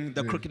rap thing,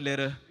 the crooked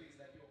letter.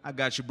 I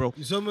got you, bro.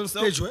 You saw him on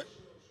stage, right?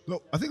 no,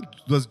 I think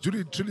it was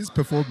during Trilly's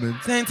performance.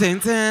 Ten, ten,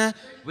 ten.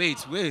 Wait,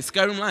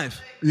 Skyrim Live.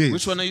 Yes.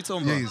 Which one are you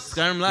talking about? Yes.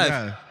 Skyrim Live.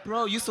 Yeah.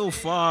 Bro, you so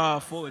far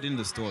forward in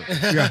the story.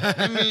 Yeah.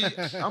 Let me,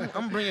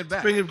 I'm bringing it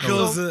back. Bring it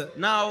closer.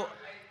 So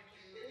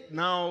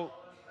now,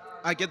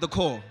 I get the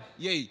call.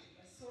 Yay,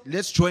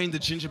 let's join the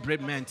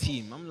Gingerbread Man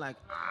team. I'm like,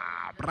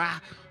 brah,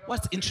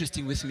 what's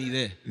interesting with me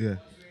there? Yeah.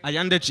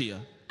 Ayanda Gia.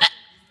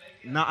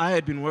 Now, I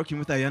had been working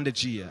with Ayanda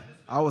Gia.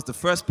 I was the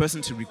first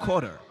person to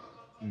record her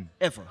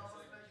ever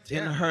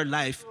in her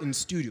life in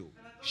studio.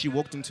 She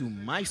walked into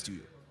my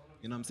studio.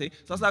 You know what I'm saying?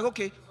 So I was like,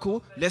 okay,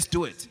 cool, let's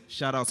do it.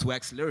 Shout out to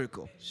Wax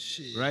Lyrical.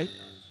 Shit. Right?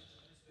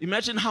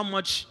 Imagine how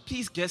much,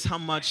 please guess how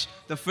much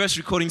the first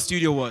recording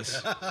studio was.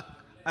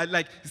 I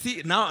like,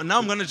 see, now I'm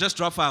gonna just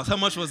drop files. How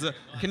much was it?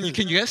 Can you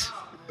guess?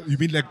 You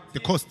mean like the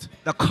cost?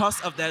 The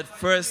cost of that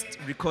first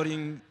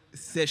recording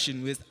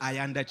session with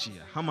Ayanda Gia.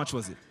 How much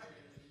was it?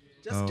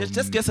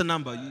 Just guess a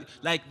number.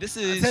 Like this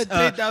is said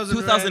 3,000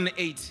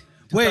 2008.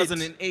 Wait,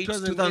 2008,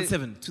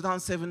 2007,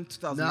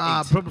 2008.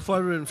 Nah, probably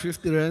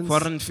 450 rands.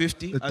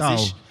 450, A thou.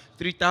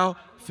 3,000,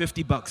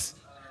 $50.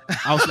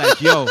 I was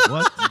like, yo,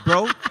 what,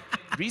 bro?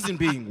 Reason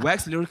being,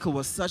 Wax Lyrical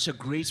was such a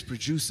great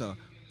producer,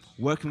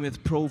 working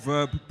with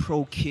Proverb,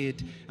 Pro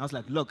Kid. I was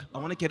like, look, I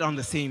want to get on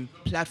the same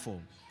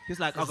platform. He's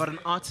like, I got an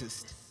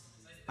artist.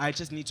 I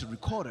just need to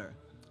record her.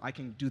 I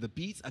can do the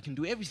beats, I can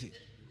do everything.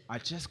 I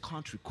just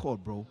can't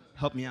record, bro.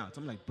 Help me out.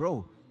 I'm like,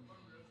 bro,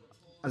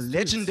 a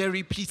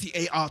legendary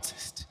PTA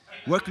artist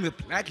working with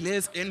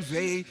Blacklist,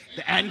 Envy,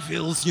 the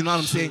Anvils, you know what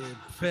I'm saying?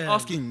 fam.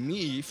 Asking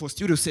me for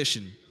studio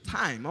session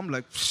time. I'm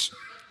like,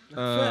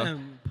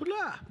 Fam, pull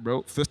up.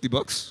 bro,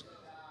 $50.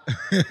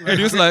 And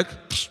he was like,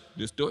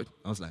 let's do it.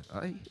 I was like,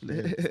 all right,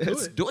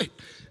 let's do it.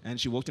 And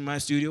she walked in my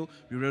studio.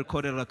 We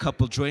recorded a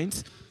couple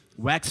joints.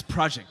 Wax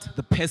Project,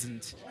 The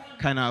Peasant,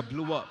 kind of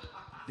blew up.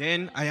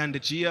 Then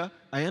Ayanda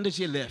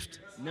Gia left.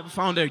 Never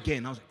found her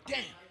again. I was like,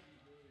 damn.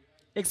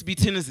 XB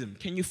Tinism,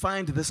 can you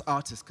find this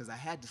artist? Because I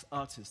had this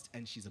artist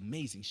and she's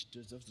amazing. She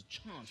deserves a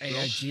chance. Bro.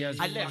 Hey, Gia's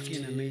I left.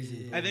 fucking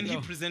amazing. And then he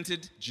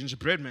presented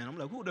Gingerbread Man. I'm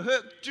like, who the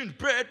heck?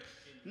 Gingerbread?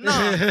 Nah,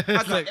 I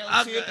got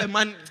LTF and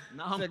man.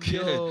 Now I'm like, good.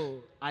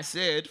 yo. I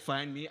said,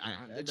 find me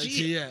Ayanda Gia.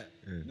 Gia.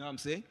 You know what I'm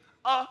saying?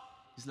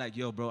 He's like,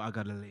 yo, bro, I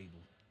got a label.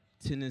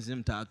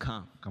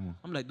 Tinism.com. Come on.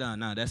 I'm like,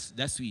 nah, that's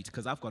sweet,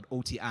 because I've got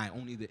OTI,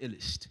 only the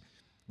illest.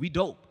 We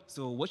dope.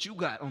 So what you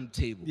got on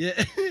the table?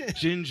 Yeah.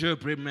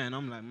 Gingerbread Man.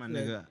 I'm like, my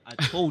nigga, I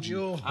told you.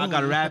 Yo. I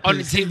got rappers. On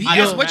the table. I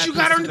Yes, got what you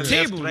got rappers on to the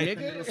left, table, right,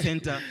 nigga? middle,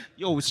 center.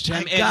 Yo, it's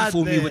Jam I got Eddie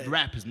for me that. with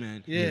rappers,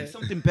 man. Yeah.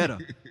 Something better.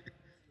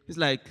 He's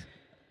like,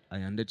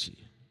 Ayanda Gia.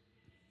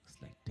 It's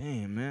like,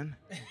 damn, man.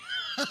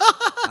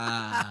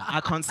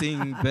 I can't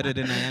sing better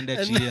than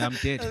Ayanda Gia. I'm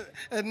dead.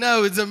 And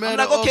now it's a I'm matter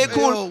like, okay, of,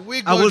 cool. yo, we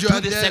I got will you do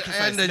and this then-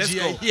 sacrifice. and the Let's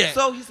GA. go. Yeah.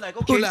 So he's like,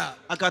 okay, Pull out.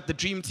 I got the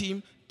Dream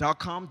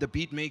Team.com, the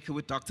beat maker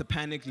with Dr.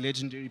 Panic,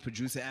 legendary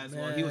producer as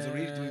well. He was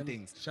already doing Man,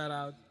 things. Shout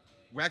out.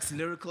 Wax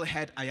Lyrical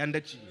had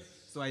Ayanda Gia.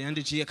 So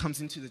Ayanda Gia comes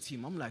into the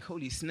team. I'm like,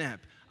 holy snap.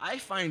 I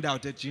find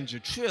out that Ginger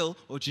Trill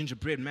or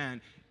Gingerbread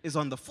Man is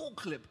on the full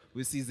clip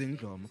with Season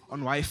Glom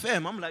on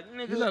YFM. I'm like,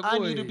 nigga, like, I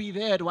need to "Oi." be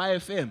there at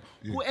YFM.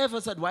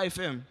 Whoever's at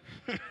YFM,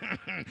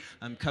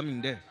 I'm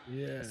coming there.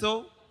 Yeah.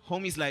 So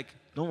homie's like,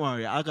 don't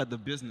worry, I got the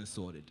business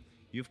sorted.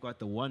 You've got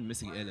the one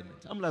missing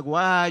element. I'm like,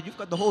 why? You've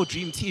got the whole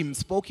dream team.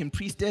 Spoken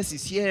Priestess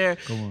is here,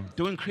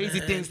 doing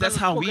crazy things. That's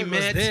how we Spoken was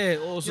met. there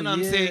also, you know what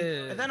I'm yeah.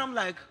 saying? And then I'm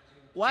like,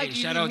 why Hey, do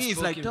you shout need out me?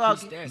 It's like, Spoken dog,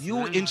 Priestess, you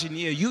man.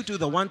 engineer, you do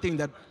the one thing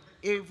that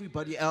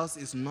everybody else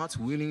is not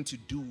willing to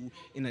do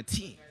in a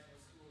team.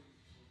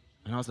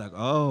 And I was like,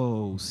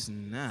 oh,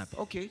 snap.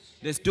 Okay,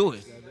 let's do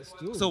it.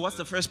 So what's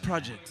the first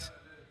project?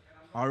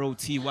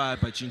 ROTY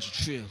by Ginger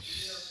Trill.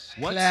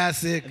 What?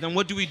 Classic. And then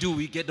what do?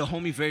 We get the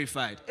homie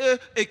verified.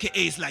 AKA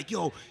it's like,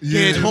 yo,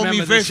 Yeah. get I homie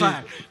remember this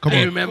verified. shit. Come I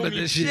on. remember Homie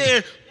this shit.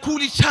 share,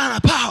 Coolie China,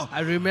 pow. I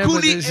remember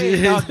Coolie, this hey,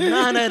 shit. dog,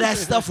 none of that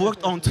stuff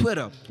worked on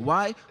Twitter.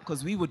 Why?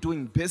 Because we were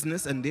doing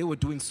business and they were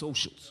doing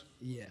socials.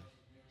 Yeah.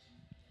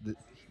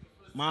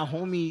 My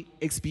homie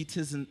XB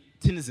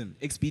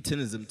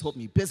taught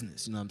me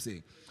business, you know what I'm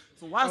saying?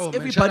 So whilst Oh, man, shout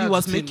everybody out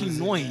was to making Tinnisin,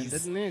 man. noise,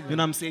 That you nigga. know what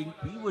I'm saying?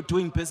 We were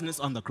doing business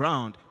on the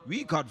ground.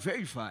 We got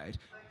verified.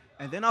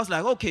 And then I was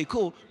like, okay,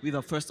 cool. We're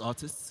the first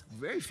artists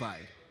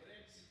verified.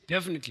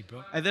 Definitely,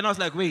 bro. And then I was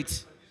like,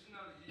 wait,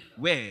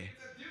 where?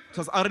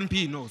 Because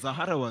R&B, no,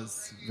 Zahara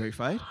was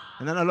verified.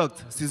 And then I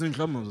looked, Season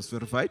Glom was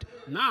verified.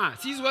 Nah,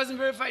 C's wasn't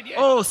verified yet.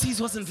 Oh, C's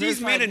wasn't C's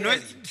verified. made a yet.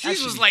 noise.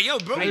 C's was Actually. like, yo,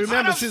 bro. I remember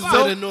how the Sis fuck?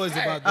 made a noise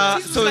about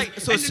that. C's so was it's-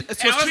 like, so and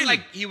it's I was really-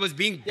 like, he was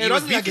being, Yeah, he it was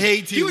wasn't like being,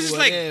 hating he was just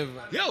like, whatever.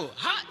 yo,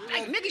 hot,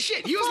 like nigga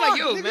shit. He was like,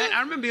 yo, nigga. man. I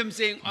remember him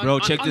saying, on, Bro,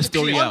 on, check on this the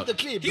clip. story On out. the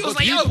clip, He was because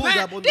like, yo, pulled man,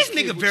 up on this the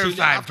nigga clip with Trilly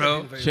verified, after bro.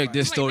 being verified. Check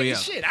this Like, story nigga,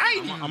 out. shit, I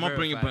ain't even I'm gonna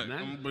bring it verified, back. man.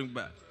 I'm gonna bring it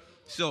back.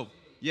 So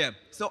yeah.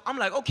 So I'm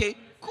like, okay,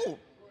 cool.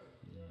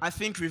 I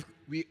think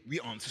we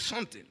onto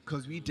something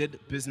because we did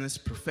business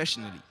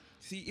professionally.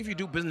 See, if you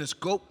do business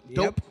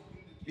dope.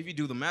 If you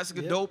do the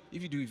massacre, Yep. dope.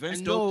 If you do events,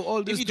 And dope. no, all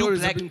if these you do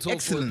stories have black been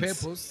told for a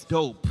excellence, purpose.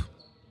 dope.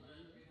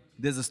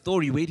 There's a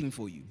story waiting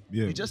for you.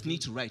 Yeah. You just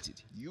need to write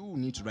it. You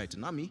need to write it,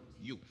 not me.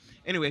 You.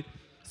 Anyway,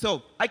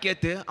 so I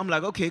get there. I'm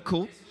like, okay,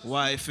 cool.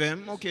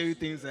 YFM. Okay,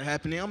 things are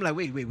happening. I'm like,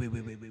 wait.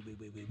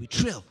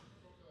 Trill.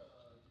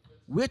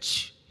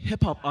 Which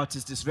hip hop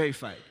artist is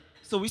verified?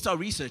 So we start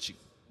researching.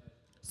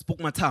 Spook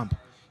Matambo.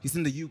 He's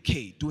in the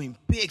UK doing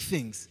big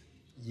things.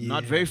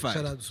 Not verified.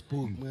 Shout out to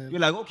Spook, man. You're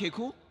like, okay,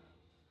 cool.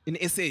 In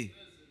SA,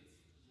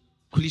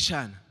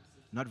 Kulishan,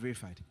 not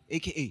verified.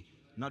 AKA,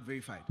 not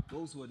verified.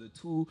 Those were the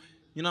two,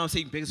 you know what I'm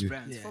saying, biggest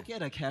brands. Yeah. Forget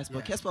that Casper.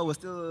 Yeah. Casper was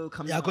still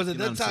coming Yeah, out, because you at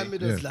know that what I'm time it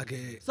saying? was like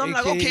a. So I'm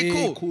like, okay, AKA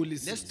cool.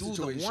 coolest Let's do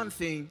situation. the one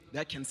thing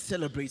that can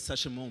celebrate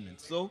such a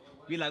moment. So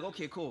we're like,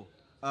 okay, cool.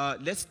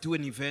 Let's do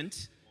an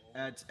event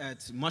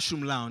at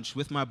Mushroom Lounge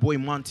with my boy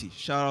Monty.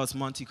 Shout out to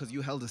Monty because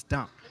you held us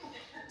down.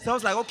 So I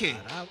was like, okay,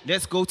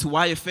 let's go to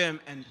YFM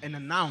and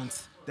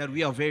announce that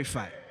we are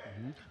verified.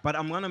 But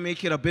I'm gonna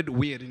make it a bit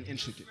weird and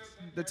intricate.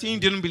 The team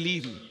didn't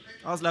believe me.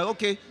 I was like,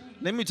 okay,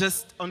 let me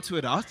just on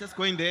Twitter. I was just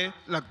going there,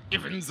 like,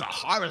 even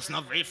Zahara's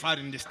not verified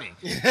in this thing.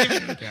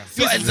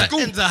 So,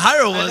 and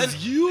Zahara was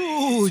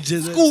huge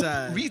at that Scoop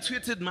time.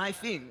 retweeted my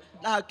thing.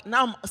 Like,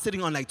 now I'm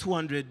sitting on like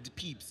 200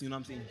 peeps, you know what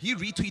I'm saying? He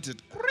retweeted.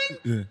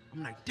 Yeah.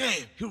 I'm like, damn,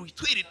 he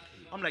retweeted.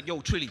 I'm like, yo,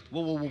 Trilly,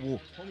 whoa.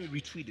 Homie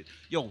retweeted.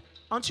 Yo,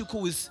 aren't you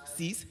cool with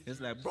C's?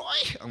 It's like, boy,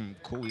 I'm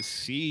cool with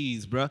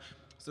C's, bruh.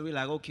 So we're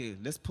like, okay,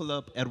 let's pull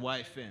up at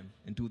YFM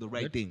and do the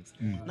right things.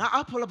 Now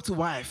I pull up to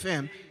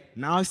YFM.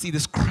 Now I see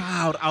this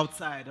crowd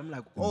outside. I'm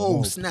like,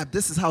 oh, snap,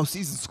 this is how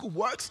Season Scoop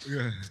works?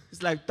 Yeah.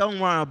 It's like, don't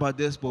worry about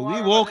this, but we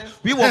walk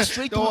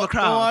straight through the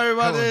crowd. Don't worry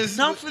about this.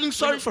 Now I'm feeling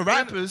sorry for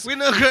rappers. We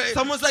know great.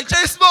 Someone's like,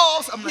 Jay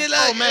Smalls. I'm like, You're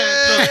like, oh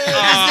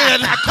man,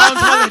 look, I can't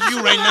holler at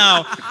you right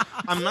now.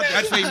 I'm not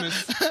that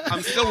famous.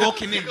 I'm still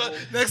walking in.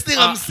 Next thing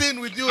I'm sitting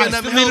with you I and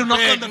I'm still need to knock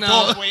on held the back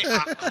now. door. Wait,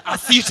 I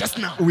see you just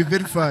now. We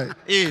verified.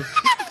 Yeah.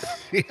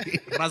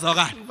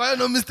 Razoga.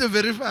 Final Mr.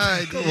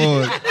 Verified. Come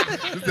on.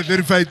 This is the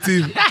verified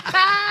team.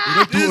 We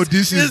don't do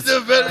This auditions. is the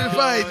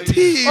verified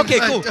team. Okay,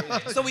 my cool.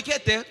 dog. So we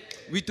get there.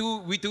 We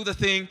do the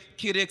thing.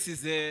 Kid X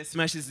is there.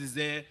 Smashes is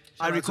there.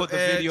 I out record to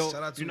the X, video.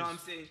 shout out to You know what I'm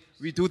saying?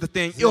 We do the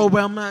thing. Yo,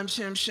 well, man,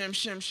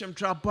 shim,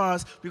 drop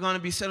bars. We're gonna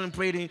be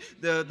celebrating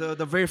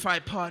the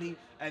verified party,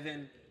 and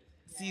then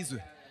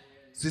Caesar,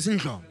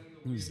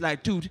 he's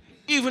like, dude,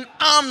 even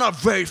I'm not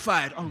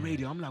verified on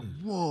radio. I'm like,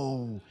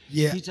 whoa.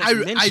 Yeah, He just I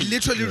mentioned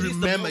literally he's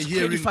remember the most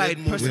hearing verified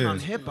that person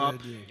moment. on hip hop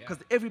because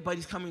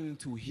everybody's coming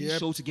to his Yep.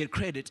 show to get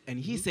credit, and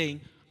he's saying,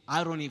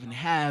 I don't even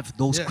have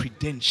those Yeah.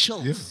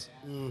 credentials.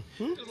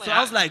 So I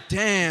was like,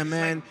 damn,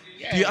 man,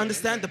 do you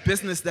understand the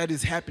business that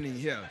is happening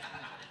here?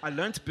 I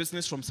learned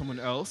business from someone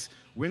else,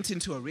 went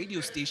into a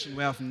radio station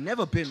where I've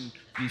never been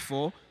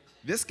before.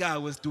 This guy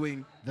was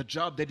doing the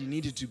job that he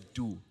needed to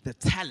do, the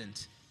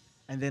talent.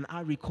 And then I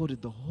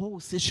recorded the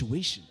whole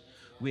situation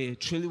where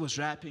Trilly was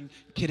rapping,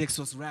 Kid X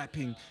was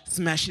rapping,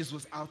 Smashes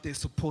was out there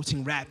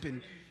supporting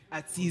rapping,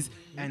 Atsiz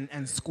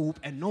and Scoop,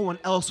 and no one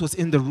else was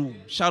in the room.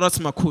 Shout out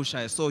to Makusha,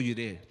 I saw you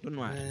there. Don't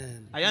worry.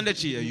 Man.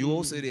 Ayandachi, you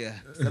also there.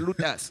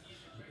 Salute us.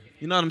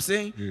 You know what I'm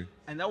saying? Yeah.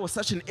 And that was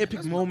such an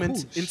epic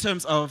moment in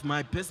terms of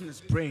my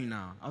business brain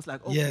now. I was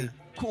like, okay, Yeah.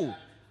 cool.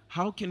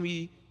 How can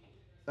we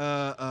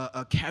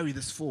carry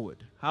this forward?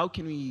 How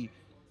can we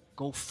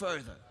go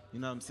further? You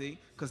know what I'm saying?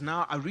 Because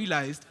now I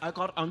realized I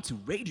got onto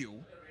radio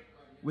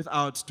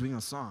without doing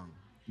a song.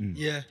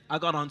 Yeah. I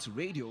got onto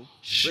radio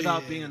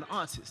without being an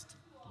artist.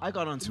 I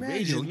got onto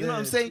radio. Imagine You know what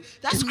I'm that. saying?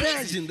 That's Imagine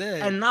crazy.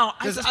 that. And now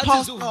I There's just artists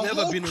passed who've a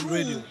never whole been on crew,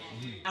 radio.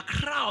 a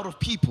crowd of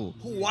people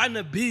Who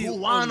wanna be? who on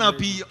wanna radio.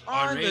 be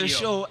on the radio.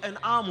 show, and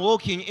I'm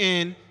walking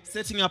in,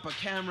 setting up a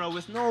camera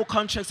with no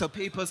contracts or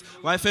papers.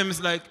 YFM is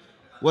like,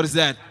 "What is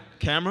that?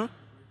 Camera?"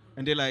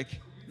 And they're like,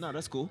 "No,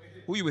 that's cool.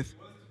 Who you with?"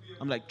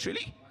 I'm like,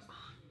 "Trilly."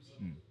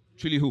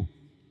 Trilly who?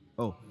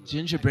 Oh,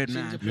 Gingerbread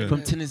Man Gingerbread from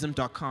Man.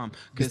 Tinism.com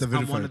because Mr. I'm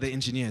one Verified. of the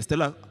engineers. They're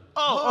like,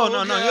 oh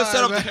no, okay, you're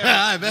set up the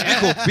alright, camera.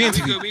 We cool, be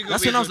interviewed.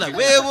 That's when I was like,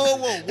 wait,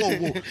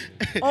 whoa.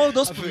 All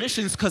those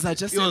permissions because I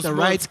just Yo, said the Smalls,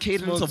 right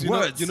cadence Smalls, of you know-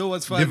 words. You know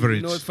what's funny? Leverage.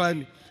 You know what's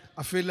funny?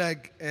 I feel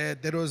like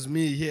that was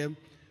me here,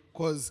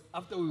 because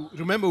after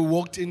we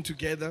walked in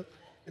together,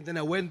 and then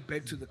I went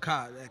back to the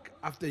car like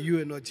after you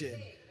were not here.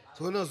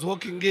 So when I was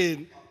walking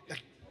in,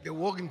 like they're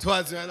walking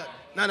towards me, I'm like,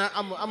 nah,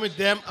 I'm with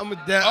them.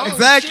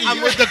 Exactly.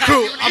 I'm with the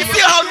crew. You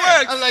see how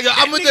it works? I'm like,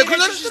 I'm with the crew.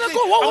 That's No, just no, it.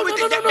 whoa, I'm with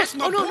no, the- no, that's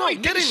my no, boy.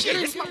 get in, Shit, get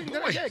in, that's my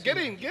boy. yeah, get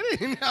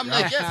in. I'm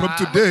like, yeah.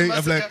 From today, I'm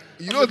Massacre. like,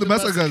 you I'm know with the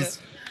massacres.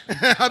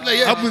 I'm like,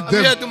 yeah, I'm with I'm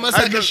them. here to I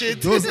massacre know-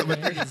 shit. Those are my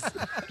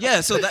niggas.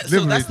 Yeah, so that's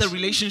the Leverage.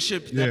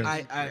 relationship that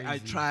Yeah. I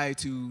try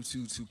to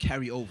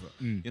carry over.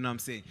 You know what I'm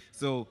saying?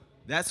 So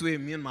that's where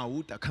me and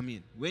Mawuta come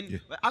in.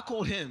 When I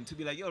call him to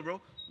be like, yo,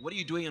 bro, what are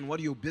you doing and what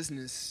are your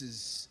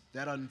businesses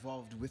that are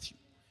involved with you?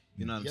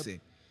 You know what I'm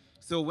saying?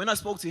 So when I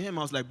spoke to him,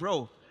 I was like,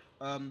 bro,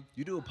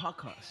 you do a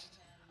podcast.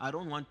 I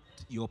don't want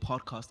your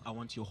podcast. I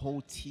want your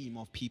whole team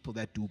of people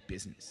that do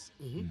business.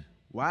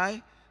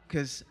 Why?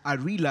 Because I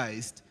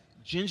realized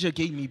Ginger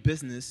gave me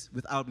business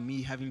without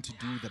me having to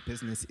do the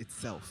business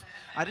itself.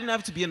 I didn't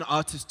have to be an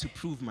artist to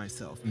prove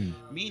myself.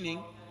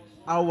 Meaning,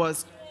 I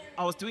was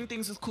doing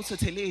things with Kusa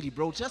Teledi,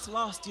 bro. Just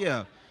last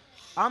year,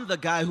 I'm the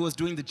guy who was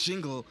doing the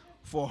jingle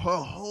for her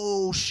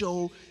whole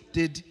show.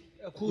 You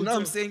know what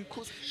I'm saying?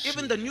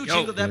 Even the new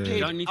jingle that played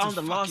Y'all need to on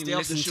the last fucking day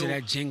of the listen show. to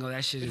that jingle.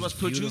 That shit It is was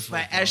produced beautiful,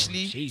 by bro.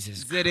 Ashley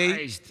Jesus Zede.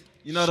 Christ.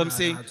 You know what I'm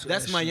saying? out to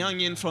That's my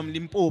youngin from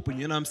Limpopo.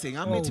 You know what I'm saying?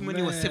 I met him when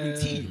he was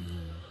 17.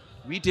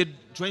 We did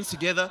joints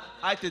together.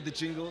 I did the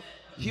jingle.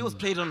 He was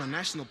played on a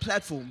national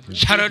platform. He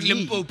Shout out gave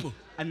me Limpopo.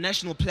 A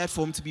national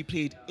platform to be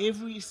played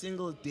every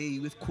single day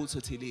with Koto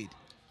Teled.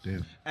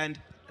 Damn. And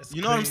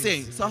you know what I'm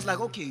saying? So I was like,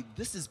 okay,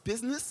 this is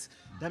business.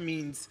 That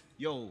means,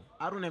 yo,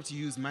 I don't have to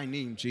use my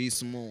name, Jay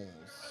Smalls,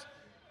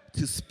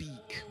 to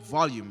speak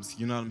volumes.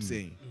 You know what I'm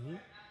saying?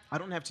 I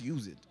don't have to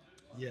use it.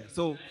 Yeah.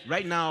 So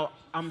right now,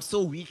 I'm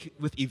so weak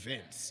with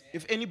events.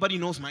 If anybody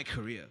knows my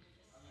career,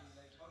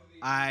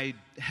 I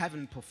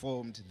haven't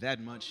performed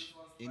that much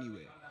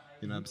anywhere.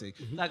 You know what I'm saying?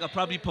 Like I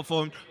probably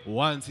performed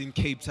once in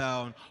Cape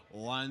Town,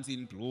 once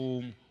in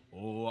Bloem,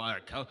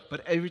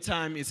 but every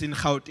time it's in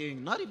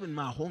Gauteng, not even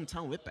my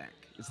hometown Witbank.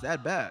 It's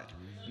that bad.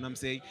 You know what I'm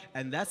saying?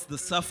 And that's the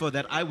suffer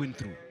that I went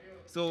through.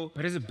 So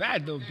But is it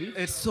bad though, B?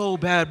 it's so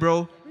bad,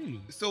 bro.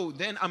 So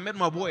then I met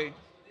my boy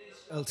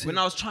LT. when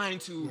I was trying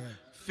to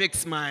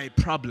fix my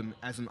problem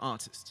as an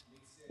artist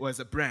or as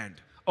a brand.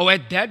 Oh,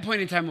 at that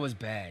point in time, it was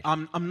bad.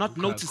 I'm not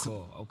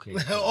noticeable. Cool. Okay.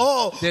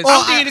 Oh, There's-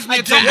 oh, I'm thinking it's me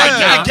I talking get, about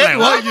now. I get Like,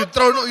 why what? you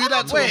throw no, you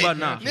not Wait, talking but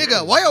now.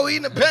 nigga. Why are we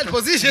in a bad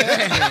position?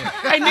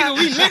 Hey, nigga,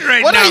 we lit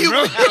right What now, are you?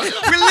 bro.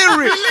 we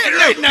literally lit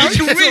right now. Did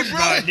you What you see, talking bro?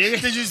 about,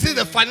 nigga? Did you see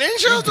the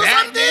financials or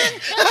bad,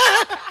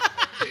 something?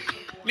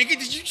 Nigga,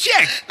 did you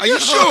check? Are you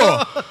sure?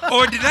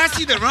 Or did I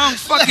see the wrong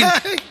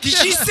fucking... Did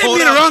she send me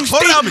the wrong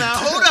statement?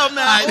 Hold up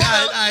now.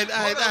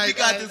 I We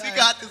got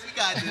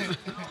this.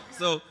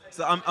 So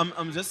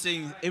I'm just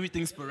saying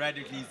everything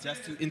sporadically,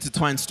 just to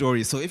intertwine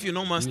stories. So if you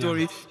know my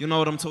story, you know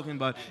what I'm talking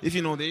about. If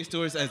you know their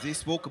stories as they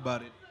spoke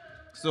about it.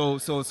 So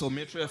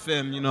Metro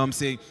FM, you know what I'm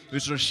saying,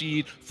 with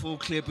Rashid, full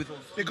clip with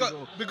Because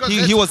he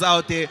that's- was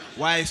out there,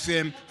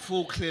 YFM,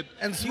 full clip.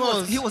 And he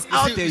Smalls, was you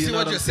out see- there, you you see know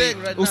what what I'm you're saying?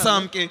 saying right now,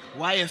 Usamke,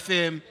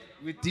 YFM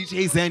with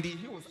DJ Zandy,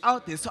 he was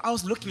out there. So I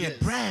was looking Yes. at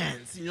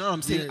brands, you know what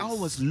I'm saying? Yes. I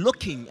was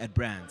looking at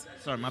brands.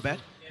 Sorry, my bad.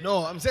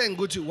 No, I'm saying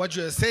Gucci, what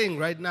you are saying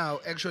right now,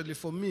 actually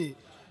for me,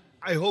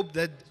 I hope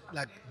that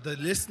like the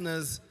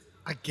listeners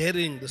are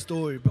getting the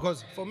story,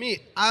 because for me,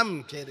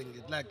 I'm getting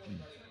it. Like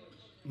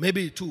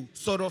maybe to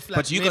sort of like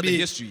But you got the maybe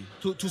history.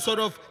 To sort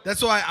of,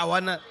 that's why I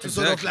wanna to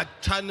sort of Exactly.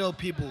 like channel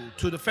people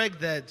to the fact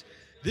that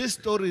these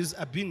stories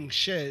are being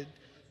shared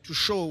to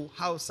show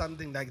how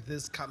something like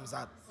this comes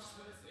up.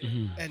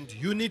 And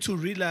you need to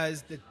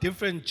realize the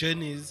different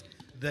journeys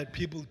that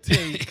people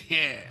take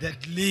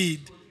that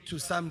lead to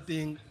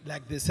something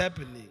like this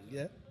happening.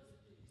 Yeah,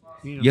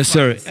 Yes,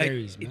 sir.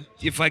 Series, man.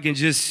 If I can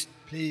just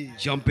please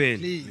jump in,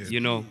 Please, you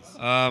know.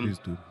 Please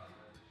do.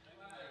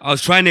 I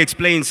was trying to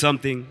explain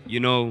something, you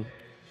know,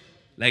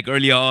 like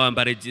earlier on,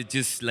 but it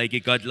just like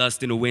it got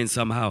lost in the wind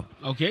somehow.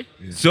 Okay.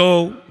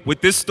 So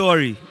with this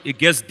story, it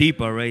gets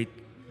deeper, right?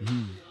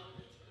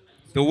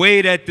 The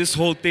way that this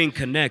whole thing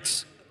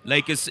connects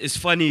Like it's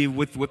funny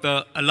with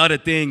a lot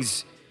of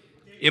things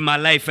in my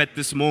life at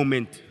this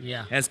moment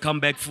Yeah. has come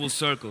back full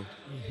circle.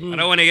 I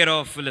don't want to get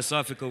all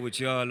philosophical with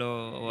y'all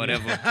or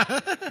whatever.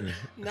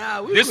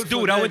 Nah, we This good for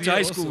dude, I that went to here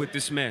high school also. with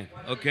this man,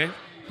 okay?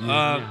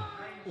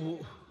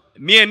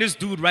 Me and this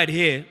dude right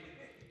here,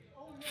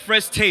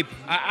 first tape,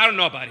 I don't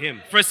know about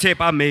him. First tape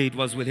I made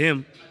was with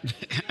him.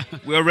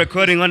 We were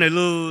recording on a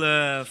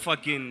little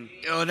fucking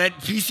Yo, that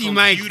PC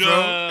mic, computer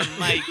bro.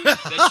 mic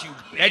that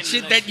you That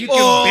shit that you can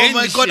Oh bend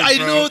my the God, shit, I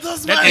bro. know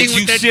those That mics. thing And you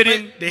with that sit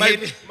in, the My,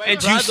 head. my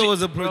and you brother sit-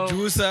 was a bro.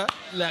 producer,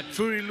 like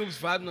Fury Loops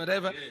Vibe,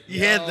 whatever. He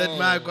had that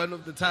mic one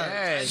of the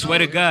time. Swear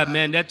to God,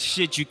 man, that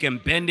shit you can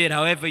bend it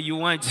however you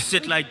want.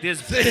 Sit like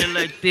this, bend it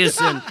like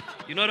this, and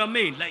you know what I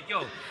mean? Like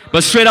yo,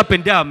 but straight up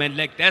and down, man.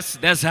 Like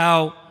that's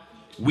how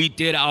we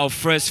did our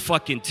first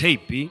fucking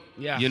tape, B.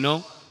 Yeah. You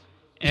know,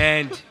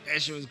 and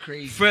That shit was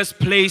crazy. first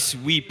place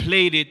we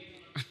played it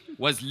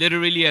was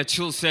literally a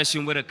chill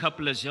session with a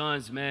couple of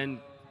Johns, man.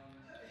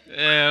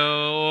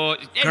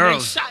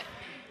 Girls.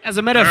 As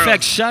a matter of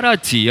fact, shout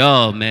out to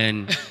y'all,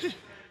 man.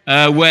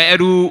 We're at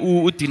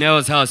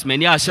Dinel's house,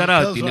 man. Yeah, shout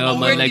out Girls Dinel, were- man,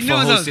 we're like at for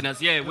Dinel's hosting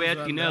us. Yeah, we're at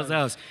Dinel's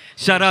house.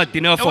 Shout out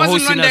Dinel for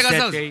wasn't hosting us Londega's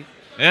that house. day.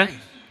 Yeah?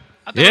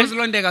 I thought it was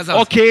Londega's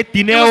house. Okay, It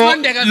Dineo, was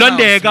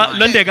Londega's house,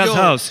 man. Londega's Yo,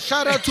 house.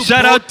 shout out to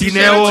Shout out both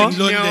Dineo. Dineo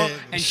Londe.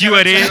 And She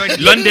were there.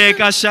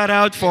 Londega, shout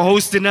out for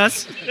hosting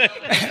us.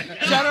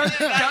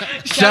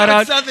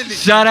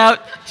 Shout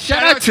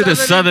out to the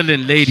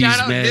Sutherland ladies, Shout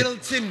out man.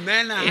 Littleton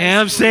Manor. You know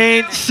what I'm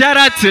saying? Shout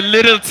out to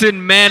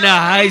Littleton Manor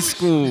High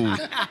School.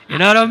 You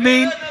know what I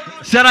mean?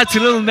 Shout out to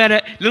Littleton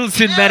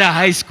Manor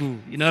High School.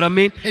 You know what I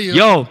mean?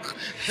 Yo,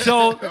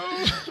 so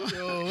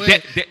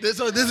that-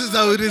 So this is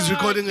how it is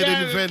recording at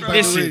an event, by the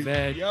listen,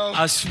 way. man.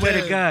 I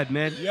swear to God,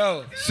 man.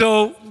 Yo.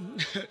 So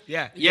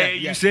Yeah,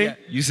 you say?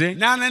 You say?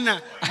 No.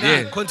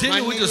 Yeah.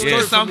 Continue with your Yeah. story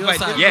from your Somebody-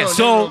 side. Yeah, No,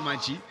 so- my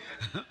G.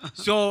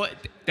 So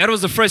that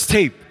was the first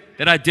tape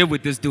that I did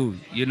with this dude,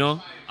 you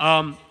know?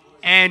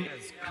 And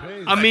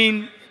I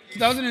mean,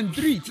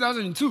 2003,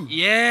 2002.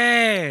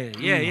 yeah.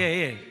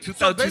 So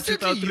 2002,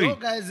 basically, 2003. your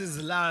guys'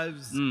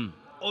 lives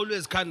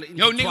always kind of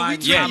Yo, nigga, we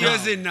intertwined 2 Yeah,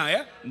 years in now,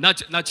 yeah?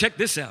 Now check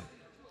this out.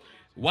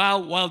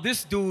 While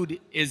this dude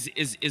is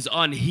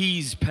on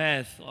his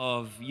path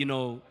of, you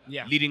know,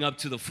 Yeah. leading up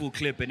to the full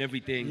clip and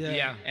everything,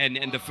 Yeah. and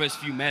the first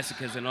few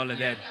massacres and all of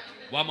that,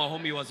 while my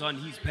homie was on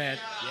his path,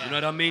 you know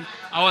what I mean?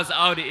 I was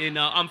out in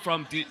I'm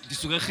from from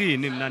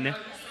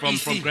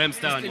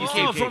Grahamstown,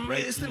 Eastern Oh, Cape, from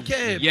right? Eastern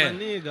Cape, Yeah. my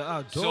nigga.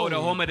 Ah, So dope. the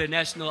home of the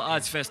National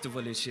Arts Festival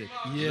and shit.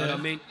 You know Yeah. what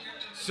I mean?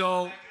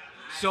 So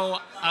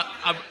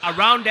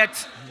around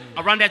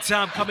that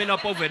time coming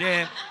up over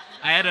there,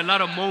 I had a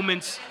lot of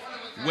moments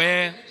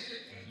where,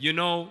 you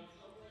know,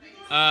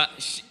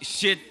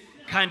 shit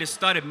kind of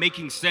started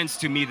making sense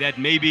to me that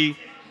maybe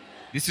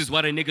this is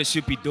what a nigga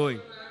should be doing,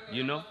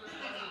 you know?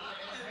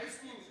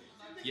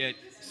 Yeah,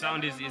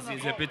 sound is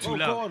a bit too Oh,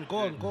 loud. go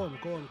on.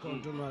 Don't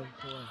worry. Don't worry.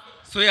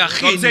 So yeah,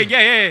 So I'm saying,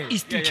 yeah.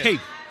 Eastern yeah. Cape.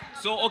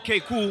 So, okay,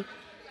 cool.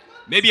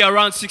 Maybe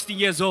around 16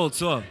 years old,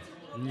 so.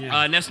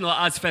 National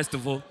Arts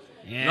Festival.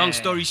 Yeah. Long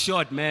story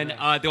short, man,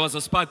 there was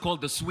a spot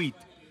called The Suite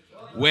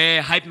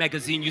where Hype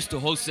Magazine used to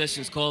host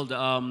sessions called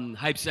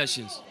Hype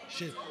Sessions.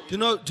 Shit. Do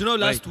you know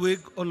last week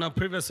on our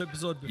previous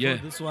episode before Yeah.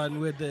 this one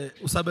with the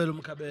Usabelo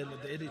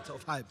Mukabelo, the editor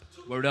of Hype,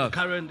 Word the up.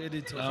 current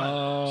editor of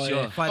Oh, Hype.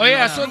 Sure. Oh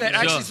yeah, I saw Sure. that.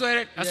 I actually saw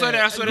that. I saw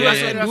that. I saw that. Yeah. I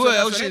saw that. And I we saw were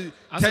that. actually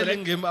I saw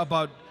telling that. him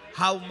about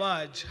how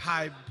much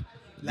Hype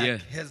Yeah.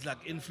 has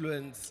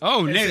influence.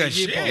 Oh, as a nigga, hip-hop.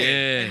 shit.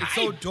 Yeah. And it's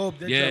so dope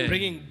that Yeah. you're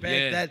bringing back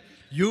Yeah. that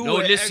you No,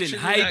 were listen,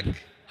 actually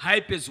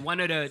Hype is one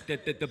of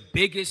the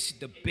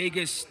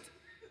biggest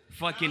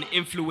fucking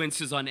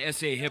influences on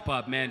SA hip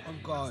hop, man. Oh,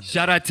 God.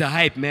 Shout out to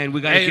Hype, man. We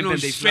gotta Hey, give no, them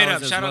their straight flowers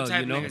up. as Shout well, out to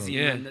Hype you know? Magazine,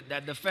 Yeah. man.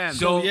 The fam.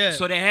 So, yeah.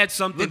 so they had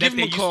something We'll that give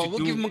they him a used call. to We'll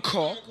do. give him a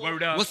call.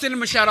 Word up. We'll send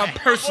him a shout out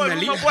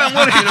personally. My boy, I'm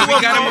gonna hit you We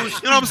up. got him on You know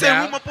what I'm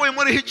saying? speed My boy, I'm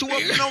gonna hit you up.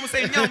 You know what I'm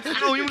saying?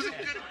 You was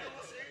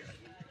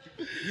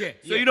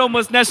So you know,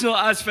 most National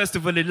Arts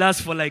Festival, it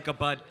lasts for like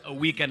about a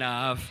week and a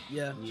half.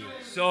 Yeah.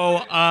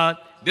 So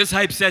this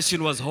Hype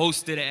session was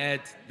hosted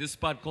at this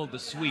spot called The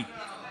Suite.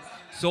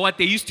 So what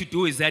they used to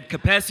do is that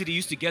capacity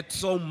used to get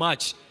so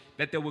much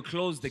that they would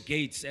close the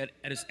gates at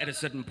a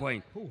certain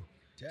point.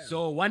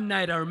 So one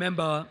night I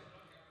remember,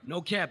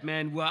 no cap,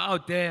 man, we were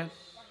out there.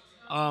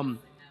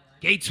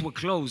 Gates were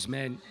closed,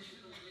 man.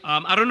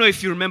 I don't know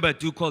if you remember a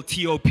dude called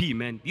TOP,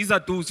 man. These are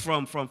dudes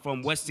from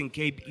Western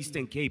Cape,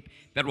 Eastern Cape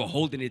that were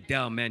holding it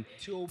down, man.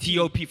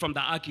 TOP from the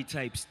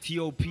Archetypes,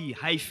 TOP,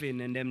 Hyphen,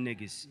 and them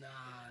niggas.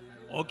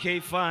 Okay,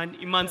 fine.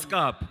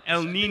 Imanskap,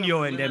 El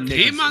Nino, and them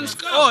niggas.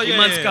 Imanskap? Oh, yeah.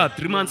 Imanskap,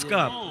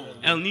 Rimanskap.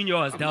 El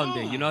Nino was down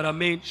there, you know what I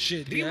mean?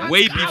 Shit. Yeah.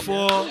 Way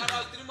before,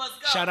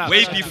 Shout out.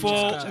 way shout out,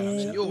 before shout out.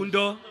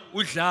 Undo,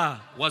 Udla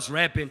was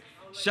rapping.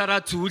 Shout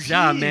out to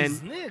Udla, man.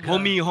 nigga.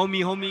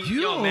 Homie.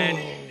 Yo,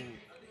 man.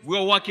 We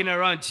were walking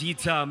around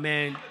G-Town,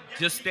 man.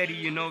 Just steady,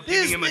 you know,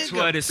 giving him a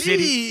tour of the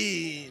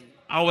city.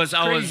 I was,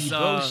 Crazy,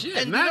 bro. Shit,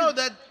 And man. you know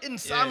that in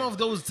some Yeah. of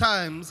those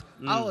times,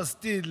 I was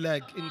still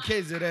in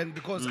KZN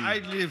because I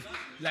live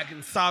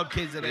in South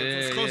KZN.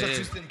 It's closer yeah.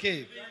 to Eastern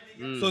Cape.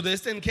 So the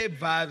Eastern Cape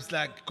vibes,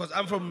 like, because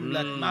I'm from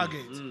like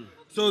Margate.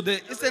 So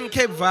the Eastern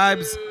Cape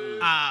vibes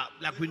are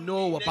like we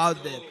know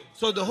about them.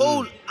 So the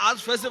whole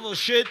arts festival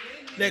shit,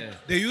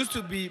 like there used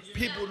to be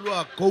people who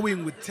are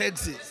going with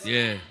taxis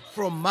Yeah.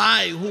 from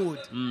my hood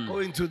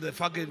going to the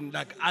fucking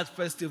like art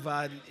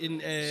festival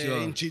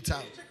in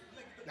G-Town.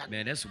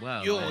 Man, that's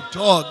wild. Yo, man.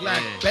 dog,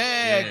 like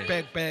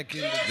Yeah. back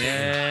in the day.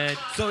 Man.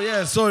 So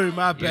yeah, sorry,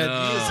 my bad.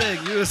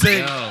 Yo. You were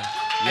saying. Yo.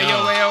 Hey,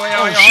 Yo.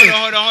 wait, shit.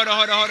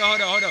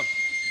 hold on.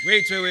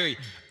 Wait.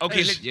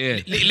 Okay,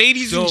 Yeah.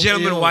 ladies and So,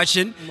 gentlemen yo.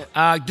 watching,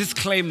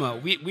 disclaimer: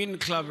 we're in the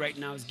club right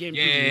now. It's getting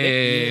pretty lit.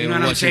 Yeah, You know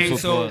what I'm watching saying?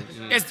 football.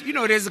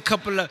 So, there's a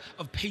couple of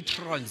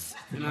patrons,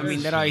 you know what I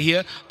mean, that are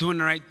here doing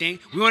the right thing.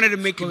 We wanted to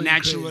make it going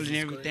natural crazy,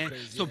 and it's going everything.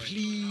 crazy, So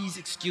please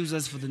excuse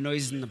us for the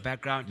noises in the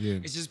background. Yeah.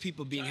 It's just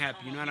people being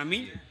happy. You know what I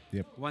mean?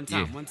 Yep. One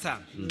time.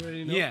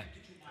 already know. Yeah.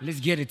 Let's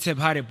get it. Tip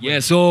hot. Yeah,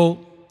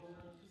 so,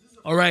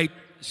 all right.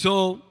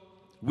 So,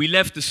 we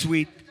left the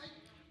suite.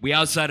 We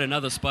outside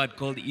another spot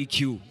called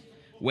EQ,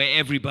 where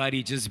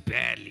everybody just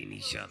battling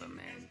each other,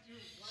 man.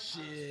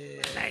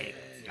 Shit. Like,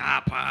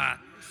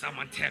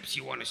 someone taps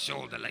you on the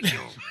shoulder like, yo,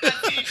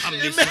 I'm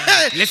this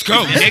side. Let's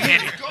go, nigga.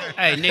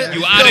 Hey, nigga,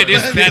 you out of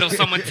this battle.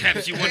 Someone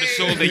taps you on the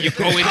shoulder. You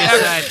go in this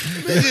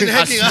side.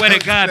 I swear to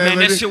God, man,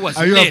 that shit was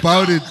Are you lit.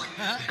 about it?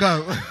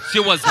 Come.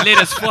 Shit was lit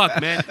as fuck,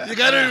 man. You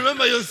gotta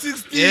remember you're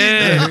 16.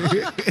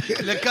 Yeah.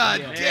 Like,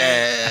 God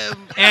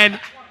damn. And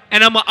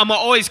I'ma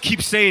always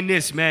keep saying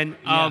this, man.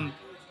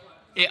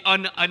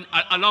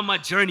 Along my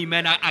journey,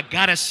 man, I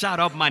gotta shout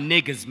out my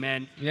niggas,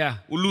 man. Yeah.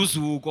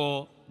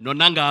 Uluzuko,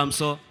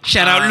 Nonangamso.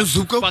 Shout out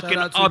Luzuko. Fucking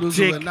Shout out to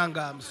Luzu and Uptick.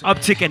 Nangams.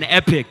 Uptick and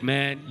Epic,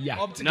 man. Yeah.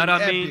 Uptick You know what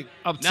I and mean? Epic.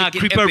 Uptick Nah, and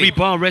Creeper Epic.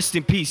 Reborn, rest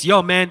in peace.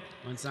 Yo, man.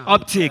 One time.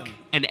 Uptick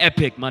and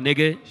Epic, my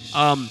nigga.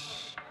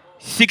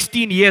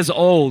 16 years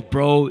old,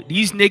 bro.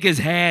 These niggas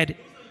had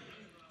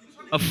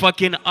a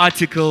fucking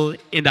article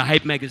in the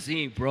Hype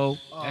magazine, bro.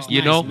 That's you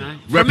nice, know, man.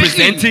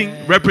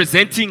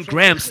 representing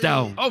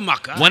Grahamstown. Oh my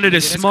God. One of the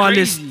That's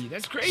smallest crazy.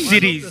 That's crazy.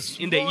 cities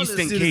in the Smallest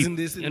Eastern cities Cape. in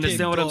the Eastern You understand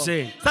Cape, what I'm dog.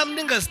 saying? Some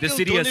niggas still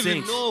city don't of even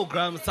Saints. know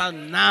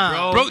Grahamstown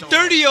now. Bro,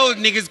 30-year-old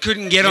niggas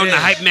couldn't get on the Yeah.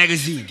 Hype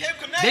magazine.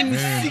 Then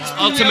 16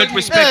 Ultimate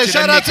respect Hey, to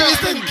shout them out to niggas.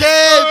 Eastern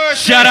Cape.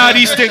 Shout out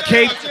Eastern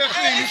Cape.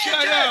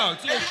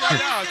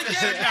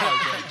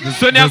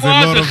 So now There's a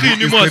lot of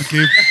Eastern Eastern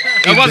Cape.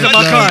 That wasn't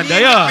my That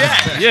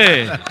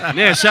kind.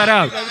 Yeah. Shout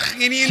out.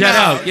 Shout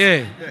out.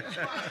 Yeah.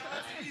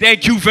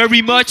 Thank you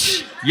very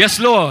much. Yes,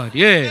 Lord.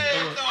 Yeah.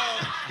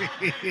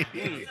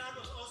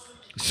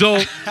 So,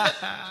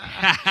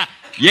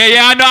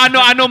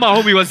 I know my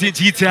homie was in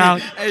G-Town.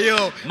 Hey,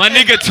 yo. My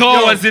nigga Tor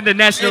Yo, was in the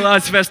National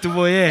Arts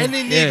Festival, yeah.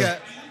 Any Yeah. nigga,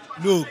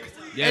 look,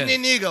 Yeah. any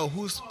nigga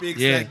who speaks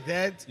Yeah. like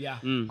that, Yeah.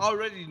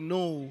 already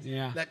know.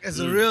 Yeah. Like as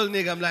a real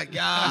nigga, I'm like,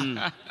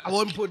 I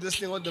won't put this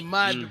thing on the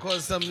mic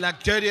because some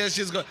like 30 years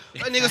she's got.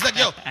 But niggas like,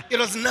 yo, it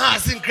was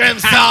Nas in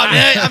Grahamstown.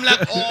 Eh? I'm like,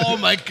 oh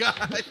my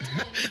god,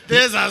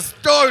 there's a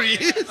story.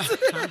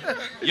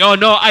 Yo,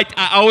 no, I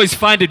always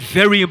find it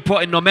very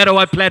important, no matter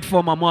what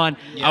platform I'm on,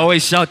 I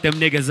always shout them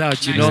niggas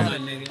out, you know?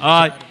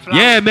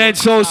 Yeah, man,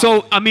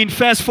 so, I mean,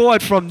 fast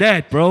forward from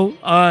that, bro.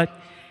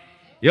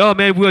 Yo,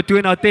 man, we were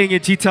doing our thing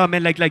in G-Town,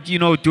 man, like, you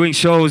know, doing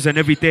shows and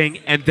everything.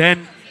 And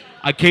then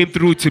I came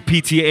through to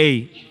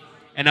PTA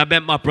and I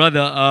met my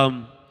brother,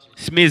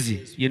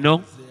 Smizzy, you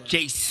know?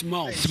 J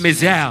Smoke.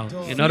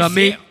 Smizzle, you know what I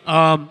mean?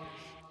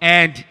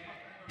 And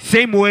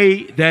same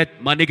way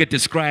that my nigga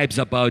describes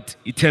about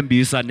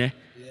Itembi Usane,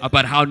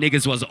 about how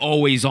niggas was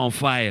always on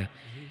fire.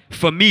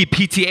 For me,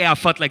 PTA, I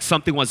felt like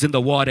something was in the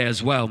water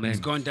as well, man.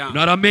 It's going down. You know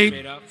what I mean?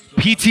 Straight up.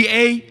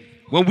 PTA,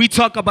 when we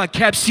talk about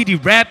Cap City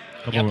rap,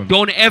 on.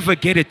 don't ever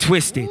get it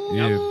twisted.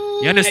 Yeah.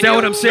 You understand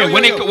what I'm saying?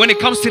 When it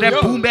comes to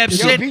that boom bap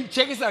shit,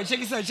 Check this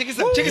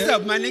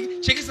out, my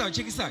nigga. Check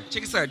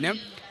this out, Nem.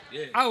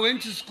 I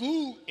went to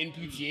school in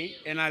PTA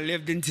and I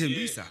lived in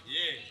Tembisa.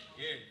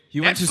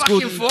 You That went to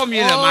school. fucking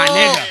formula, my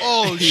nigga.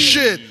 Oh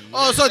shit.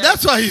 Oh, so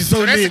that's why he's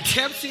so That's a lit.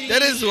 Cap City.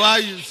 That is why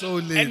you're so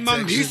lit. And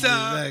actually.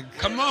 Mambisa, Like,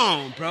 come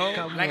on, bro.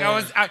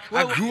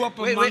 I grew up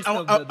Wait, amongst I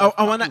the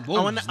wanna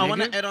wolves,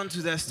 wanna nigga. add on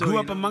to that story. Grew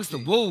up amongst the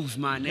wolves,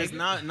 my Because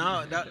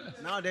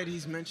nigga. now that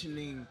he's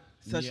mentioning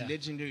such Yeah.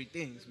 legendary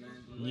things, man.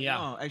 Yeah.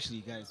 No, actually,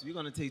 guys, we're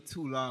gonna take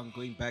too long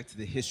going back to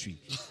the history.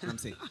 You know what I'm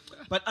saying,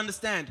 but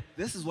understand,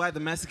 this is why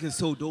the massacre is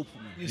so dope for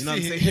me. You know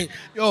what I'm saying?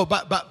 Yo,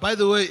 but by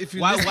the way, if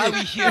you Why listen- we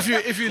here? if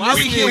you Why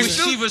we listening, here with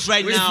Shivas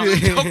right now?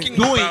 talking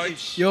doing about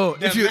it. yo,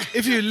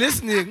 if you're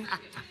listening,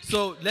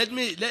 so let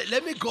me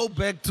go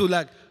back to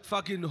like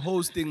fucking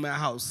hosting my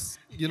house.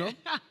 You know,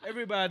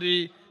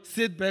 everybody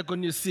sit back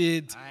on your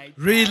seat,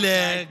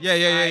 relax. Yeah.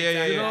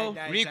 You know,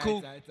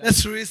 Riku.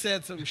 let's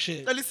reset some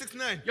shit.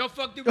 39. Yo,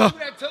 fuck, did Yo. we do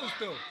that toast,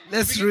 though?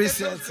 Let's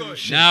reset some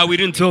shit. nah, we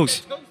didn't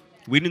toast.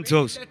 We didn't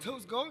toast. That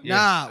toast going?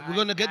 Nah, we're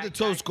gonna get the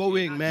toast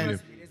going, man.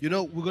 You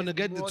know, we're gonna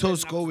get the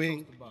toast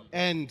going,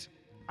 and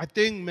I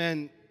think,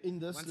 man, in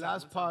this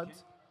last part,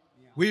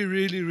 we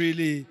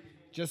really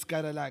just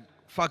gotta like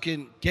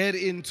fucking get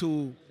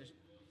into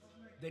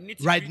The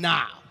nitty-gritty. right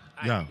now,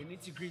 Yeah. The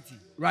nitty-gritty.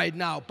 right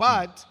now.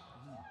 But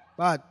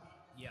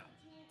Yeah.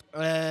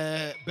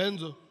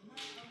 Benzo,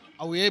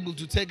 are we able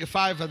to take a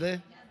fiver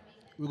there?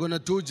 We're gonna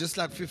do just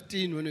like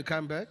 15 when we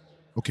come back.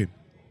 Okay.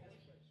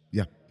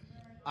 Yeah.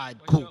 Alright,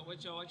 cool.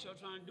 What y'all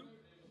trying to do?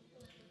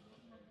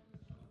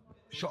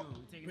 Sure.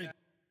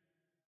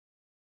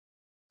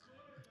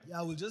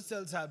 Yeah, we'll just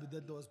tell Tabi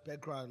that there was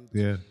background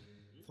Yeah.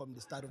 from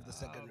the start of the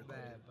second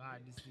recording.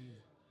 Bad this season.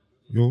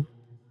 Yo.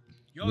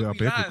 Yo, We are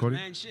back live, recording.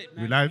 man. Shit,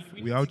 We man. live.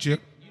 need We to out here.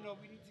 get- You know,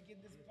 we need to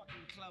get this fucking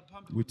club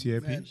pumping. With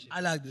TAP. Man, I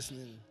like this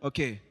name.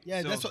 Okay.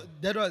 Yeah, so,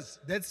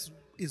 that's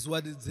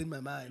what is in my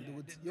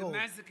mind. The Yo,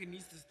 massacre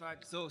needs to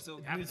start. So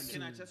Happening.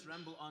 can I just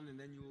ramble on and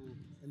then you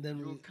and then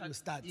you'll we'll cut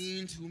start.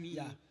 into me?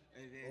 Yeah.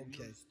 And then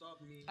Okay. you'll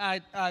stop me. I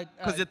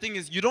Because the thing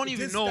is, you don't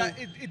even know.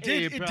 It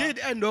did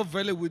end off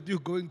really with you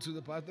going to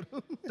the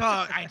bathroom.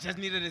 Dog, I just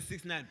needed a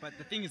 6'9", but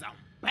the thing is, I'm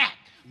back.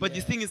 But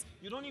the thing is,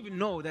 you don't even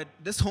know that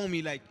this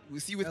homie, like we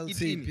see with LT,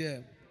 Itini. yeah.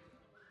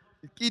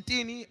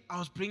 Itini, I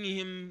was bringing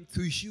him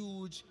to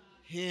huge,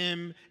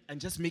 him,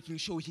 and just making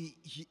sure he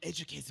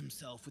educates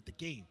himself with the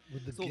game.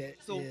 With the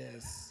so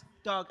yes.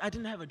 dog, I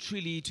didn't have a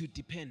Trilly to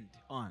depend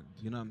on.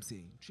 You know what I'm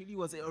saying? Trilly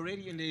was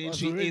already in the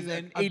Was industry already as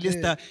an like up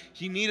A-lister. there.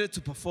 He needed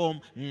to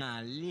perform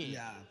ngale.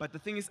 Yeah. But the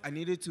thing is, I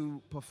needed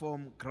to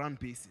perform ground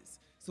bases.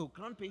 So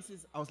ground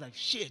bases, I was like,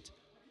 shit.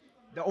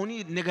 The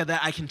only nigga that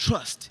I can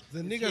trust. The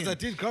is niggas him. that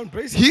did crown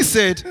braces. He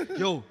said,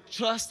 yo,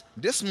 trust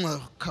this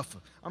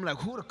motherfucker. I'm like,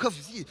 who the cuff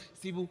is he?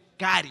 Sibu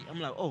Gotti. I'm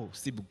like, oh,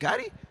 Sibu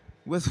Gotti?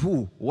 With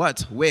who? What?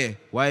 Where?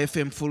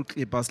 YFM full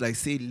clip. I was like,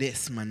 say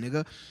less, my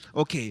nigga.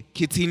 Okay,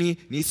 Kitini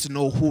needs to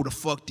know who the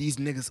fuck these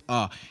niggas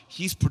are.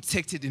 He's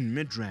protected in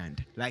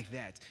Midrand, like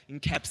that. In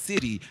Cap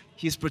City,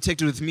 he's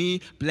protected with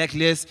me,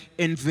 Blacklist,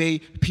 Envy,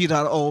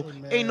 P.O.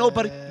 Ain't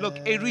nobody. Look,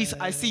 Aries,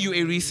 I see you,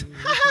 Aries.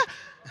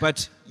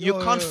 But you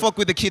can't fuck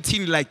with the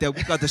Kitini like that.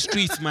 We got the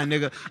streets, my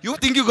nigga. You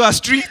think you got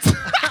streets?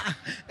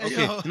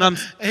 Okay,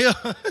 Hey yo,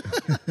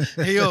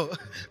 hey yo,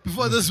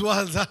 before this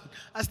was out,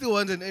 I still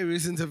want an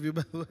Aries interview,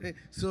 by the way.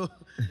 So,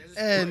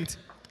 and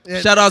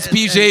Shout outs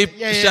PJ,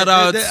 shout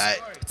outs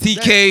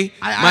TK,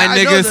 my I know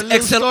the niggas,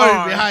 little story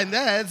XLR. behind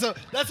that. So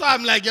that's why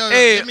I'm like, yo,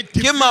 Hey, let me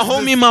give my diffuse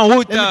homie this. my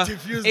Let hoota. me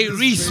diffuse Hey, this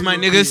Reese, very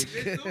my quick.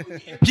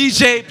 niggas.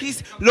 PJ,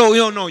 please. No,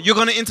 you're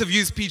gonna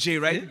interview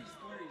PJ, right?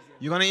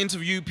 You're gonna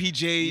interview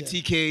PJ,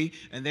 TK,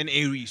 and then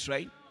A Reese,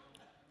 right?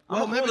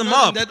 Well, I'm gonna maybe call him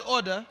not up. in that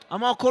order. I'm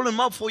gonna call him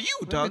up for you,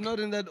 Maybe dog. not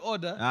in that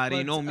order. Ah, they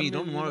but, know me. I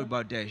Don't mean, worry you know.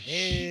 about that shit.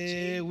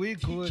 Hey, we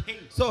could.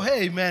 So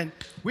hey, man,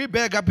 we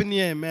back up in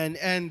here, man,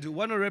 and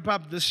want to wrap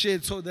up this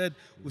shit so that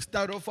we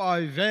start off our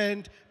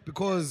event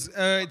because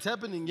it's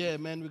happening, yeah,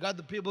 man. We got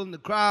the people in the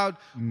crowd.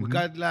 We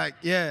got like,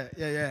 yeah.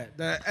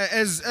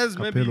 As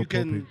maybe Capello you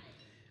can popping.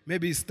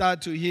 maybe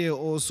start to hear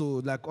also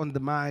like on the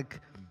mic.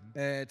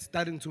 It's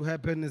starting to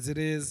happen as it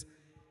is.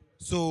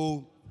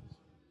 So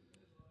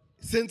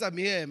since I'm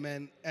here,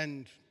 man,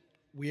 and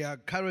we are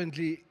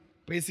currently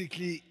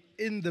basically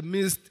in the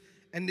midst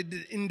and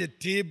in the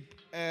deep,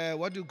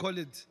 what do you call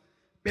it?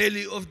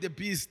 Belly of the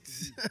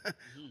beast,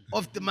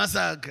 of the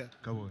massacre.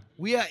 Come on.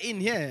 We are in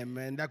here,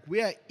 man. Like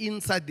we are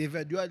inside the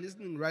event. You are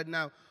listening right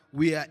now.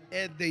 We are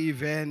at the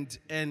event,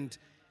 and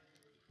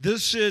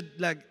this shit,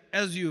 like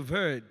as you've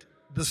heard,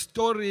 the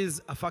stories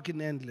are fucking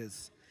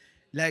endless.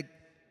 Like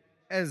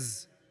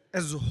as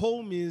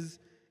homies,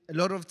 a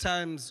lot of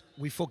times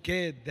we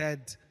forget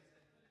that,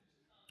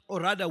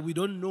 or rather, we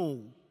don't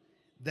know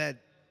that.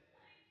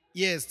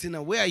 Yes,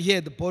 Tina, we are here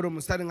at the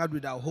bottom, starting out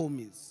with our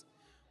homies.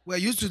 We're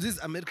used to these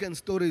American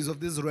stories of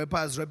these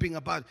rappers rapping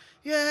about,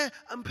 yeah,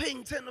 I'm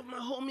paying 10 of my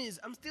homies.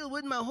 I'm still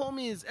with my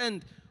homies.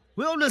 And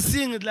we're always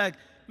seeing it like,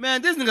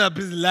 man, these niggas are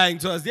busy lying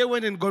to us. They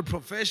went and got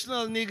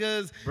professional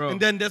niggas. Bro. And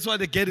then that's why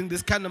they're getting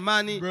this kind of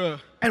money. Bro.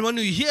 And when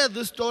you hear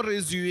the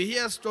stories, you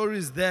hear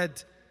stories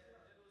that,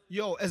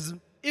 yo, as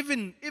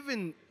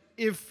even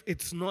if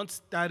it's not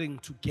starting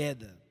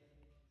together,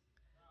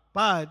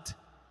 but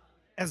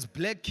as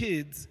black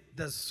kids,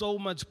 there's so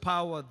much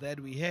power that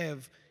we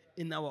have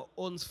in our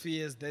own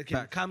spheres that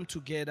can come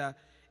together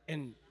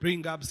and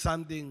bring up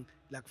something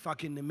like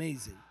fucking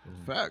amazing.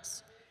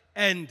 Facts.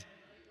 And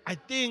I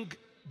think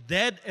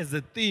that as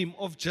a theme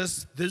of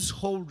just this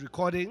whole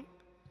recording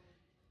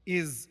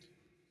is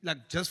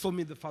like just for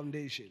me the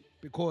foundation,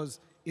 because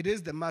it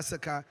is the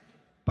massacre,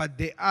 but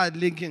they are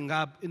linking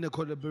up in a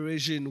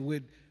collaboration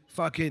with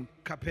fucking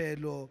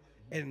Capello,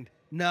 and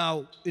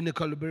now in a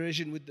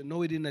collaboration with the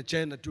No Hidden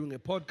Agenda doing a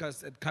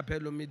podcast at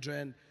Capello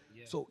Midrand.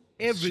 So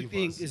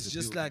everything is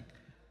just like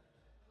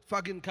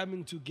fucking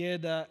coming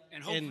together,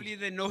 And hopefully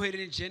the No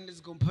Hidden Agenda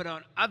is gonna put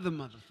on other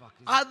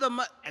motherfuckers. at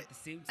the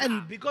same time.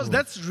 and because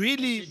that's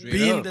really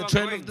been up. the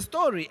trend of the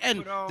story, and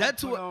Put on,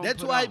 that's put what on, that's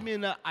put why on. I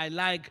mean I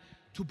like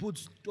to put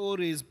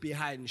stories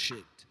behind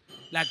shit.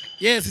 Like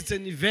yes, it's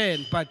an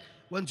event, but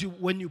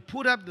when you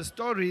put up the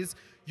stories,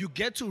 you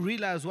get to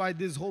realize why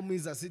these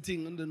homies are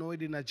sitting on the No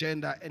Hidden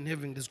Agenda and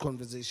having this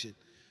conversation.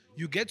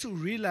 You get to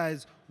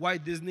realize why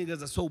these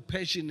niggas are so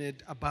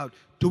passionate about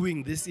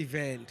doing this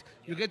event.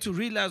 You get to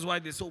realize why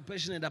they're so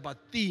passionate about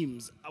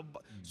themes,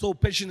 so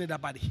passionate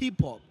about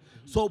hip hop,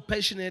 so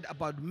passionate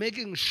about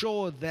making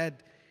sure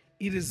that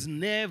it is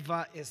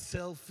never a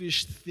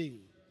selfish thing.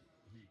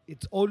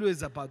 It's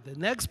always about the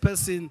next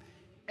person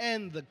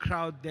and the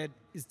crowd that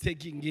is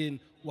taking in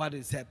what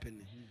is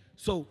happening.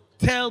 So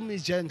tell me,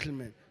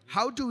 gentlemen,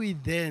 how do we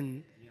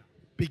then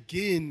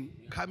begin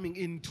coming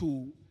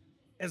into,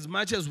 as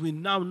much as we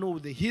now know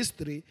the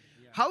history,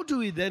 how do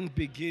we then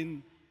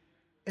begin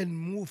and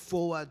move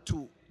forward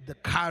to the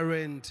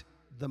current,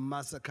 the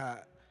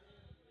massacre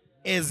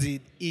as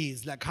it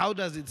is? Like, how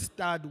does it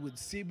start with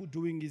Sibu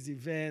doing his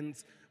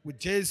events, with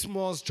Jay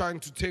Smalls trying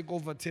to take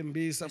over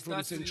Tembisa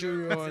from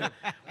Centurion,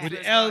 with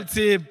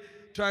L-Tip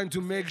trying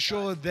to make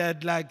sure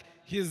that like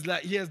he has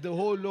the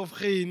whole of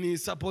Khini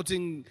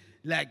supporting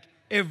like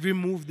every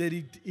move that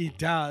he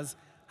does.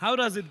 How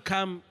does it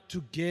come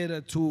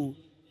together to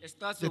It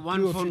starts the with one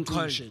three of phone you doing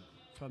call shit?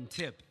 from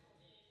Tip.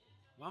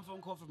 One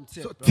phone call from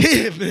Tip. So bro.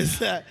 Tip is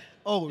like,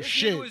 oh This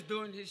shit. nigga was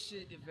doing his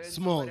shit events.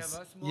 Smalls,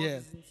 Whatever. Smalls yeah.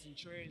 is in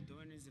Centurion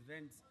doing his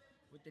events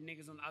with the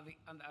niggas on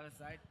the other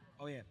side.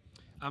 Oh yeah.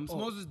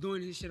 Smalls was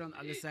doing his shit on the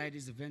other side,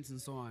 his events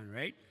and so on,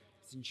 right?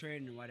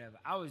 Centurion and whatever.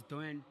 I was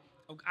doing.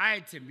 I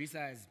had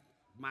Tembisa as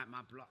my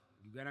block.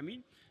 You get what I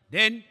mean?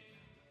 Then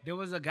there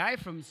was a guy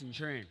from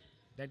Centurion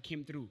that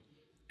came through,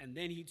 and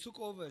then he took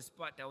over a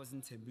spot that was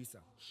in Tembisa.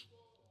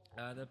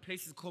 The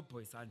place is called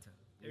Boy Santa.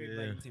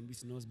 Everybody in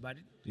Tembisa knows about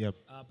it. Yep.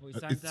 Boy It's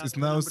Santa,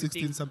 now number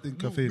 16 thing. something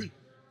cafe.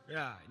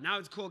 Yeah, now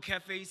it's called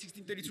Cafe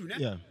 1632, nah?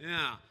 Yeah.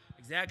 Yeah,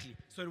 exactly.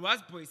 So it was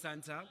Boy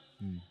Santa,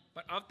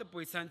 but after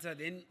Boy Santa,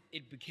 then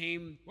it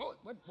became what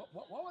was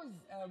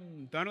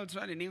Donald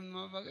trying to name the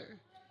motherfucker?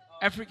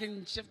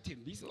 African Chef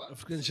Tembisa. What?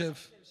 African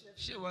chef?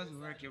 Shit wasn't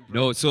working,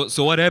 bro. No,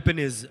 so what happened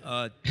is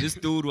this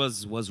dude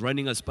was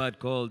running a spot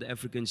called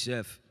African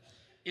Chef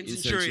in in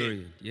Centurion.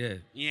 Centurion. Yeah.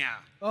 Yeah.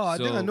 Oh, I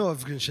think So- I know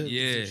African chef.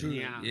 Yeah, True.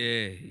 Yeah.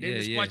 yeah, Then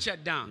the yeah. spot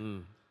shut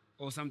down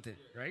or something,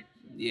 right?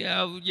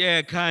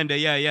 Yeah, kinda.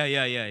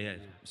 Yeah.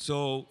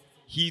 So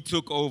he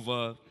took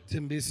over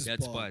Tembisa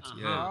that spot.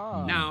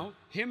 Yeah. Now,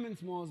 him and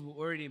Smalls were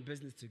already in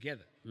business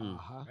together.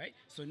 Right?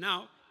 So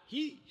now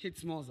he hit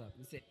Smalls up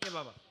and said, hey,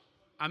 Baba,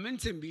 I'm in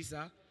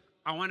Tembisa.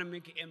 I want to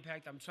make an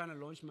impact. I'm trying to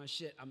launch my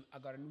shit. I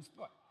got a new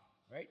spot.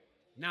 Right?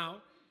 Now,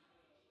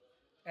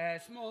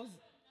 Smalls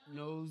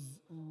knows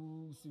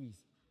Swiss.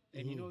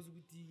 And he knows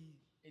Uti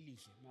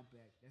Elisha. My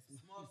bad. That's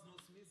Smalls knows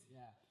Swiss?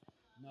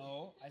 Yeah.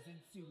 No, I said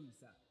Swiss.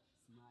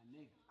 My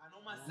nigga. I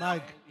know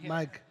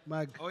myself.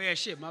 Mike. Oh yeah,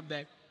 shit, my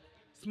bad.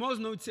 Smalls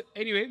no Tip.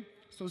 Anyway,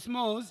 so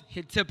Smalls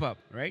hit Tip up,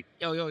 right?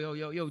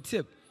 Yo,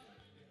 Tip.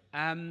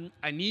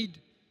 I need.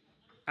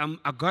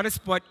 I got a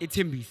spot at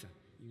Tembisa.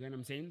 You get what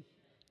I'm saying?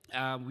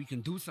 We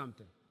can do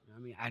something. I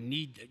mean, I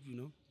need,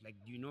 like,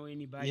 do you know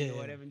anybody Yeah. or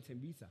whatever in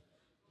Tembisa?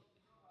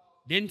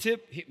 Then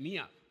Tip hit me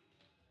up,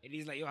 and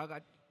he's like, yo, I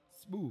got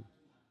Spoo.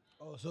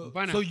 Oh, so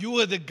Bana. you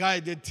were the guy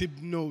that Tip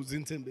knows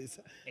in Tembisa.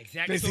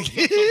 Exactly.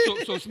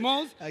 Basically. So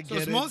Smalls, I so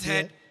get Smalls it,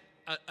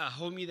 had a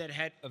homie that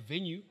had a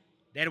venue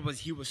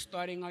he was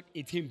starting out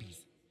at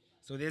Timbis.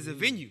 So there's a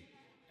venue.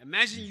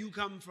 Imagine you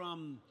come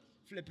from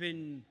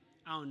flipping,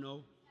 I don't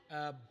know,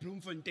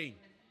 Bloemfontein,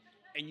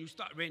 and you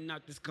start renting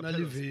out this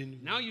Capellas. venue.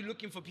 Now you're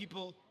looking for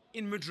people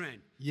in Midrand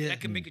Yeah.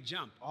 that can make a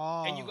jump.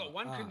 And you got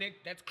one Ah.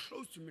 connect that's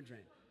close to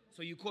Midrand.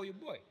 So you call your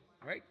boy,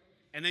 right?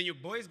 And then your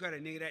boy's got a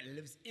nigga that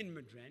lives in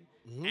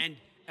Midrand. And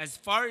as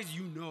far as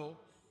you know,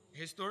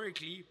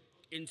 historically,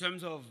 in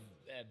terms of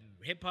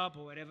hip hop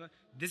or whatever,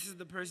 this is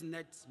the person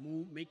that's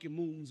making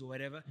moves or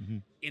whatever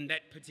in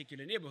that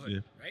particular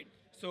neighborhood, right?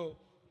 So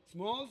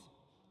Smalls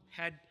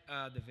had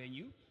the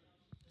venue.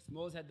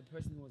 Smalls had the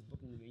person who was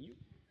booking the venue.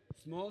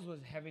 Smalls was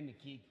having a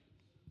gig.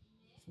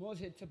 Smalls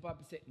hit Tip up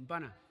and said,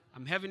 Mbana,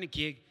 I'm having a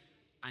gig.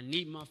 I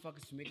need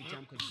motherfuckers to make a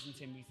jump because it's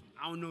in Tembisa.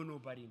 I don't know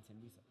nobody in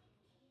Tembisa.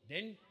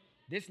 Then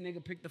this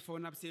nigga picked the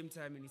phone up same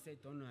time and he said,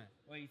 don't worry.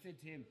 Or he said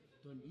to him,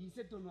 he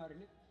said, don't worry.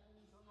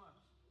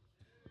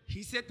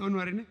 He said, don't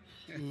worry.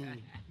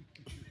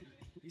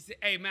 He said,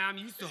 hey man, I'm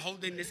used to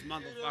holding this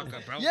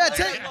motherfucker, bro. Yeah,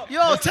 take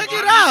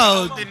it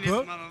out, Holding this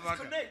bro.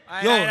 motherfucker.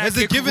 Yo, Alright, has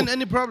okay, it given cool.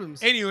 any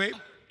problems? Anyway.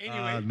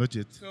 Not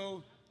yet.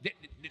 So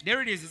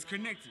there it is. It's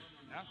connected.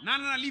 No,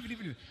 leave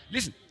it.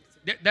 Listen,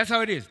 that's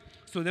how it is.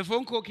 So the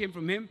phone call came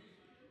from him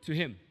to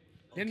him.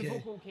 Then the Okay.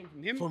 phone call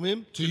came from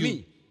him to you.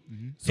 me.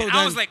 So And then,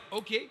 I was like,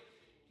 okay.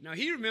 Now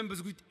he remembers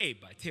good. Hey,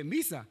 but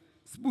Tembisa,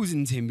 Spoo's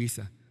in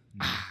Tembisa.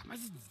 My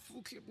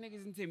full clip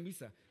niggas in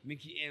Tembisa.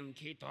 Mickey M,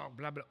 K Talk,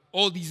 blah blah.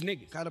 All these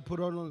niggas. gotta put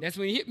on. That's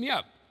when he hit me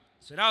up.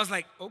 So that was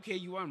like, okay,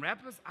 you want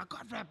rappers? I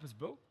got rappers,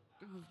 bro.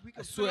 We I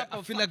can swear,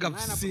 I feel like I've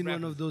seen one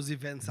rappers. of those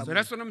events. So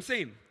that's what I'm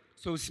saying.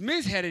 So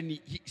Smith had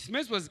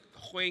Smith was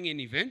holding an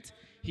event.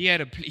 He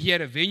had a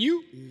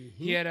venue.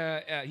 He had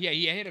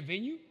a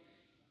venue.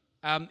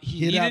 He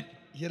hit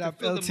needed up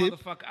to fill the L-Tip.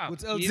 motherfucker out.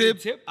 With He needed a L-Tip,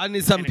 tip I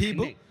need some and a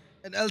people. connect.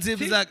 And L-Tip is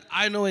Tip- like,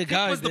 I know a Tip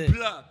guy was the there.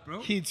 plug,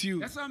 bro. Hit you.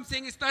 That's what I'm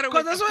saying. It started 'Cause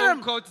with a that's what phone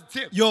I'm- call to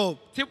Tip. Yo.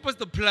 Tip was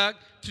the plug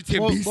to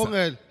Bong- Tembisa.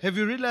 Bongel, have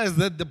you realized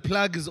that the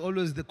plug is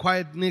always the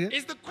quiet nigga?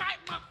 It's the quiet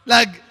mother-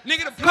 Like,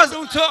 Nigga, the plug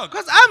don't talk.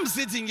 Because I'm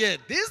sitting here.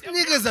 These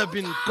niggas have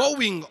been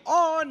going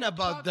on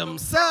about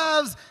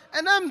themselves,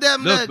 and I'm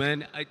them Look, like,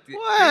 man.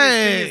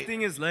 why?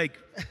 Thing is like,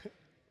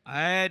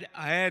 I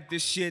had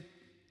this shit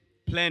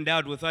planned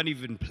out without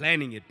even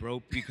planning it,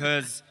 bro,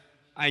 because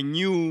I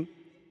knew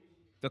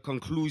the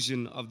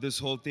conclusion of this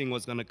whole thing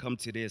was gonna come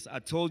to this. I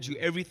told you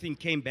everything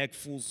came back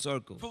full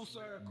circle. Full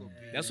circle,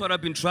 baby. That's what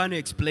I've been trying to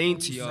explain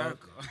to y'all.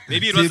 circle.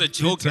 Maybe it was a Deep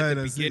joke at the tight,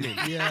 I see. beginning.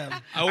 Yeah.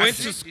 I went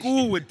to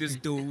school with this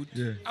dude.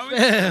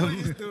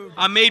 Fam.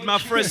 I made my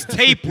first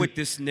tape with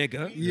this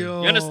nigga.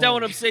 Yo. You understand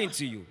what I'm saying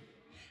to you?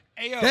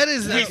 Hey, yo, That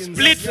is We like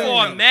split insane.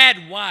 for a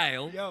mad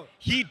while. Yo.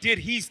 He did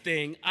his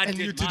thing. I And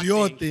did you did my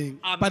your thing. thing,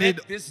 I but met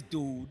it- this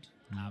dude.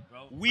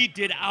 bro. We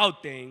did our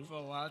thing. For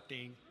a wild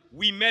thing.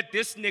 We met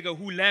this nigga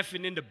who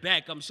laughing in the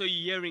back. I'm sure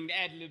you're hearing the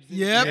ad libs.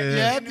 Yep,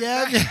 yep,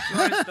 yep.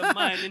 Tourist of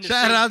mine in the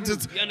Shout same out group.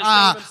 to You understand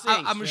what I'm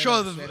saying? I'm sure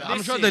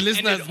I'm sure Listen, the and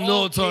listeners it know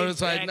all came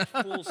Taurus right back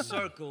now. Full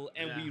circle,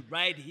 and we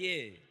right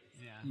here.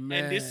 Yeah.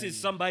 And this is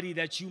somebody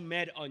that you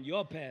met on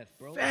your path,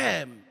 bro.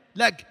 Fam.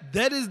 Like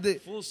that is the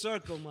Full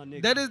circle, my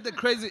nigga. that is the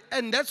crazy,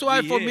 and that's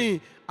why for Yeah.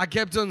 me I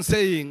kept on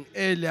saying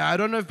earlier. I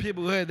don't know if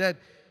people heard that.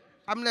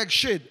 I'm like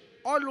shit.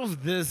 All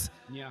of this,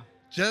 Yeah.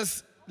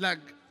 just like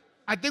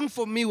I think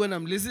for me when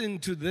I'm listening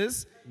to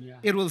this, Yeah.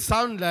 it will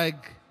sound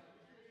like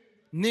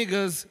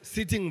niggas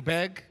sitting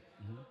back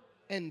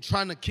and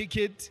trying to kick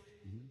it,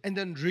 and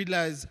then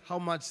realize how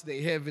much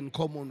they have in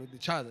common with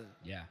each other.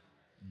 Yeah.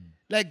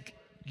 Like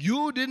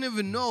you didn't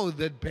even know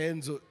that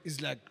Benzo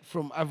is like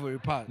from Ivory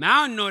Park. Man,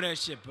 I don't know that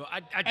shit, bro.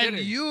 I And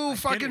didn't. you I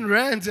fucking didn't.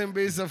 rant and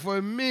Besa for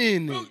a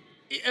minute. Bro,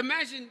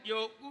 imagine,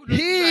 yo.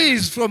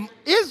 He's from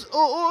is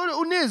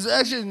Unis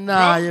actually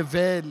nah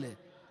vele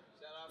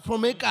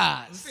from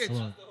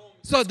Ekas.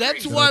 So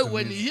that's why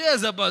when he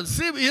hears about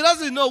Sim, he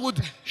doesn't know what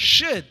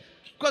shit.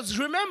 Because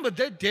remember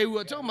that day we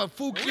were talking about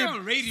full We clip,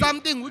 on radio.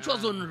 something which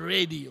was on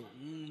radio.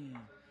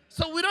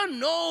 So we don't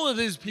know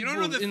these You people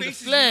don't know the in the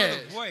faces, you know the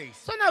flesh. voice.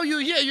 So now you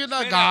hear, you're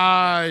like, Straight up.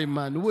 aye,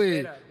 man,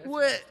 wait, That's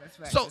wait. facts, that's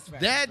facts, So that's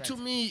facts, that that's to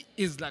me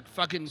is like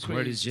fucking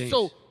Word is crazy. James.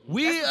 So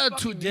we That's the are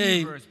fucking today,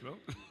 universe, bro.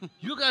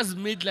 you guys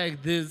meet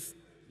like this,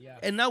 Yeah.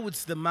 and now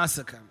it's the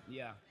massacre.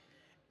 Yeah.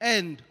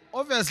 And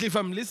obviously, if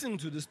I'm listening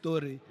to the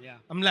story, Yeah.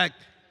 I'm like,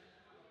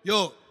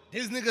 yo,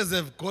 these niggas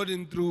have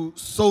gotten through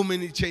so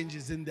many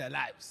changes in their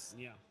lives.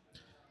 Yeah.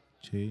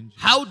 Change.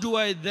 How do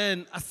I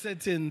then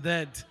ascertain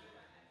that,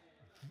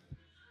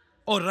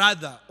 or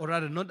rather,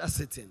 not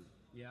ascertain?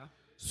 Yeah.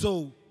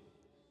 So,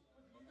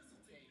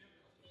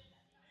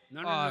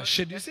 No, Ah,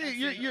 shit, you That's see,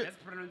 accent, you- That's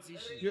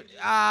pronunciation.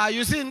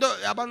 you see,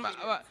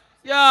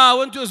 yeah, I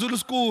went to a Zulu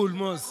school,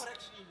 mos.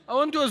 I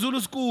went to a Zulu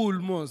school,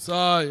 mos.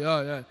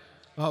 Yeah.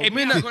 Hey,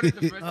 man, I got it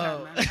the first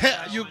time, man.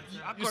 you,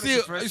 I you got see, it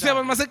the first you see, time.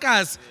 I'm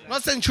Masekas,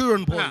 not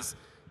Centurion boys,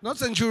 not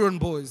Centurion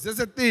boys. That's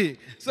a thing.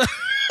 So,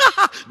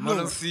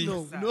 Model C.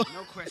 no. No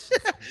question.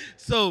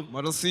 So,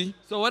 Model C.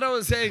 so what I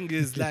was saying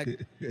is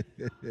like,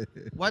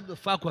 what the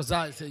fuck was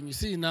I saying? You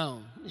see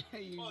now,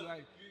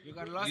 You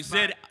got lost. You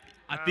said,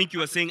 I think you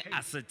were saying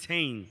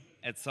ascertain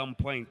at some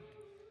point.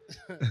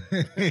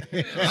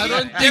 I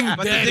don't think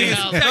But the that thing is,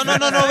 helps.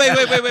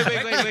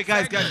 no, wait,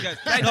 guys.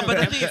 No, but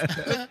the thing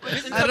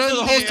is, I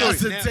don't think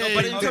ascertain.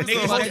 but in terms of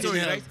the whole story,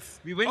 helps. right?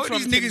 We went All from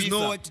these niggas Tembisa,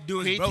 know what to do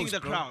is creating roast, the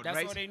bro. crowd, That's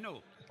right? all they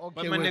know. Okay,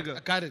 But my wait, nigga- I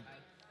got it.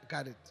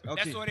 Okay.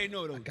 That's all they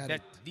know, though. got That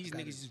it. these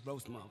Got niggas it. just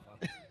roast motherfuckers.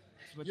 That's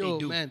what Yo, they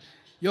do. man.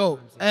 Yo,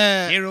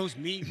 They roast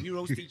me. We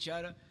roast each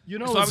other. You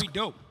know That's why what's- we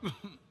dope.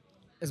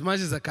 as much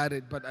as I got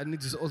it, but I need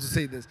to also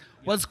say this.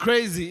 What's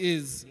crazy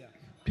is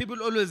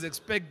people always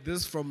expect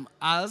this from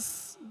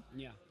us.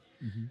 Yeah.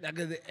 Like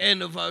at the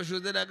end of our show,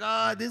 they're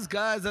like, these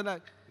guys are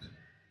like.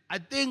 I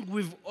think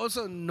we've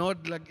also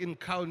not like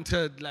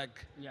encountered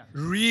like Yeah.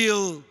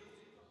 real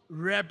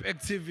rap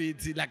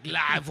activity like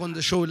live on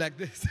the show like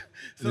this.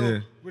 So Yeah.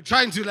 we're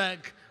trying to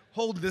like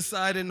hold this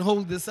side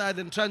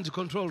and trying to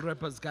control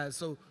rappers, guys.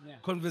 So Yeah.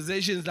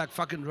 conversations like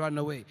fucking run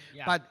away.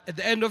 Yeah. But at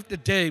the end of the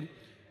day,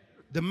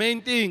 the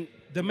main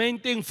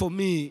thing for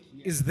me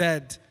is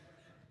that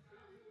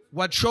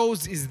what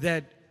shows is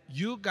that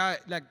you guys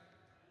like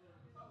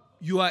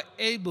you are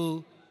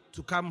able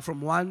to come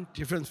from one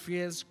different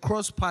spheres,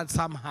 cross paths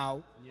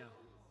somehow, Yeah.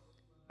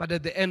 but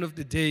at the end of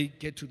the day,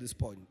 get to this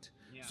point.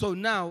 Yeah. So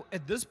now,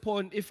 at this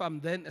point, if I'm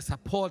then a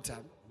supporter,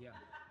 Yeah.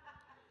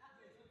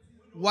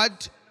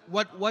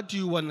 what do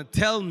you want to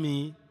tell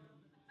me?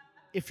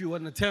 If you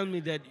want to tell me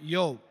that,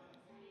 yo,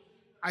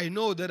 I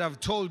know that I've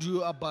told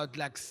you about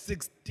like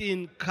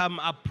 16 come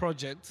up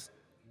projects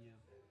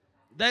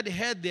that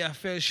had their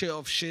fair share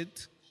of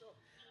shit,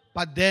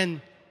 but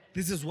then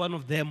this is one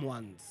of them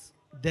ones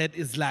that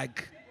is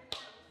like,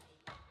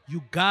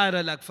 you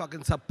gotta like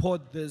fucking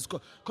support this,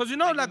 cause you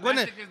know like when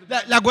an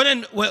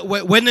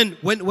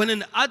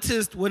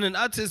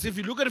artist, if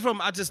you look at it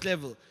from artist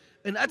level,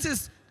 an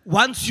artist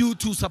wants you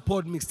to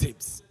support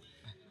mixtapes.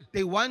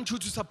 They want you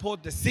to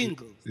support the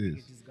singles.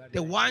 Yes. They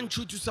want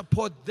you to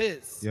support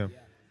this. Yeah.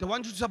 They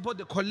want you to support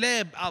the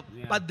collab out.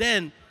 Yeah. But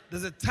then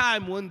there's a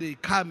time when they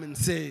come and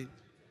say,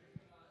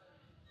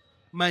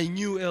 my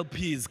new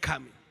LP is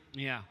coming.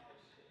 Yeah.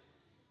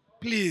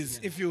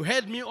 Please, if you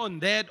had me on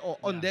that or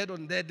on that,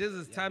 this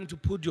is time to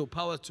put your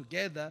powers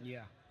together.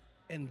 Yeah.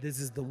 And this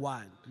is the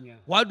one. Yeah.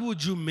 What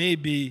would you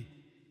maybe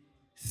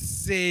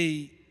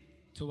say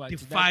To what?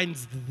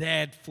 defines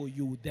that for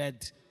you?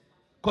 That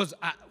because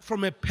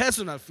from a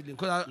personal feeling,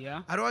 because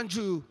Yeah. I don't want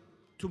you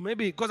to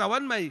maybe because I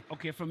want my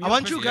Okay, from I your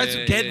want you guys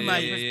to get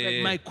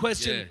yeah, my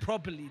question yeah.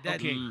 properly. That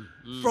Okay.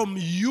 from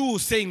you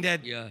saying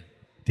that, Yeah.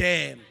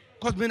 damn.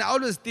 Because man, I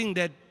always think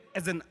that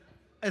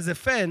as a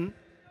fan,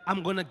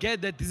 I'm gonna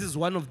get that this is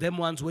one of them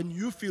ones when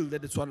you feel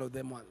that it's one of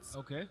them ones.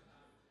 Okay.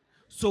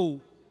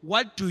 So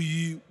what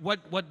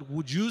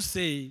would you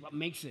say What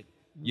makes it?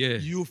 Yeah.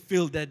 you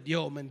feel that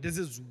yo man, this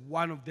is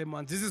one of them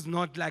ones. This is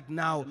not like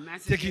now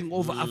massacre. taking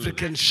over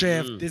African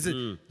Chef. This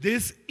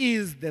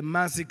is the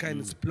massacre and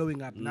it's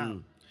blowing up now.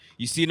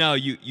 You see now,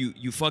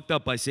 you fucked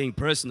up by saying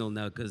personal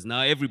now, because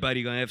now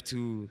everybody gonna have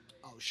to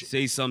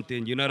say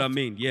something. You know what I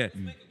mean? Yeah.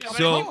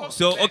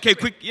 So okay,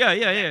 quick.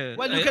 Yeah.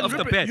 Well, you can off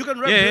the repre- bat. you can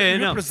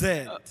no.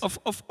 represent.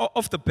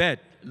 Off the bat,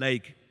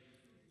 like,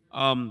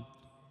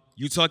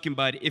 you talking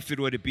about if it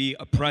were to be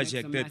a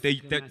project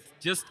that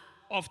just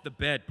off the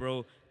bat,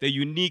 bro. The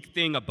unique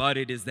thing about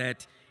it is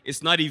that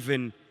it's not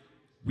even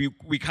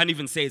we can't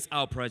even say it's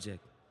our project.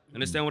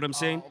 Understand what I'm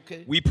saying?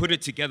 okay. We put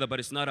it together, but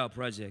it's not our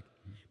project.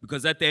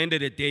 Because at the end of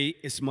the day,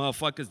 it's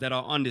motherfuckers that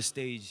are on the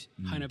stage,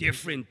 100%.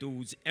 different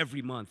dudes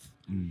every month.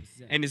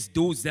 And it's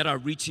dudes that are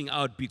reaching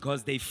out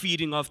because they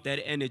feeding off that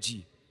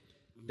energy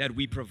that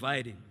we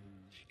providing.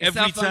 It's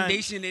Every our time.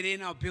 foundation. It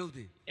ain't our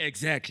building.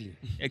 Exactly.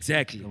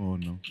 Come on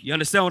now. You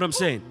understand what I'm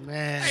saying?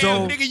 Man.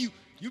 So, Hey, nigga,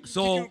 you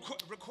so can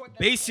record that.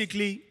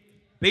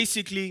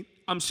 basically,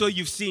 I'm sure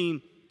you've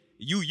seen,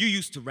 you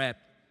used to rap.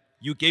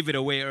 You gave it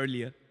away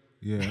earlier.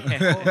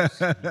 Yeah.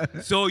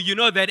 So you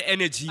know that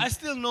energy. I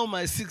still know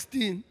my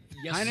 16.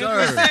 Yes,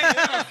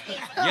 sir.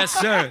 Yes,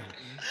 sir.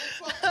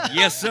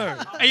 Yes,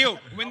 sir. Hey, yo,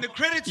 when the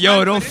credits Yo,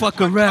 run don't for this fuck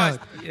podcast, around.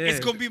 It's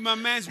Yeah. gonna be my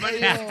man's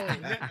running.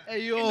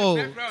 Hey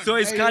yo. So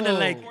it's Hey, kind of yo.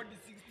 like,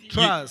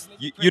 Trust.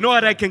 you know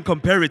what I can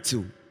compare it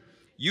to?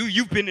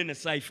 You've been in a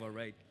cipher,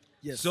 right?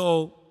 Yes.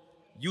 So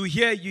you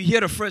hear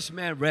the first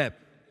man rap.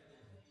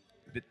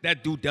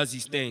 That dude does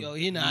his thing. Yo,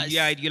 he nice.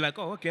 Yeah, you're like,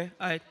 oh, okay,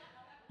 all right.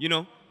 You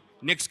know,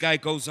 next guy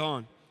goes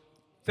on.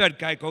 Third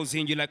guy goes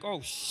in, you're like, oh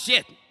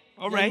shit.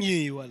 All right.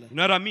 You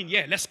know what I mean?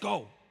 Yeah, let's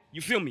go.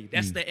 You feel me?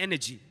 That's the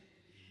energy.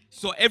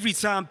 So every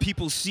time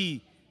people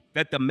see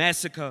that the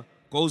massacre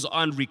goes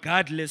on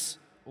regardless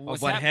of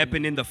What's what happening?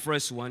 happened in the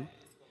first one,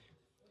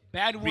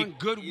 Bad one,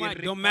 good one,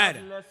 don't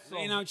matter. They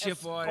ain't out here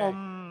for all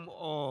that.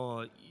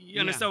 or you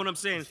understand what I'm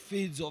saying?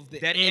 Feeds of the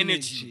That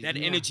energy, that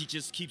energy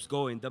just keeps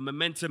going. The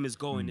momentum is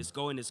going. It's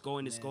going.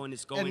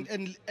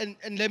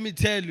 And let me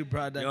tell you,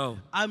 brother, Yo.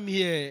 I'm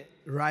here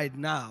right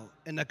now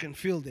and I can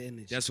feel the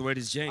energy. That's where it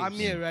is, James. I'm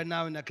here right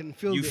now and I can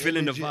feel You the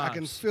feeling the energy. I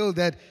can vibes. feel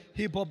that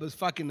hip hop is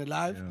fucking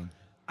alive. Yeah.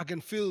 I can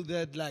feel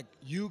that like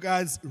you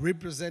guys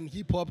represent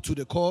hip hop to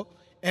the core.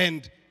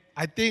 And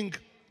I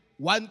think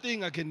one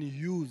thing I can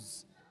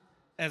use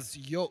as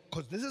your,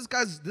 because this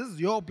is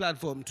your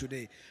platform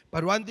today.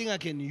 But one thing I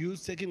can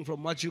use, taking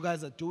from what you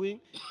guys are doing,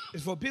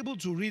 is for people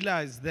to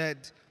realize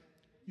that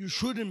you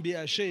shouldn't be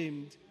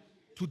ashamed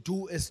to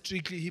do a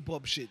strictly hip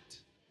hop shit.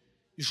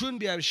 You shouldn't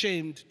be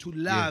ashamed to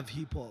love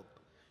hip hop.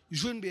 You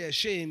shouldn't be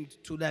ashamed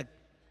to like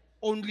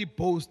only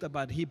boast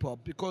about hip hop,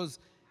 because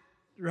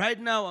right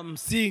now I'm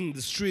seeing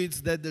the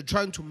streets that they're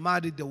trying to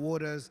muddy the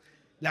waters,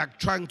 like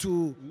trying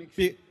to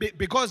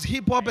because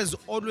hip hop has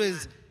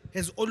always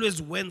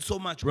went so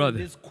much Brother.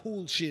 on this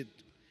cool shit,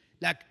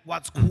 like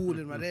what's cool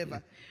and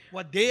whatever.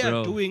 What they are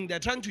Bro. doing, they're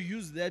trying to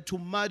use that to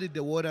muddy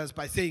the waters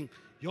by saying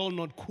y'all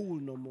not cool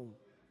no more.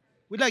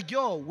 We're like,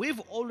 yo, we've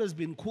always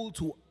been cool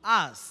to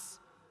us,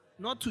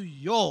 not to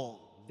y'all.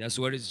 That's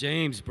where it's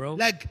James, bro.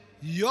 Like,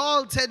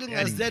 y'all telling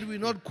us that we're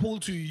not cool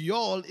to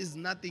y'all is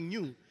nothing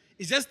new.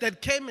 It's just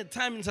that came a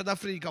time in South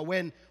Africa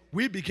when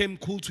we became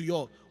cool to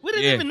y'all. We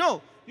didn't Yeah. even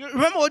know. You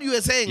remember what you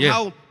were saying, Yeah.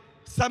 how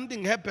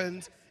something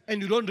happens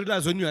and you don't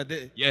realize when you are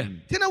there. Yeah.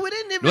 Tina, we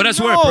didn't even No, that's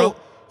know. word, bro.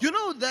 You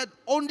know that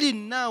only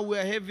now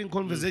we're having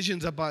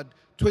conversations about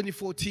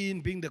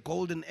 2014 being the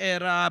golden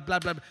era, blah,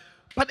 blah, blah.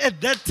 But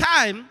at that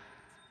time,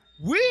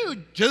 we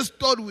just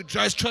thought we were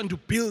just trying to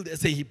build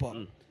as a hip hop.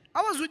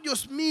 I was with your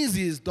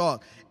Smeezies,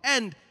 dog.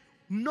 And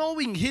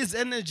knowing his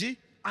energy,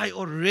 I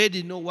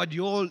already know what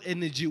your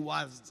energy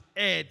was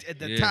at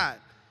the Yeah. time.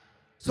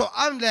 So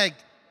I'm like,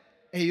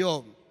 hey,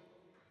 yo,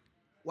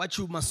 what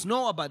you must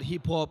know about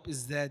hip hop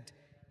is that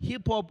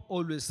hip hop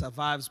always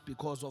survives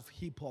because of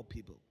hip hop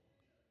people.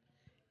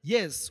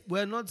 Yes,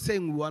 we're not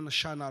saying we want to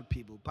shun out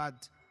people,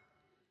 but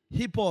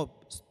hip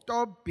hop,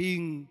 stop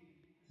being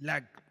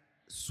like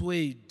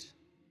swayed,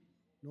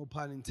 no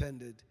pun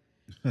intended,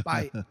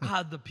 by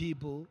other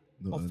people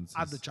of Nonsense.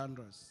 other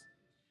genres.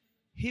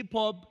 Hip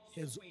hop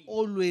has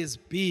always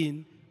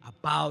been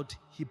about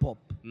hip hop.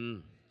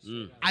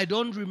 I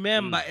don't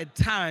remember a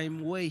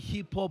time where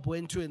hip hop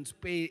went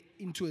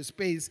into a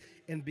space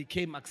and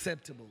became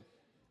acceptable.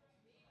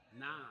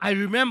 I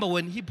remember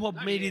when hip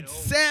hop made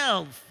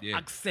itself Yeah.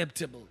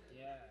 acceptable.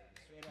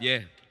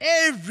 Yeah.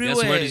 Everywhere.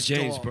 That's where it is,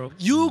 James, dog. bro.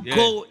 You Yeah.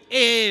 go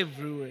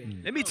everywhere.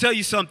 Let me tell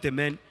you something,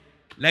 man.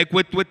 Like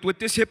with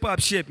this hip hop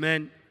shit,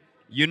 man.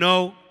 You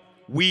know,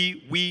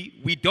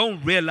 we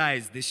don't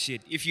realize this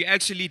shit. If you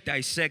actually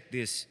dissect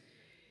this,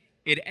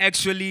 it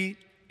actually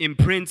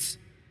imprints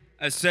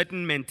a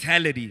certain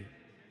mentality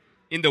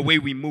in the way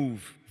we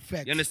move.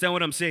 Facts. You understand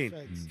what I'm saying?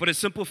 For the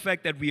simple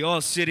fact that we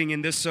all sitting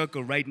in this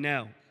circle right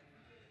now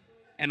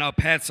and our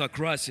paths are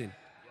crossing.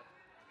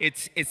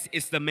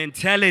 It's the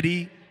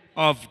mentality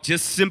of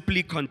just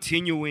simply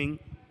continuing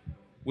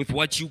with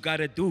what you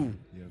gotta do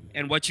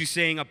and what you're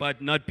saying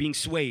about not being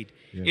swayed.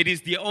 Yeah. It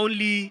is the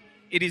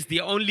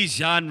only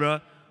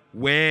genre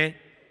where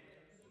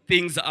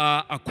things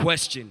are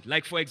questioned.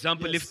 Like for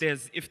example, if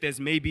there's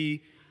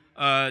maybe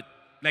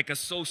like a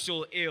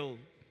social ill,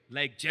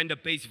 like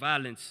gender-based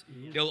violence,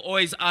 they'll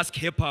always ask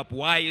hip hop,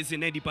 why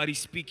isn't anybody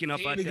speaking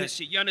about that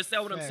shit? You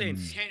understand what I'm saying?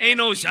 Ain't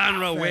no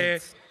genre where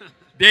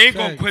they ain't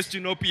gonna Facts.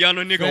 question no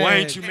piano nigga. Why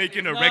ain't you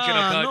making a record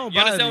about? You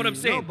understand what I'm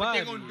saying? What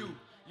they gonna do?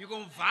 You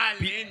gonna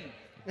violin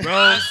Bro,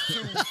 us to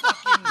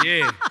fucking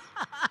yeah.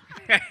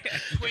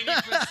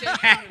 20%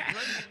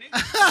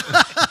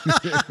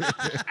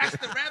 nigga. Ask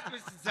the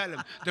rappers to tell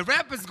them. The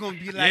rappers gonna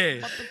be like,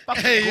 Yeah. motherfucker,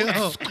 Hey, go to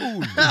yo.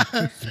 school.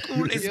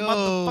 School is Yo,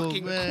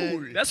 motherfucking man.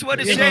 cool. That's what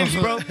it Yeah. shapes,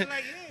 bro.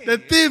 The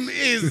theme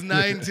is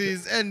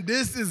 90s, and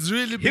this is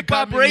really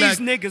Hip-hop becoming raised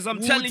like nggers, I'm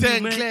telling you,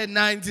 Wu-Tang man. Clan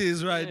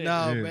 90s right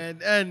now, Yeah. man.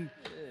 And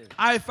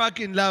I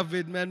fucking love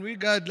it, man. We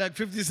got like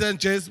 50 Cent,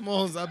 Jay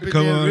Smalls up in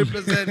Come here on.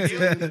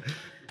 representing.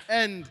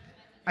 And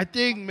I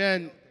think,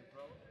 man,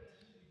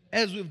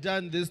 as we've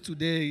done this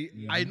today,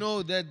 I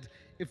know that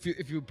if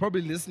you're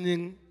probably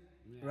listening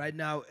right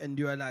now and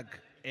you are like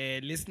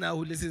a listener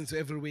who listens to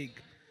every week,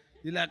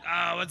 you're like,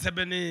 what's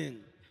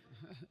happening?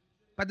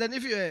 But then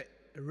if you're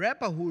a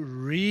rapper who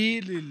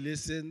really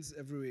listens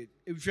every week,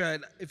 if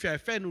you're a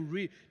fan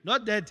who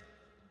not that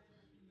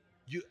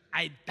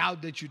I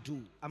doubt that you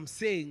do. I'm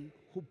saying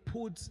who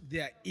puts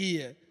their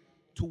ear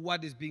to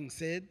what is being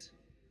said,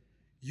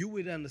 you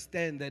will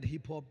understand that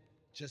hip hop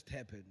just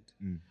happened.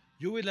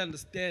 You will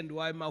understand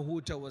why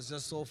Mahuta was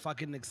just so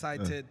fucking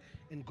excited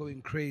and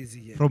going crazy.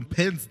 Here. From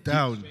pens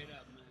down.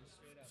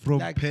 From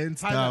Like,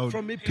 pens Pana- down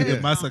from to Pens the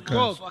Down. massacre.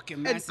 Bro, Fucking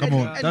and- massacre. Come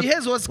on. And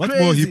here's what's more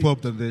crazy. hip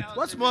hop than that?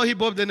 What's more hip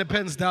hop than a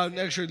pens down,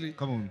 actually?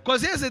 Come on.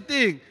 Because here's the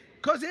thing.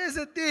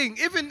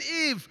 Even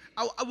if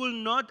I will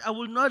not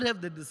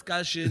have the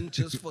discussion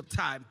just for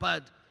time,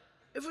 but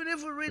even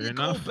if we really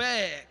go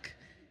back,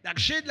 like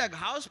shit like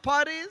house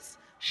parties,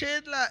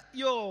 shit like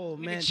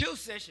man, Chill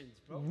sessions,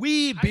 bro.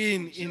 we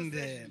been in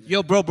there.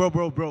 Yo,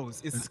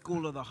 bros. It's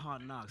School of the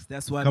Hard Knocks.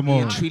 That's why Come me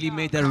on. and Trilly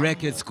made that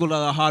record, School of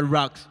the Hard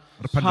Rocks.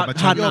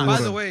 Hard Yo, by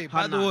Knocks. the way,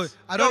 Hard Knocks.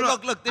 I don't know.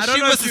 Look, the I don't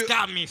know Shivas if has you-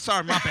 got me.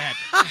 Sorry, my bad.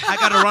 I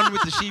gotta run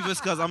with the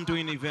Shivas because I'm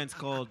doing events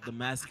called The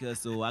Massacre,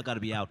 so I gotta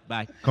be out.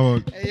 Bye. Come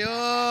on. Yo,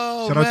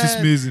 Shout out to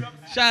man. Smeezy.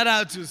 Shout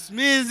out to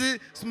Smeezy.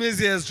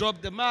 Smeezy has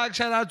dropped the mark.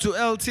 Shout out to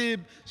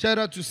L-Tip. Shout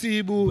out to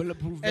Cebu.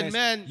 Bulletproof And vest.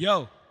 man,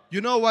 Yo. you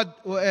know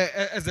what?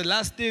 As the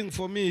last thing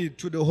for me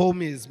to the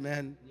homies,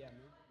 man.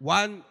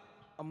 One,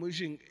 I'm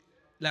wishing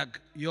like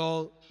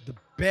y'all the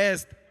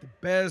best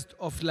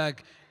of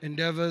like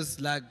endeavors.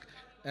 Like,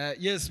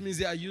 yes,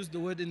 Smeezy, I used the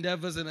word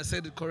endeavors and I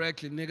said it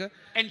correctly, nigga.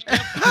 And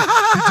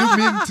Did you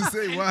mean to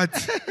say what?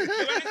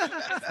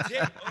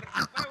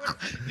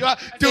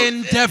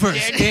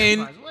 Endeavors.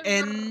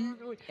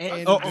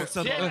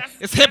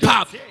 It's hip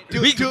hop.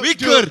 We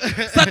good.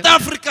 South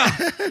Africa.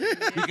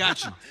 We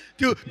got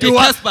you. Do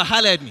Casper,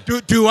 holla at me.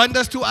 Do you want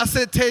us to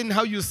ascertain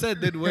how you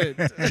said that word?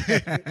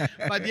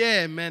 But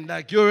yeah, man,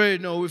 like you already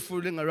know we're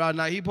fooling around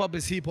now. Hip hop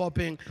is hip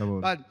hopping. Come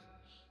on. But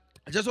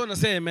I just want to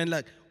say, man,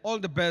 like all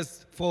the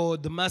best for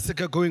the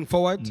massacre going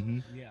forward.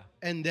 Yeah.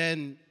 And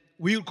then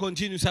we'll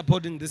continue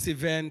supporting this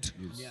event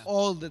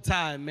all the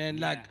time, man.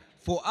 Like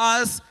for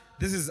us,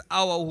 this is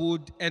our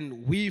hood,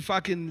 and we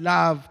fucking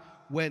love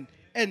when.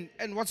 And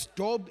what's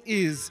dope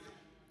is,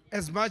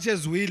 as much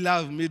as we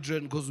love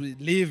Midrand because we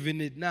live in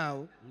it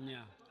now, Yeah.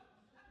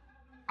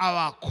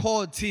 our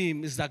core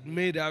team is like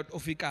made out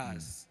of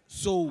Ikas.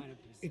 So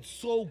it's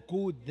so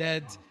good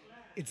that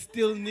it's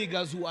still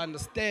niggas who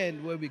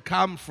understand where we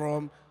come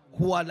from,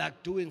 who are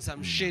like doing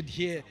some shit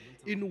here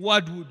in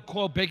what we would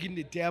call back in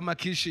the day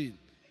Makishin.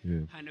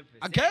 Yeah. 100%.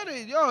 I get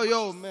it,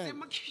 yo, man.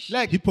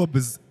 Like Hip hop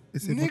is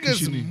it's a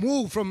niggas Makishini.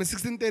 moved from a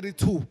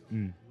 1632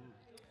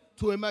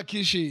 to a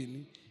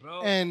Makishin,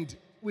 and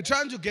we're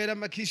trying to get a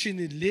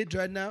Makishin lit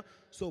right now.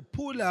 So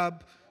pull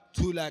up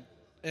to like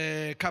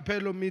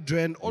Capello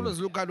Midrand. Always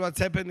look at what's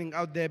happening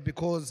out there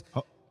because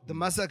the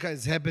massacre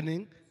is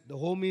happening. The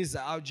homies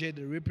are out here.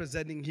 They're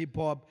representing hip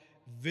hop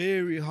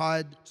very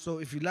hard. So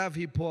if you love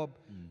hip hop,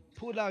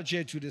 pull out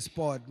here to the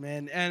spot,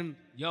 man. And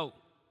Yo.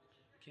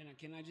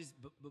 Can I just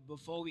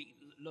before we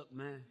look,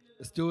 man?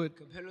 let's do it.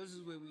 Capello's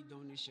is where we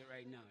doing this shit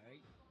right now, right?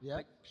 Yeah.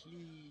 Like,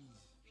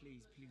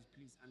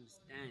 please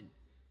understand.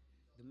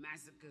 The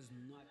massacre's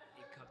not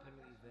a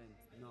Capello event.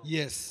 No.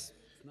 Yes.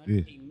 It's not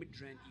Yeah. a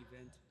Midrand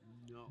event.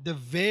 No. The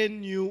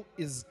venue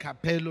is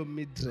Capello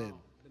Midrand.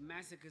 The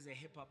massacre's a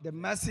hip hop. The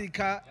event.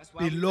 massacre That's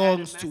why we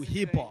belongs had a to massacre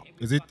hip hop.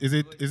 every Is it is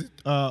it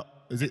fucking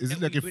is it is it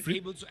that like a we've been free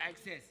able to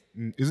access.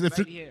 is it a right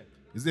free here.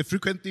 is it a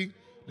frequent thing?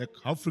 Like,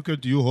 how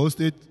frequent do you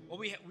host it? Well,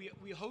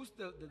 we host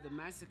the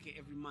massacre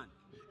every month.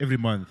 Every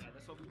month. Yeah,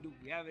 that's what we do.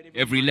 We have it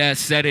Every month. last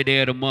Saturday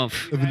of the month.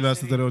 Every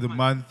last Saturday of the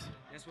month.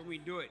 That's when we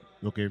do it.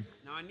 Okay.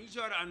 Now I need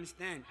y'all to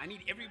understand. I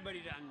need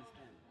everybody to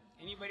understand.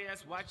 Anybody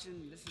that's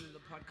watching, listening to the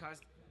podcast,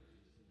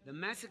 the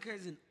massacre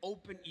is an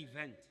open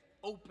event.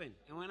 Open.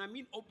 And when I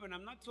mean open,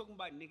 I'm not talking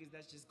about niggas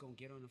that's just gonna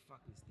get on the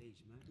fucking stage,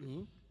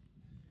 man.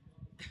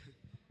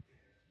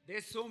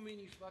 There's so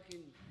many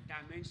fucking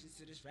dimensions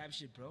to this rap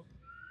shit, bro.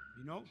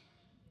 You know?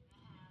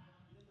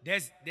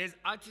 There's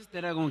artists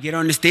that are gonna get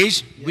on the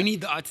stage. Yeah. We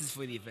need the artists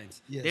for the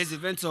events. Yes. There's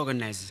events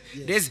organizers.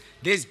 Yes.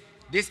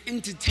 There's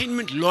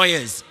entertainment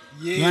lawyers.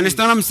 Yes. You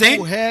understand what I'm saying?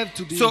 Who have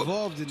to be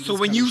involved in this. So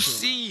when you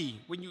see,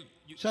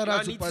 shout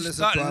out to need to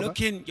start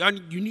looking,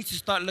 you need to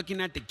start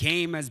looking at the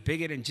game as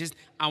bigger than just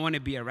I want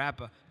to be a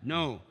rapper.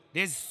 No,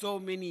 there's so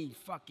many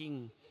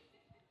fucking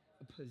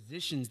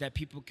positions that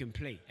people can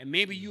play. And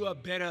maybe you are a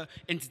better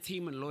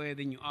entertainment lawyer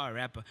than you are a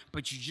rapper,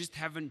 but you just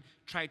haven't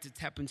tried to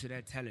tap into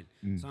that talent.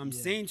 So I'm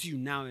saying to you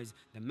now is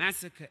the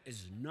massacre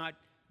is not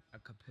a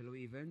Capello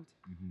event.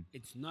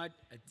 It's not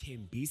a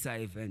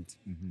Tembisa event.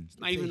 It's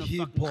not even a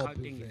fucking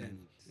Gauteng event.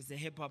 It's a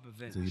hip-hop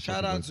event.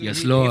 Shout out to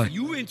Yes, you. Lord. If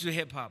you into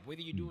hip-hop,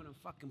 whether you're doing a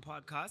fucking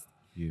podcast,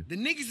 the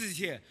niggas is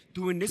here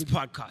doing this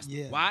podcast.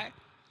 Yeah. Why?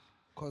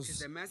 Because Because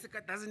the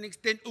massacre doesn't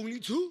extend only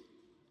to,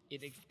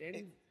 it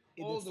extends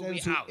all the way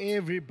to out.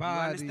 everybody.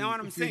 You understand what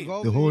I'm If saying?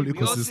 involved The whole in We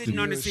all ecosystem. sitting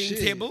on the your same shit.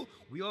 table.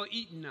 We all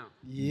eating now.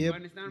 You Yep.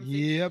 understand what I'm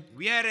saying? Yep.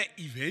 We had an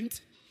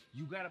event.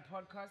 You got a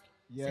podcast.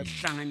 Yep.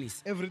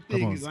 Sihlanganise. Everything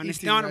Come on. is You eating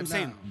understand what right I'm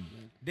saying?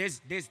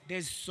 now.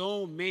 There's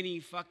so many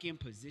fucking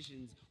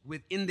positions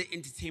within the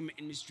entertainment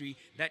industry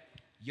that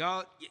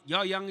y'all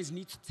youngins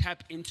need to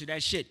tap into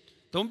that shit.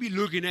 Don't be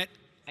looking at,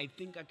 I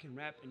think I can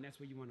rap and that's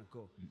where you want to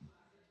go.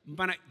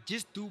 But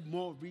just do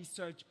more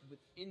research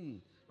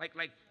within.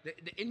 Like the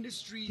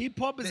industry.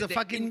 Hip-hop is the a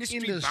fucking industry.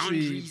 industry,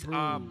 Boundaries bro.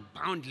 are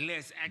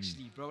boundless,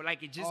 actually, bro.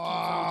 Like it just keeps Oh,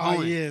 on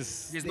going.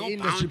 yes. There's The no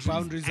industry boundaries,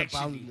 boundaries are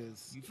actually.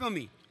 boundless. You feel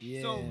me?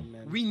 Yeah, so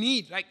man. we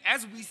need, like,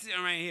 as we sitting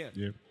right here,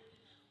 Yeah.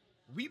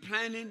 we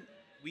planning,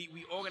 we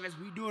organize,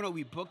 we doing all,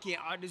 we booking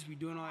artists, we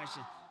doing all that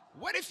shit.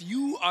 What if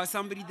you are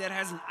somebody that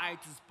has an eye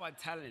to spot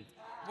talent?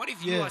 What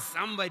if you Yeah. are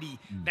somebody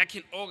that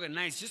can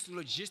organize just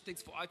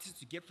logistics for artists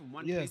to get from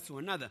one Yeah. place to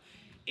another?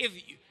 If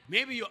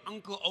maybe your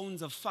uncle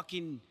owns a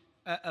fucking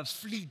a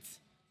fleet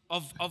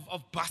of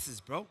buses,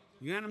 bro.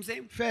 You know what I'm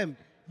saying? Fam,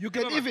 you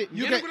can Baba, even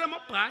you ngena can kula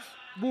mabhasi,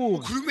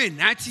 Boom. ukhulume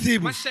nathi, Sibu.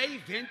 mashaye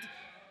event,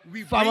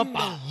 we Fama bring the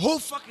ba. whole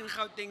fucking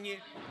Gauteng here.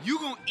 You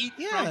gonna eat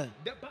Yeah. from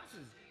the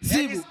buses.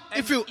 Sibu, That is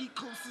if an you-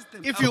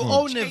 ecosystem. if of you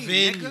own a chain,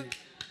 venue, nigga.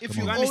 if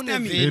You you own a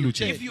understand me? Value venue,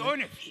 chain. If you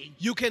own a venue,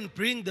 you can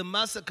bring the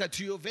massacre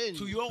to your venue.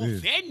 to your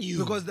venue,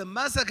 Because the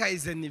massacre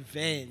is an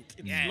event.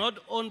 It's Yeah. not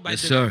owned by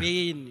Yes, the sir.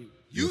 venue.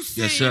 you Yes,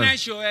 sitting sir.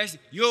 at your ass,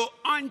 your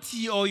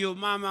auntie or your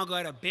mama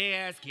got a big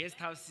ass guest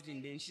house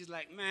sitting there, and she's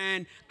like,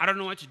 man, I don't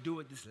know what to do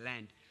with this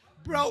land.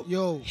 Bro,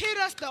 Yo, hit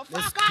us the let's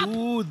fuck up.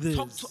 do this.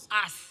 Talk to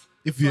us.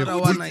 If you What I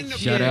have wanna bullet, hear.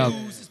 Shout out.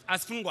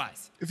 As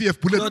Fungwas. if you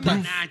have bulletproof,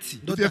 Nazi.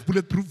 if you have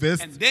bulletproof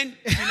vest, And then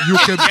you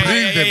can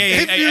bring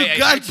them. If you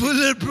got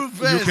bulletproof You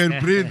vest, can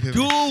bring them.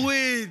 do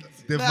it.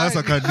 The Like-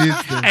 massacre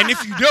needs them. And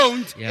if you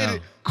don't, Yeah.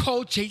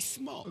 call Chase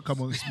Small.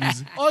 Come on,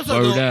 Smeezy.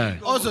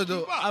 Also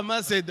though, I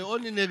must say the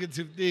only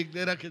negative thing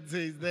that I can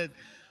say is that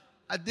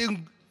I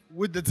think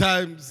with the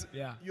times,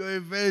 Yeah. your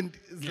event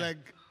is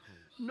like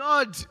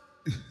not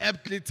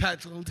aptly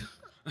titled.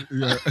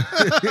 Yeah.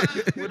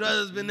 What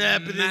has been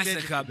happening?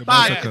 Massacre. The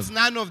But massacre. it's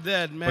none of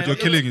that, man. But you're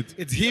killing it.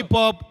 It's hip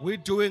hop. We're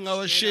doing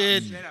our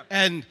shit, straight up.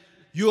 and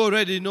you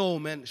already know,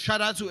 man.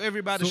 Shout out to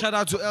everybody. Shout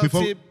out to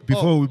LT.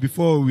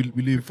 Before we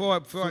leave,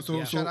 before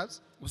so shout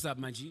outs. What's up,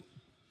 Maji?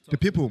 the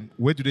people,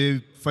 where do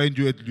they find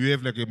you at? Do you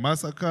have like a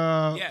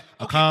massacre Yeah.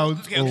 account?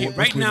 Okay. or what's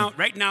Right going on?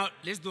 now,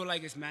 let's do it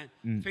like this, man.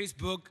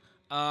 Facebook,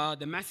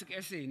 the Massacre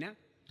Essay, nah?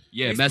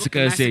 Yeah, Facebook, Massacre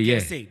the Essay, yeah.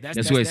 Essay.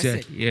 That's where it's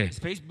at, yeah. It's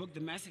Facebook,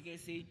 the Massacre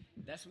Essay.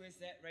 That's where it's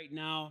at right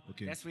now.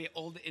 Okay. That's where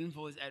all the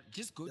info is at.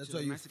 Just go That's to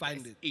where the you Massacre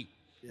find Essay.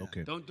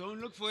 Okay. Don't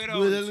look for it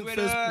Do it on on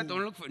Twitter. Facebook.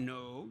 Don't look for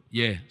no.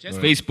 Yeah. Just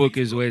Facebook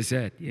is where it's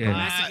at. Yeah.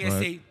 Massacre Right.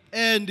 Essay.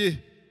 And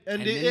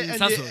And then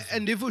Sasos.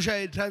 and if you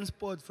share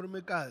transport from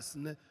a cars,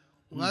 ne,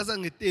 ungaza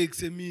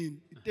ngeteksi emini,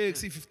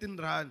 itaxi 15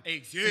 rand.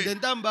 Exact.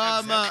 And then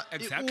ntambama,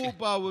 Exactly.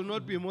 Uber will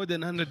not be more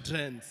than 100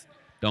 rands.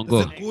 Don't It's go.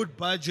 a good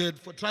budget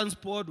for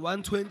transport,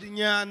 120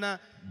 nyana.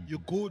 You're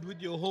good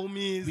with your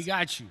homies. We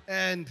got you.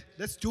 And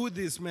let's do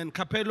this, man.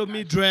 Capello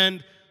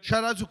Midrand.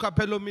 Shout out to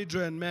Capello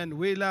Midrand, man.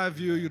 We love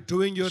you. You're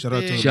doing your Shout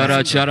out thing.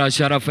 to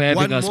Shout out for having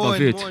One us, more my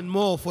and fit. more and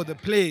more for the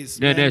place.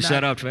 Yeah, man. yeah, Like,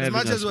 shout out for as having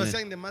much us, as we're man.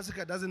 saying the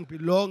massacre doesn't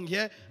belong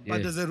here, but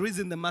Yeah. there's a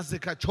reason the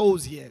massacre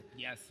chose here.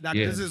 Yes. That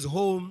Yeah. this is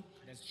home.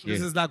 true.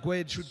 This Yeah. is like where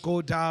it should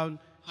go down.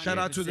 Shout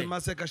out to the 100%.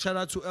 massacre. Shout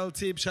out to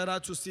LT. Shout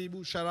out to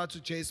Sibu. Shout out to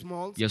Jay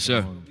Smalls. Yes,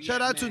 sir.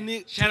 Shout out to Man.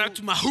 Nick. Shout out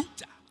to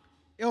Mahuta.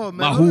 Yo,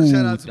 man,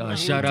 shout out Mahood. to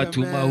Shout out to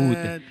man.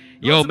 Mahood. Not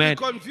Yo, to be man.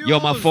 confused. Yo,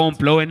 my phone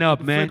blowing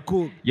up, man. Fred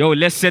Cook. Yo,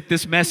 let's set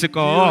this massacre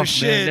off,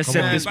 shit, man. Let's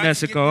set man. this About to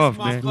massacre get off,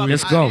 this man. motherfucker.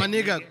 Let's My go.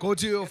 nigga, go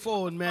to your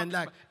phone, man.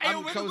 Like, Hey,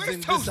 I'm where's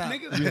closing toast, this out.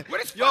 nigga? Where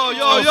is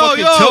Yo,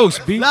 fucking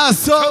toast, B.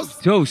 Last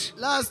toast. Toast.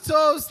 Last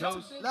toast.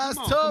 Last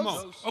Come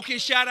toast. on. Okay,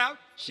 shout out.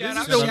 Shout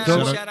out. This is Shout the-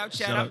 out. Shout out.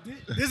 Shout out.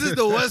 This is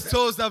the worst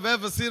toast I've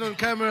ever seen on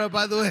camera,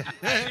 by the way.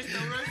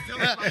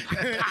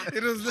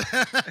 It was.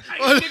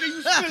 Nigga,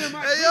 you spilling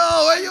my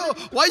Hey, yo,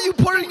 why you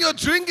pouring your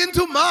drink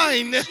into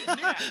mine?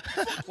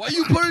 Why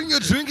you pouring your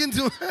drink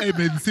into? Hey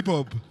man, sip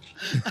up.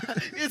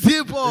 It's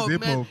hip hop, It's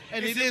man, hip-hop.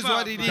 and It's it is hip-hop,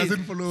 what it man. is.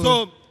 Doesn't follow.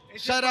 So.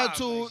 It's Shout out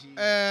hip-hop, to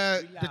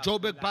man. the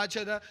Joburg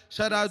Bachelor.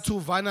 Shout out to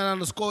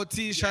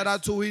Vinyl_T. Shout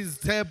out to his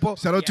tempo.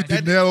 Shout out to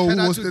That- Dineo, who shout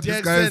out to hosted this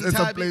Dex guys and at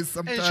some Tabi. place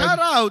sometime. And shout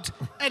out.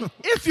 And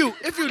if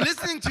you're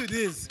listening to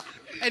this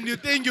and you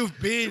think you've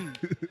been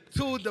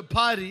to the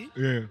party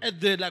Yeah.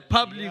 at the like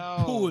public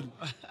pool,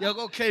 you're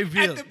okay,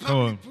 Ville. Come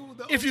on.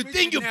 If you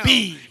think you've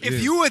been,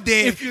 If you were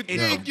there, if you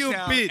think you've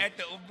been,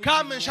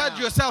 come and shout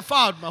yourself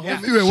out, my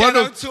homie. If you were one Shout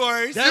out of,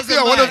 tours. That's if you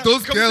are one a of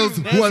those Come girls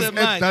through. who was That's a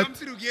at man. that, Come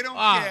through, get on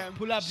Ah, cam.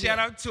 pull up Shout here.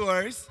 out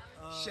tours.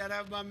 Shout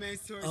out my man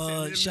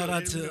tours.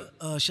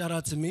 Shout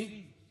out to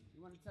me.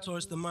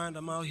 Tourist the Mind,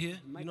 I'm out here.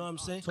 You know what I'm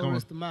saying?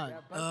 Tourist the man.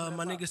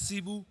 My nigga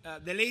Cebu.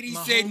 The ladies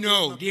My said homie,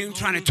 no. my They ain't homie.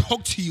 trying to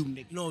talk to you,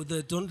 nigga. No,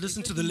 don't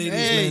listen to the ladies,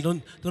 Hey.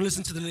 man. Don't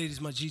listen to the ladies,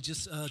 my G.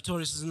 Just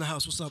Tourist is in the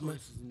house. What's up, man?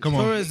 come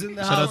on. Tourist in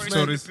the Shout out house, to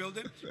man. Tourist.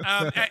 Building.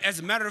 As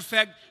a matter of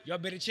fact, y'all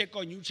better check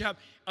on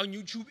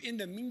YouTube. In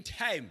the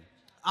meantime.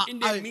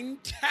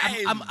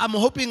 I'm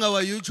hoping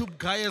our YouTube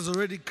guy has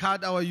already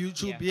cut our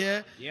YouTube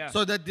here, Yeah.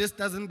 so that this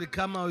doesn't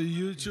become our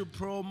YouTube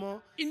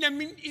promo. in the So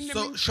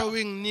meantime.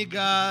 showing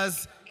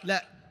niggas,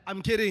 like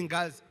I'm kidding,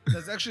 guys.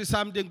 There's actually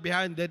something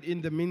behind that.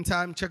 In the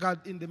meantime, check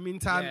out In the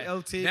Meantime Yeah.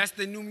 LT That's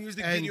the new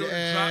music and video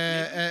that dropped,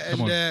 nigga.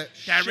 Come on.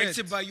 Directed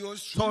shit. by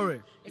yours Torre.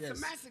 truly. It's Yes.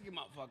 a massacre,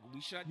 motherfucker.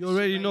 We shot You this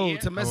already shit know right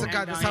it's a here. massacre.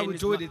 And That's how in we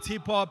this do it. It's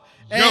hip hop,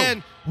 Yo.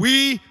 and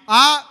we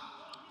are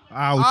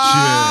Ouch.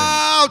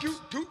 out.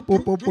 Po,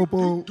 po, po,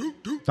 po.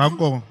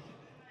 Tanko.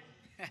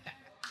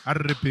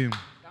 Arrepim.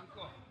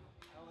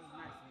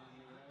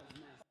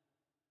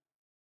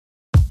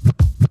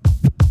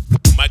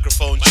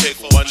 Microphone check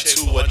 1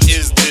 2. What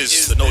is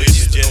this? The noise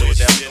is genuine.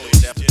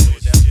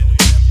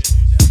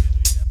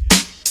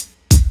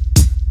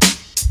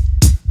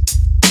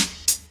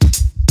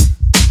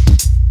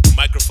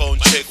 Microphone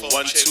check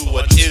 1 2.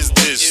 What is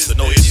this? The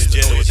noise is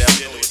genuine.